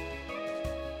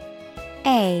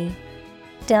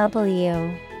 A-W-A-R-E-N-E-S-S.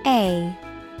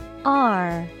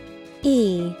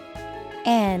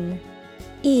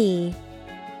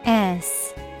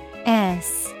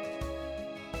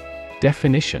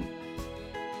 Definition: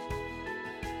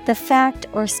 the fact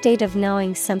or state of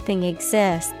knowing something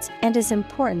exists and is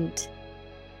important.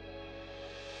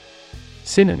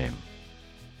 Synonym: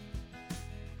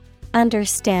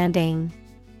 understanding,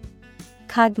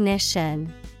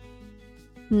 cognition,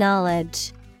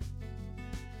 knowledge.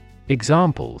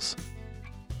 Examples: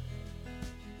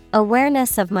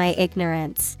 awareness of my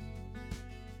ignorance.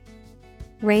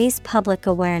 Raise public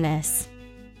awareness.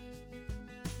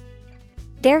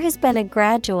 There has been a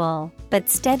gradual but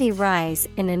steady rise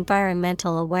in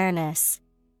environmental awareness.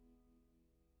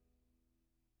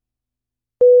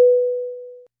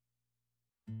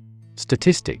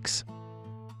 Statistics.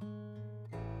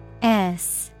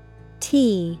 S-T-A-T-I-C-S.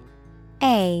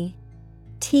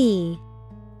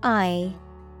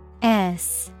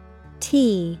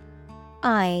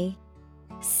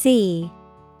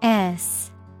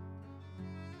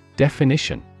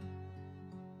 Definition: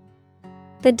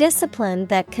 the discipline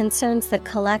that concerns the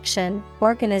collection,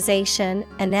 organization,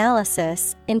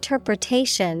 analysis,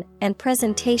 interpretation, and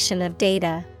presentation of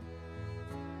data.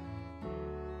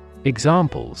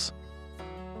 Examples: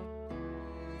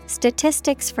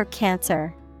 statistics for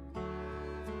cancer.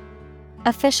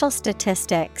 Official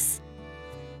statistics.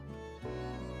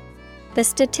 The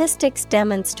statistics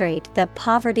demonstrate that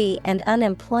poverty and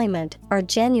unemployment are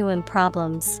genuine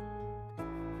problems.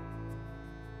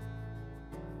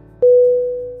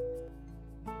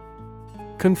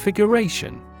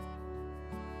 Configuration.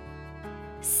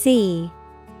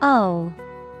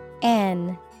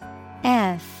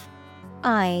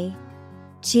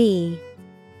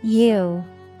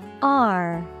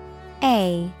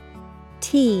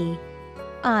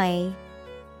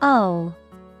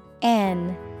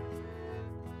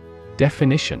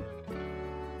 Definition.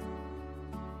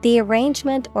 The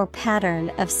arrangement or pattern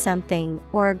of something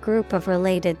or a group of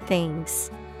related things.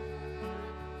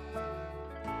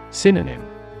 Synonym.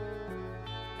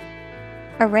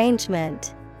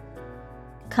 Arrangement,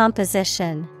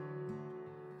 composition,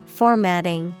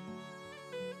 formatting.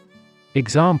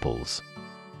 Examples.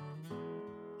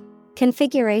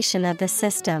 Configuration of the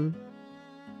system.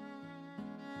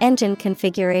 Engine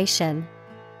configuration.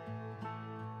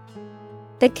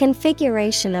 The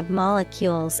configuration of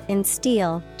molecules in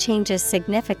steel changes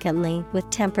significantly with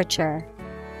temperature.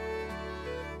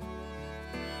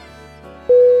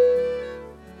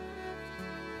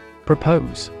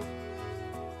 Propose.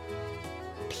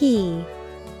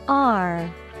 P-R-O-P-O-S-E.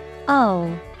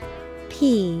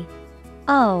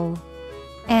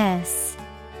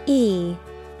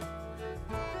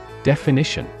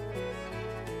 Definition.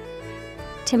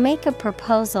 To make a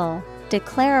proposal,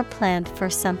 declare a plan for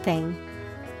something.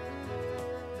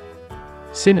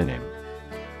 Synonym.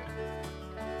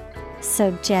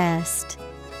 Suggest,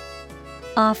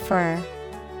 offer,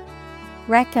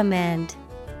 recommend.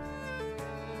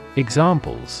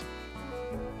 Examples.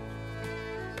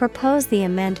 Propose the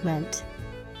amendment.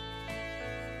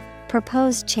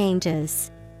 Propose changes.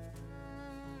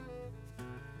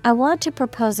 I want to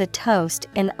propose a toast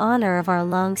in honor of our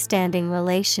long-standing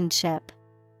relationship.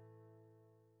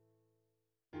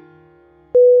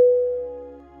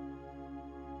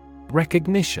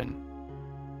 Recognition.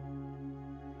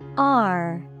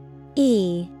 R-E-C-O-G-N-I-T-I-O-N.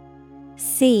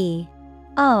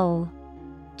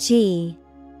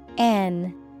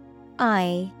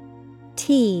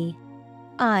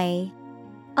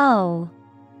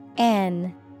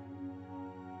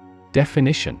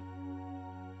 Definition.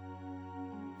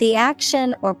 The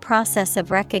action or process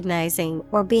of recognizing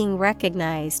or being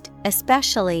recognized,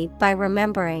 especially by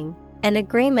remembering, an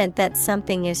agreement that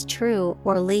something is true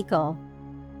or legal.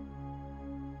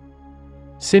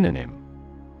 Synonym.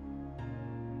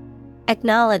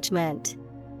 Acknowledgement,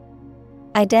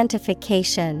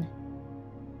 identification,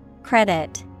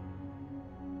 credit.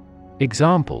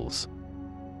 Examples.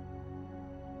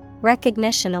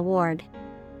 Recognition award.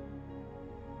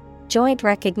 Joint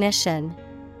recognition.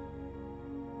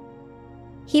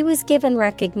 He was given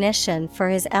recognition for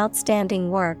his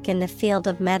outstanding work in the field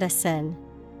of medicine.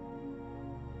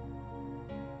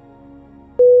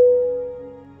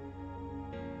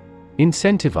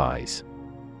 Incentivize.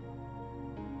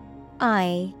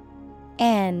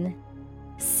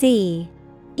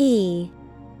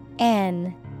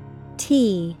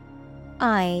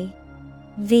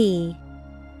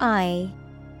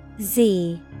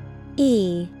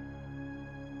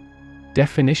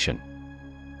 Definition.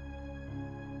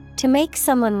 To make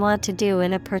someone want to do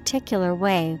in a particular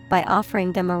way by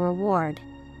offering them a reward.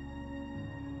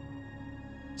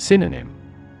 Synonym.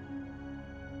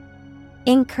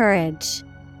 Encourage,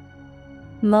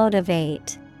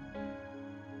 motivate.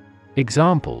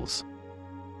 Examples.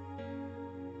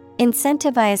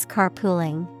 Incentivize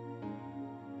carpooling.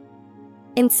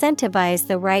 Incentivize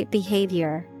the right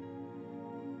behavior.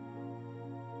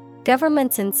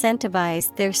 Governments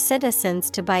incentivize their citizens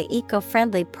to buy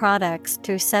eco-friendly products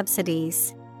through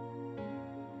subsidies.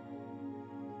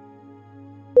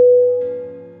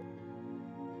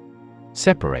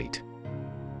 Separate.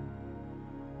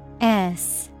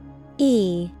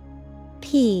 S-E-P-A-R-A-T-E.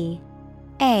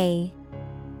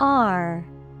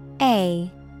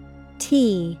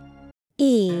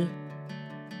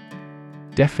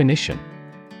 Definition.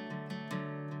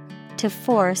 To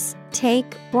force,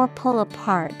 take, or pull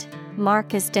apart,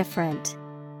 mark as different.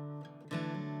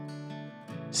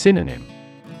 Synonym.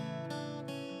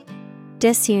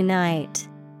 Disunite,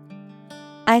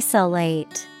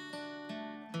 isolate,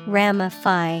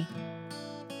 ramify.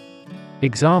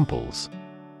 Examples.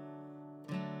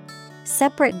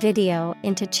 Separate video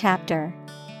into chapter.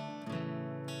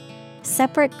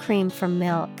 Separate cream from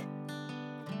milk.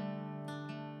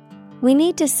 We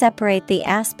need to separate the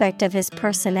aspect of his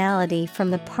personality from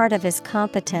the part of his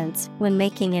competence when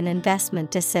making an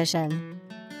investment decision.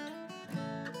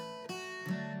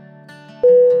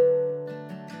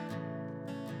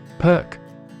 Perk.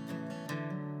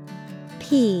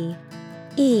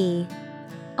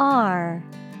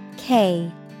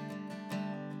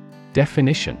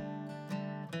 Definition: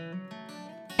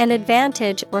 an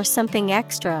advantage or something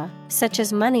extra, such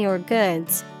as money or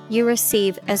goods, you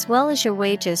receive as well as your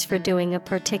wages for doing a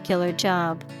particular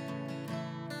job.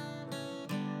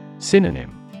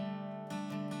 Synonym: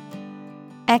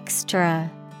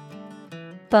 Extra,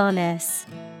 bonus,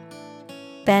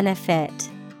 benefit.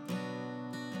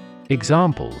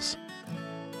 Examples: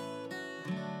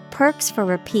 perks for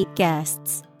repeat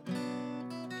guests.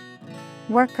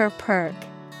 Worker perk.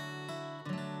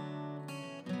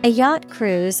 A yacht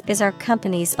cruise is our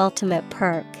company's ultimate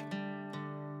perk.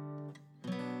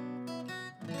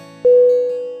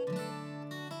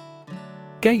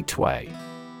 Gateway.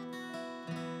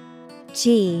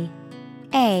 G-A-T-E-W-A-Y.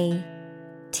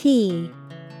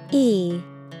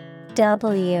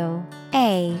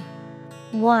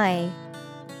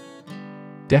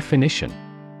 Definition: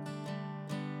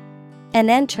 an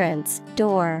entrance,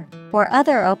 door, or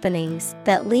other openings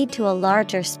that lead to a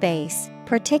larger space,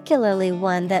 particularly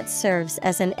one that serves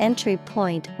as an entry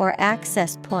point or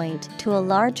access point to a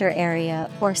larger area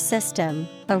or system,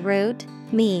 a route,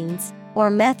 means, or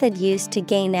method used to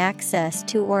gain access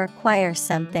to or acquire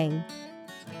something.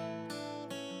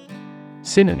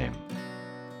 Synonym: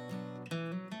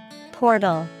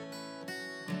 portal,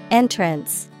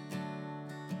 entrance,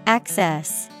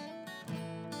 access.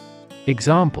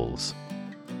 Examples: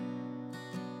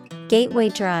 gateway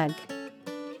drug,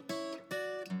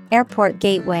 airport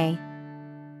gateway.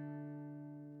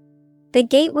 The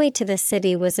gateway to the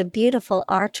city was a beautiful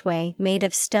archway made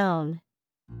of stone.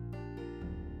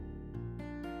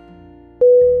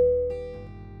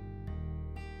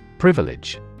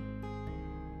 Privilege.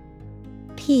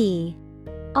 P-R-I-V-I-L-E-G-E.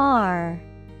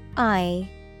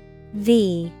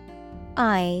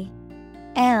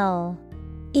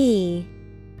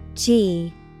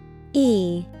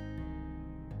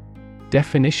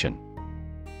 Definition: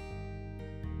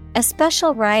 a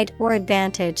special right or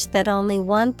advantage that only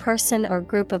one person or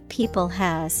group of people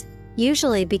has,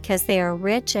 usually because they are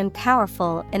rich and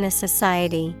powerful in a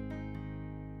society.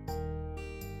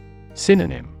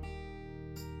 Synonym: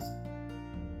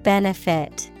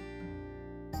 benefit,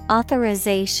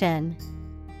 authorization,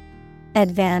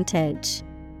 advantage.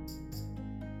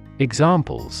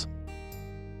 Examples: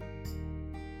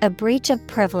 a breach of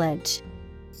privilege,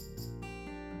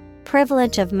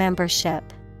 privilege of membership.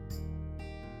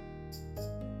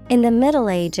 In the Middle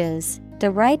Ages,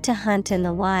 the right to hunt in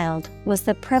the wild was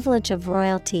the privilege of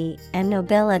royalty and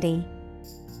nobility.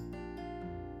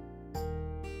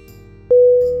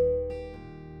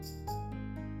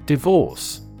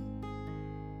 Divorce.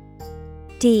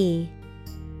 D-I-V-O-R-C-E.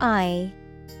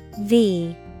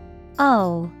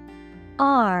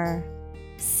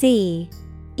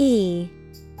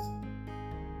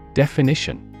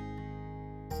 Definition: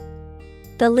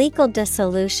 the legal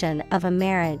dissolution of a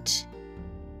marriage.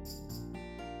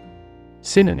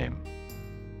 Synonym: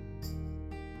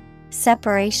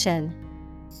 separation,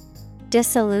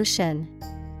 dissolution,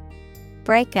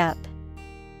 breakup.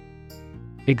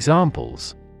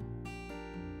 Examples: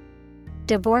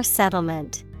 divorce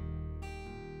settlement,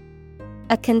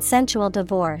 a consensual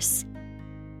divorce.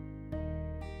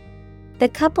 The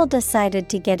couple decided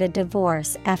to get a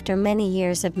divorce after many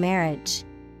years of marriage.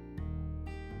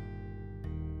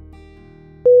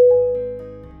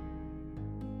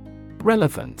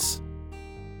 Relevance.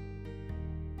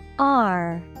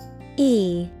 R-E-L-E-V-A-N-C-E.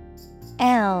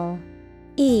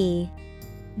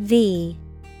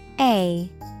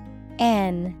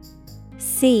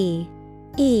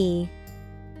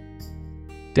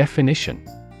 Definition: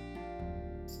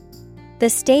 the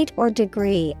state or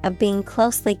degree of being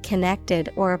closely connected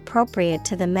or appropriate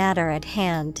to the matter at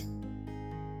hand.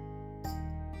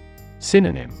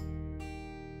 Synonym: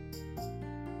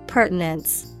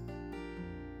 pertinence,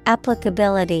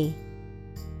 applicability,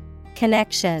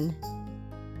 connection.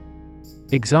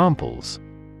 Examples: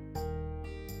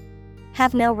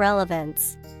 have no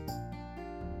relevance,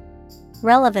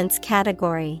 relevance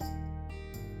category.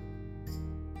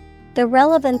 The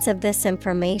relevance of this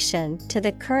information to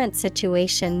the current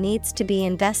situation needs to be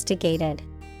investigated.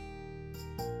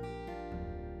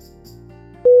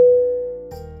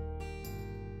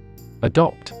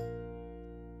 Adopt.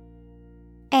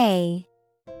 A-D-O-P-T.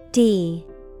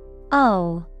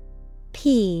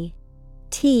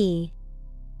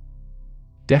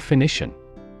 Definition: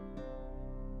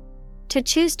 to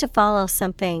choose to follow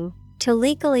something, to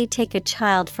legally take a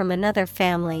child from another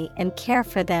family and care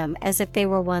for them as if they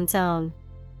were one's own.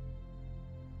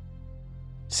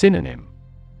 Synonym: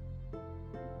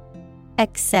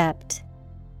 accept,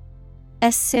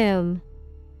 assume,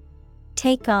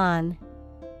 Take on.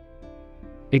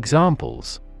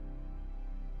 Examples: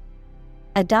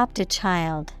 Adopt a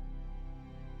child.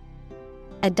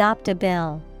 Adopt a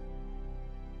bill.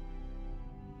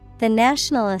 The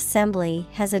National Assembly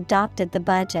has adopted the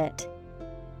budget.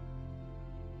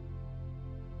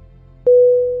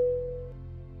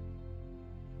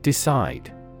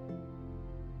 Decide.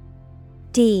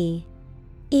 D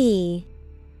E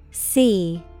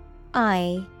C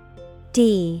I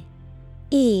D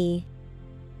E.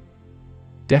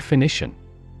 Definition: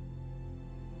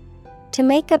 To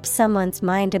make up someone's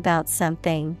mind about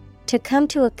something, to come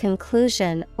to a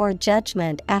conclusion or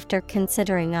judgment after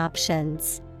considering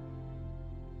options.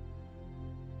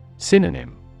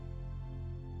 Synonym: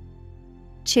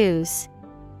 Choose,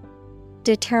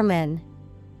 determine,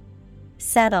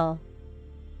 settle.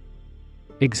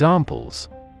 Examples: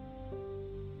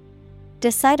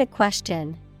 Decide a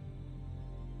question.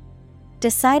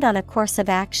 Decide on a course of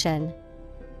action.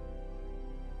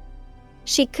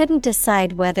 She couldn't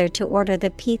decide whether to order the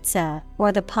pizza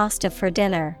or the pasta for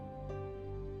dinner.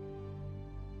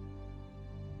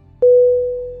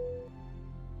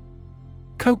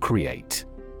 Co-create.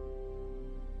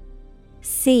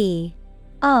 COCREATE.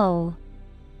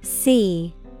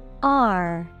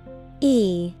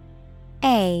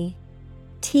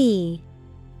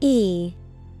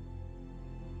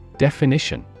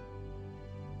 Definition: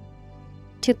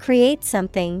 To create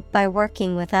something by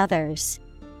working with others.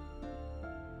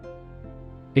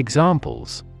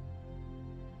 Examples: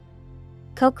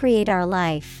 Co-create our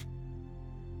life.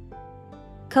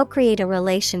 Co-create a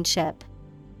relationship.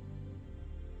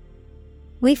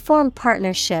 We form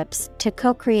partnerships to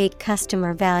co-create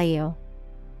customer value.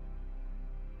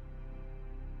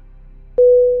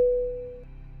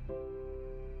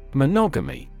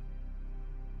 Monogamy.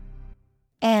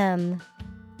 MONOGAMY.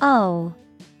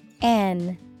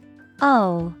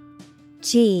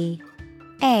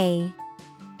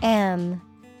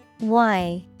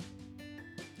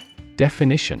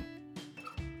 Definition: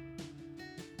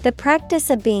 The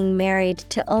practice of being married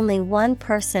to only one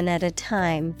person at a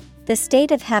time, the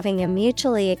state of having a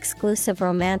mutually exclusive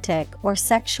romantic or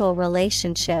sexual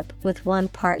relationship with one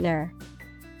partner.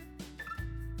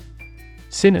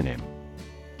 Synonym: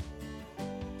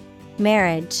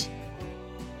 Marriage,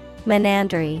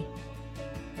 Menandry,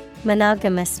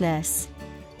 Monogamousness.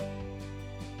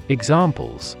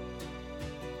 Examples: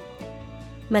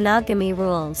 Monogamy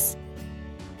rules.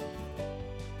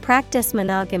 Practice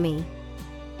monogamy.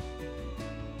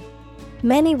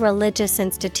 Many religious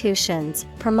institutions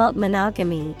promote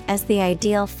monogamy as the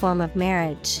ideal form of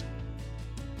marriage.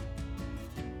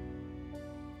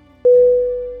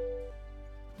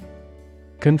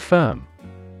 Confirm.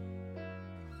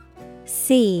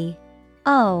 CONFIRM.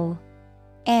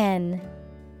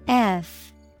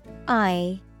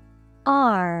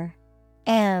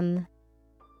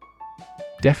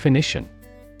 Definition: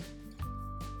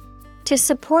 To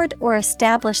support or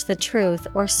establish the truth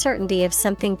or certainty of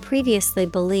something previously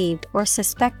believed or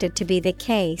suspected to be the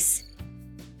case.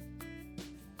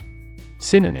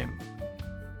 Synonym: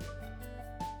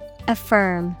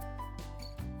 Affirm,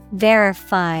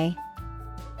 verify,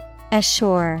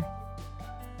 assure.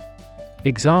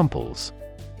 Examples: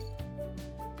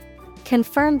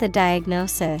 Confirm the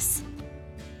diagnosis.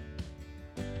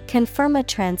 Confirm a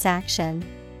transaction.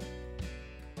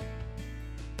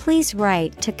 Please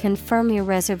write to confirm your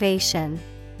reservation.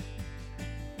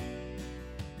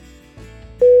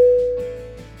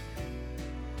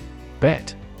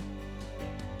 Bet.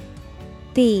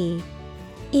 BET.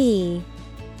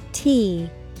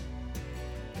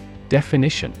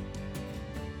 Definition: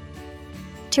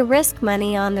 To risk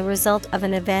money on the result of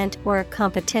an event or a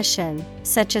competition,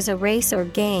 such as a race or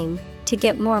game, to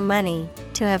get more money,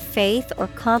 to have faith or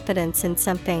confidence in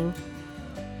something.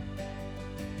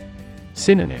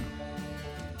 Synonym: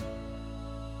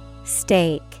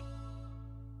 Stake,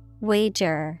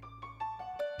 wager,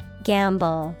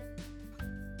 gamble.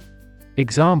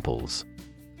 Examples: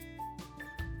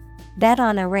 Bet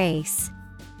on a race.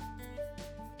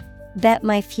 Bet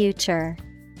my future.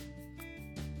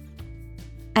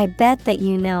 I bet that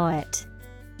you know it.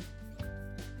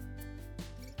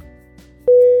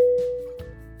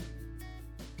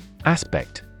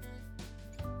 Aspect.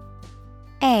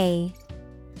 ASPECT.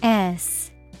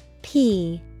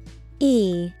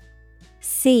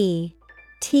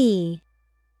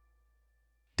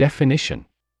 Definition: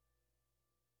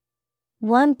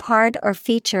 One part or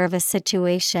feature of a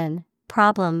situation,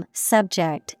 problem,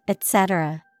 subject,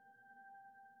 etc.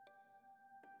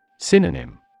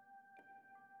 Synonym: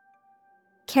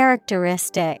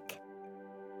 Characteristic,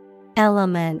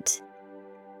 element,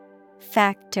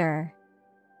 factor.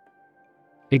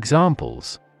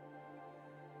 Examples: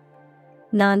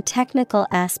 non-technical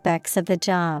aspects of the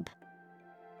job.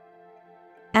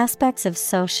 Aspects of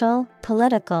social,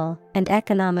 political, and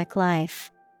economic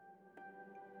life.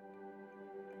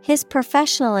 His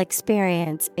professional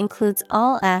experience includes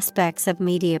all aspects of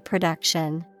media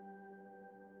production.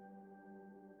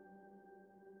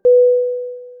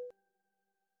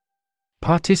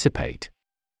 Participate.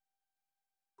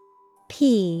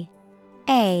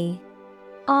 Participate.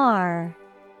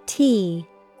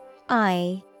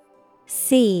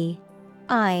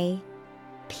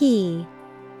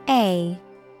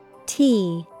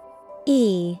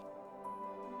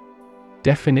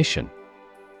 Definition: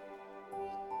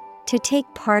 To take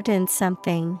part in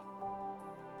something.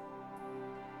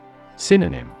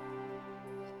 Synonym: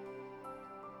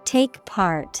 Take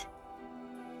part,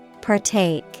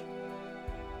 partake,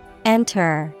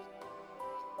 enter.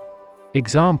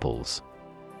 Examples: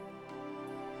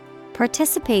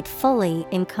 Participate fully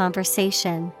in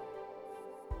conversation.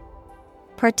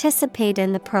 Participate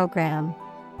in the program.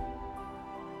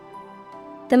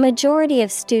 The majority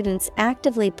of students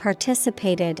actively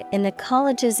participated in the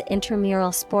college's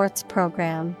intramural sports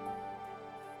program.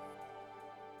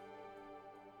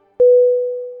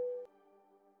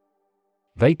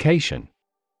 Vacation.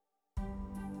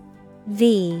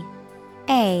 V-A-C-A-T-I-O-N.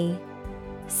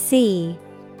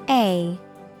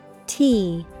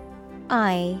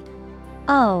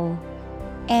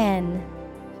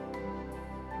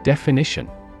 Definition: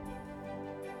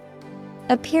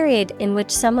 A period in which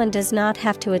someone does not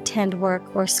have to attend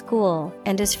work or school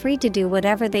and is free to do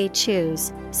whatever they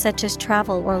choose, such as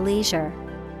travel or leisure.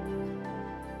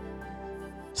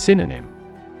 Synonym: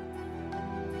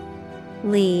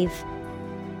 Leave,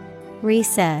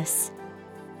 recess,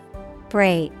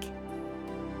 break.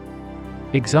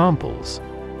 Examples: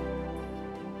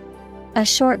 A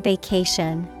short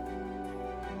vacation.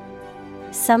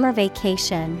 Summer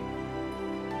vacation.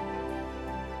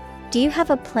 Do you have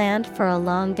a plan for a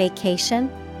long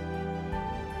vacation?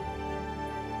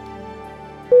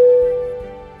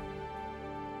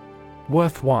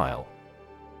 Worthwhile.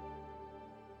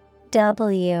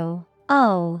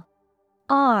 WORTHWHILE.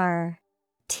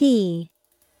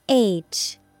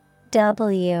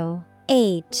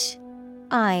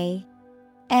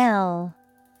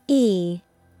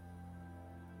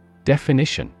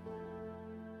 Definition: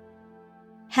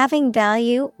 Having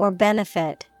value or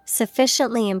benefit,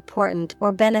 sufficiently important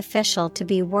or beneficial to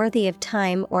be worthy of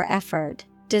time or effort,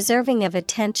 deserving of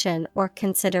attention or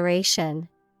consideration.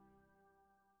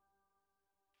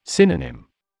 Synonym: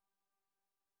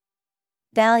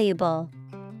 Valuable,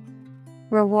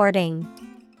 rewarding,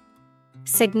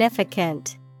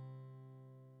 significant.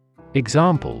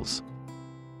 Examples: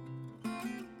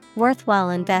 Worthwhile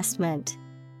investment.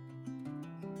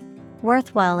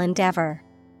 Worthwhile endeavor.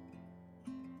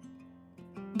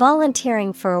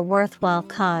 Volunteering for a worthwhile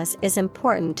cause is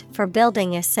important for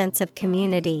building a sense of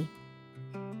community.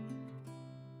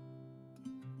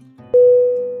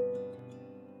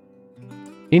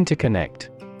 Interconnect.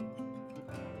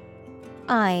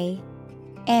 INTERCONNECT.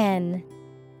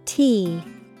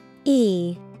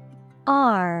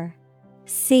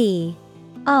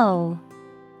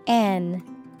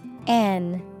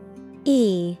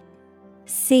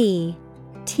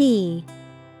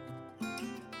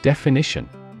 Definition: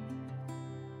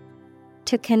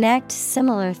 To connect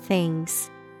similar things.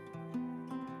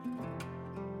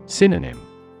 Synonym: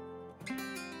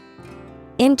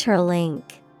 Interlink,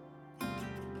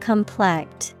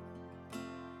 complex,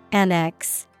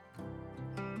 annex.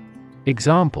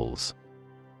 Examples: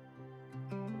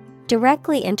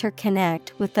 Directly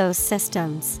interconnect with those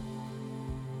systems.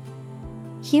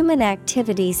 Human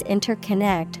activities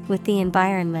interconnect with the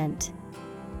environment.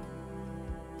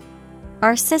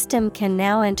 Our system can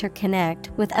now interconnect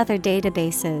with other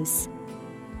databases.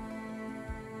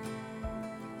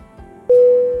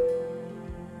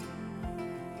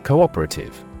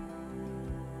 Cooperative.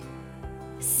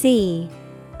 COOPERATIVE.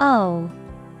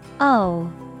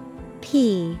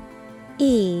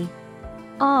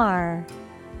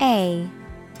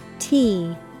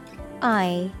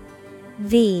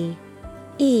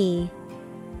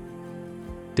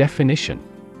 Definition: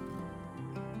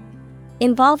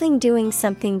 Involving doing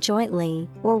something jointly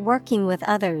or working with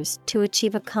others to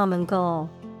achieve a common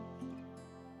goal.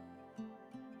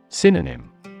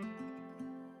 Synonym: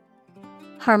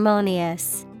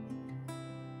 Harmonious,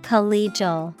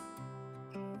 collegial,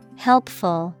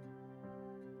 helpful.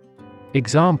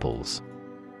 Examples: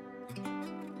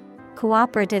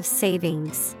 Cooperative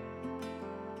savings.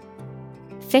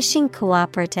 Fishing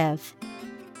cooperative.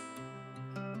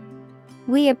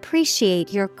 We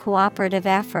appreciate your cooperative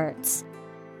efforts.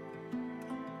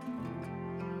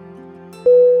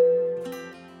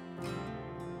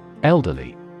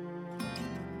 Elderly.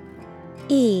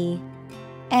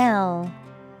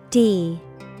 ELDERLY.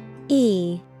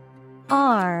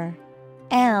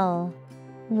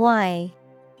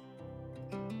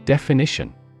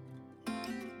 Definition.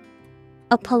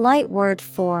 A polite word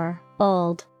for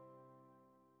old.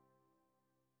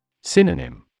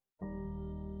 Synonym.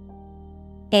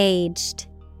 Aged,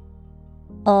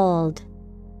 old,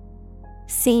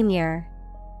 senior.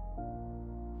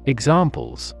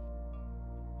 Examples.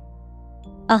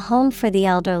 A home for the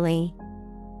elderly.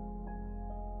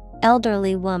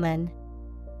 Elderly woman.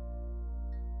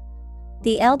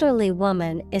 The elderly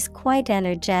woman is quite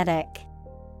energetic.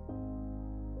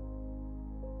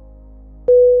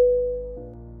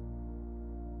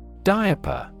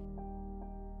 Diaper.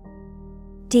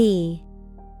 DIAPER.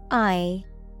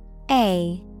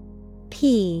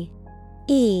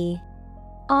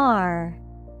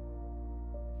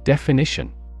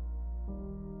 Definition.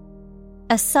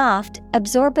 A soft,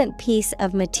 absorbent piece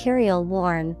of material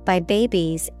worn by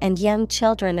babies and young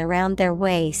children around their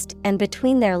waist and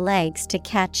between their legs to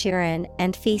catch urine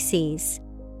and feces.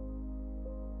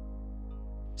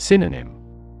 Synonym.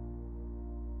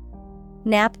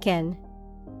 Napkin,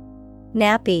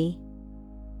 nappy.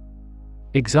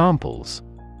 Examples.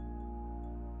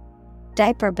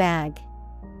 Diaper bag,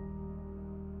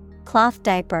 cloth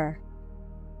diaper.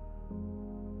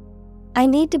 I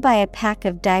need to buy a pack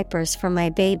of diapers for my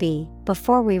baby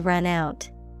before we run out.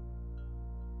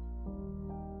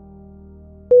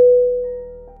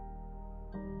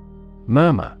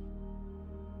 Murmur.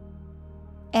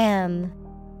 MURMUR.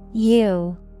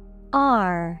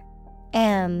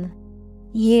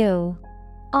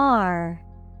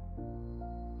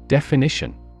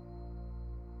 Definition.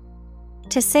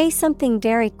 To say something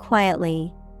very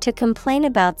quietly, to complain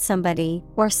about somebody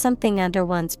or something under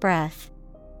one's breath.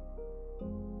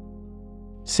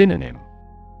 Synonym.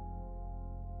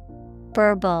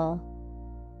 Burble,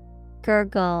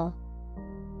 gurgle,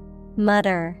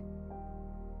 mutter.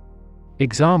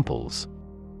 Examples.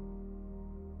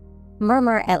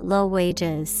 Murmur at low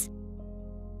wages.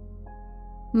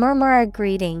 Murmur a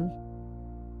greeting.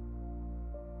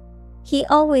 He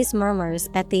always murmurs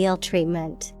at the ill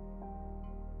treatment.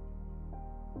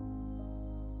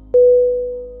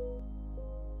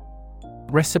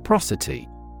 Reciprocity.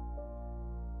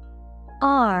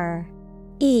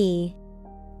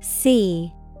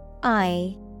 RECIPROCITY.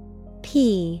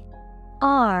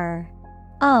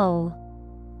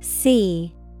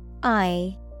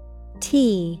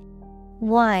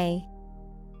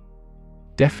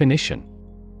 Definition.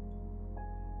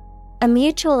 A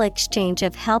mutual exchange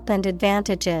of help and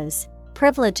advantages,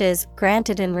 privileges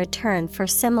granted in return for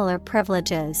similar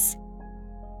privileges.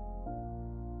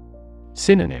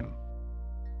 Synonym.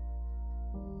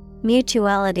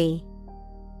 Mutuality,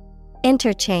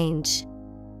 interchange,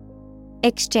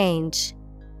 exchange.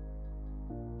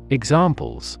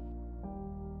 Examples.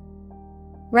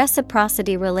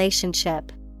 Reciprocity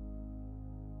relationship.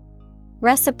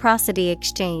 Reciprocity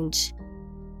exchange.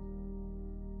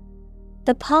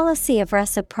 The policy of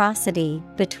reciprocity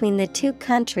between the two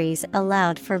countries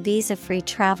allowed for visa-free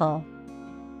travel.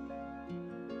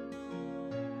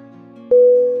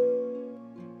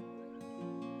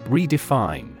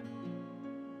 Redefine.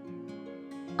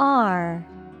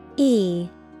 REDEFINE.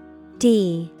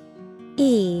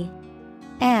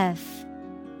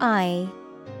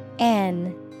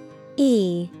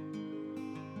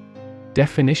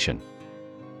 Definition.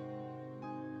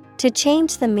 To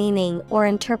change the meaning or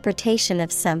interpretation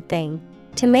of something,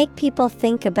 to make people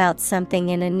think about something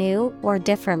in a new or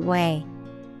different way.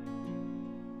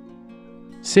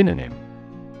 Synonym.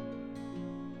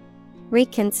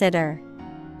 Reconsider,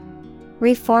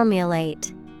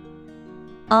 reformulate,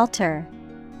 alter.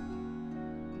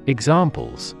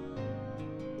 Examples.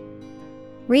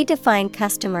 Redefine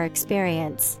customer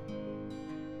experience.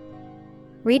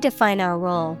 Redefine our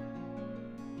role.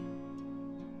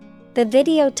 The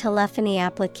video telephony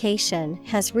application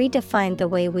has redefined the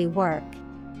way we work.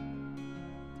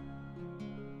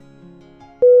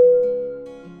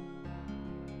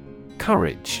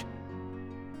 Courage.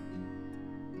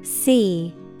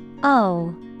 COURAGE.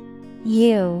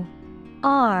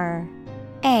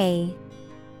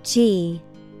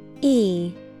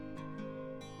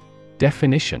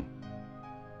 Definition.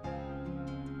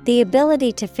 The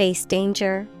ability to face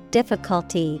danger,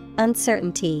 difficulty,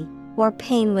 uncertainty, or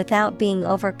pain without being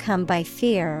overcome by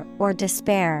fear or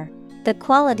despair. The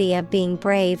quality of being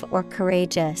brave or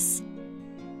courageous.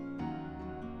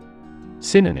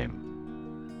 Synonym.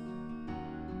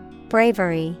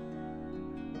 Bravery,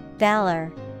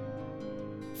 valor,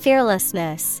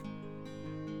 fearlessness.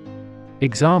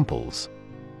 Examples.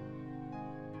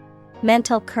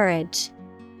 Mental courage.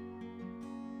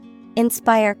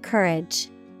 Inspire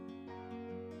courage.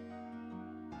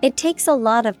 It takes a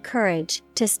lot of courage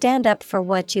to stand up for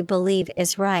what you believe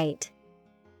is right.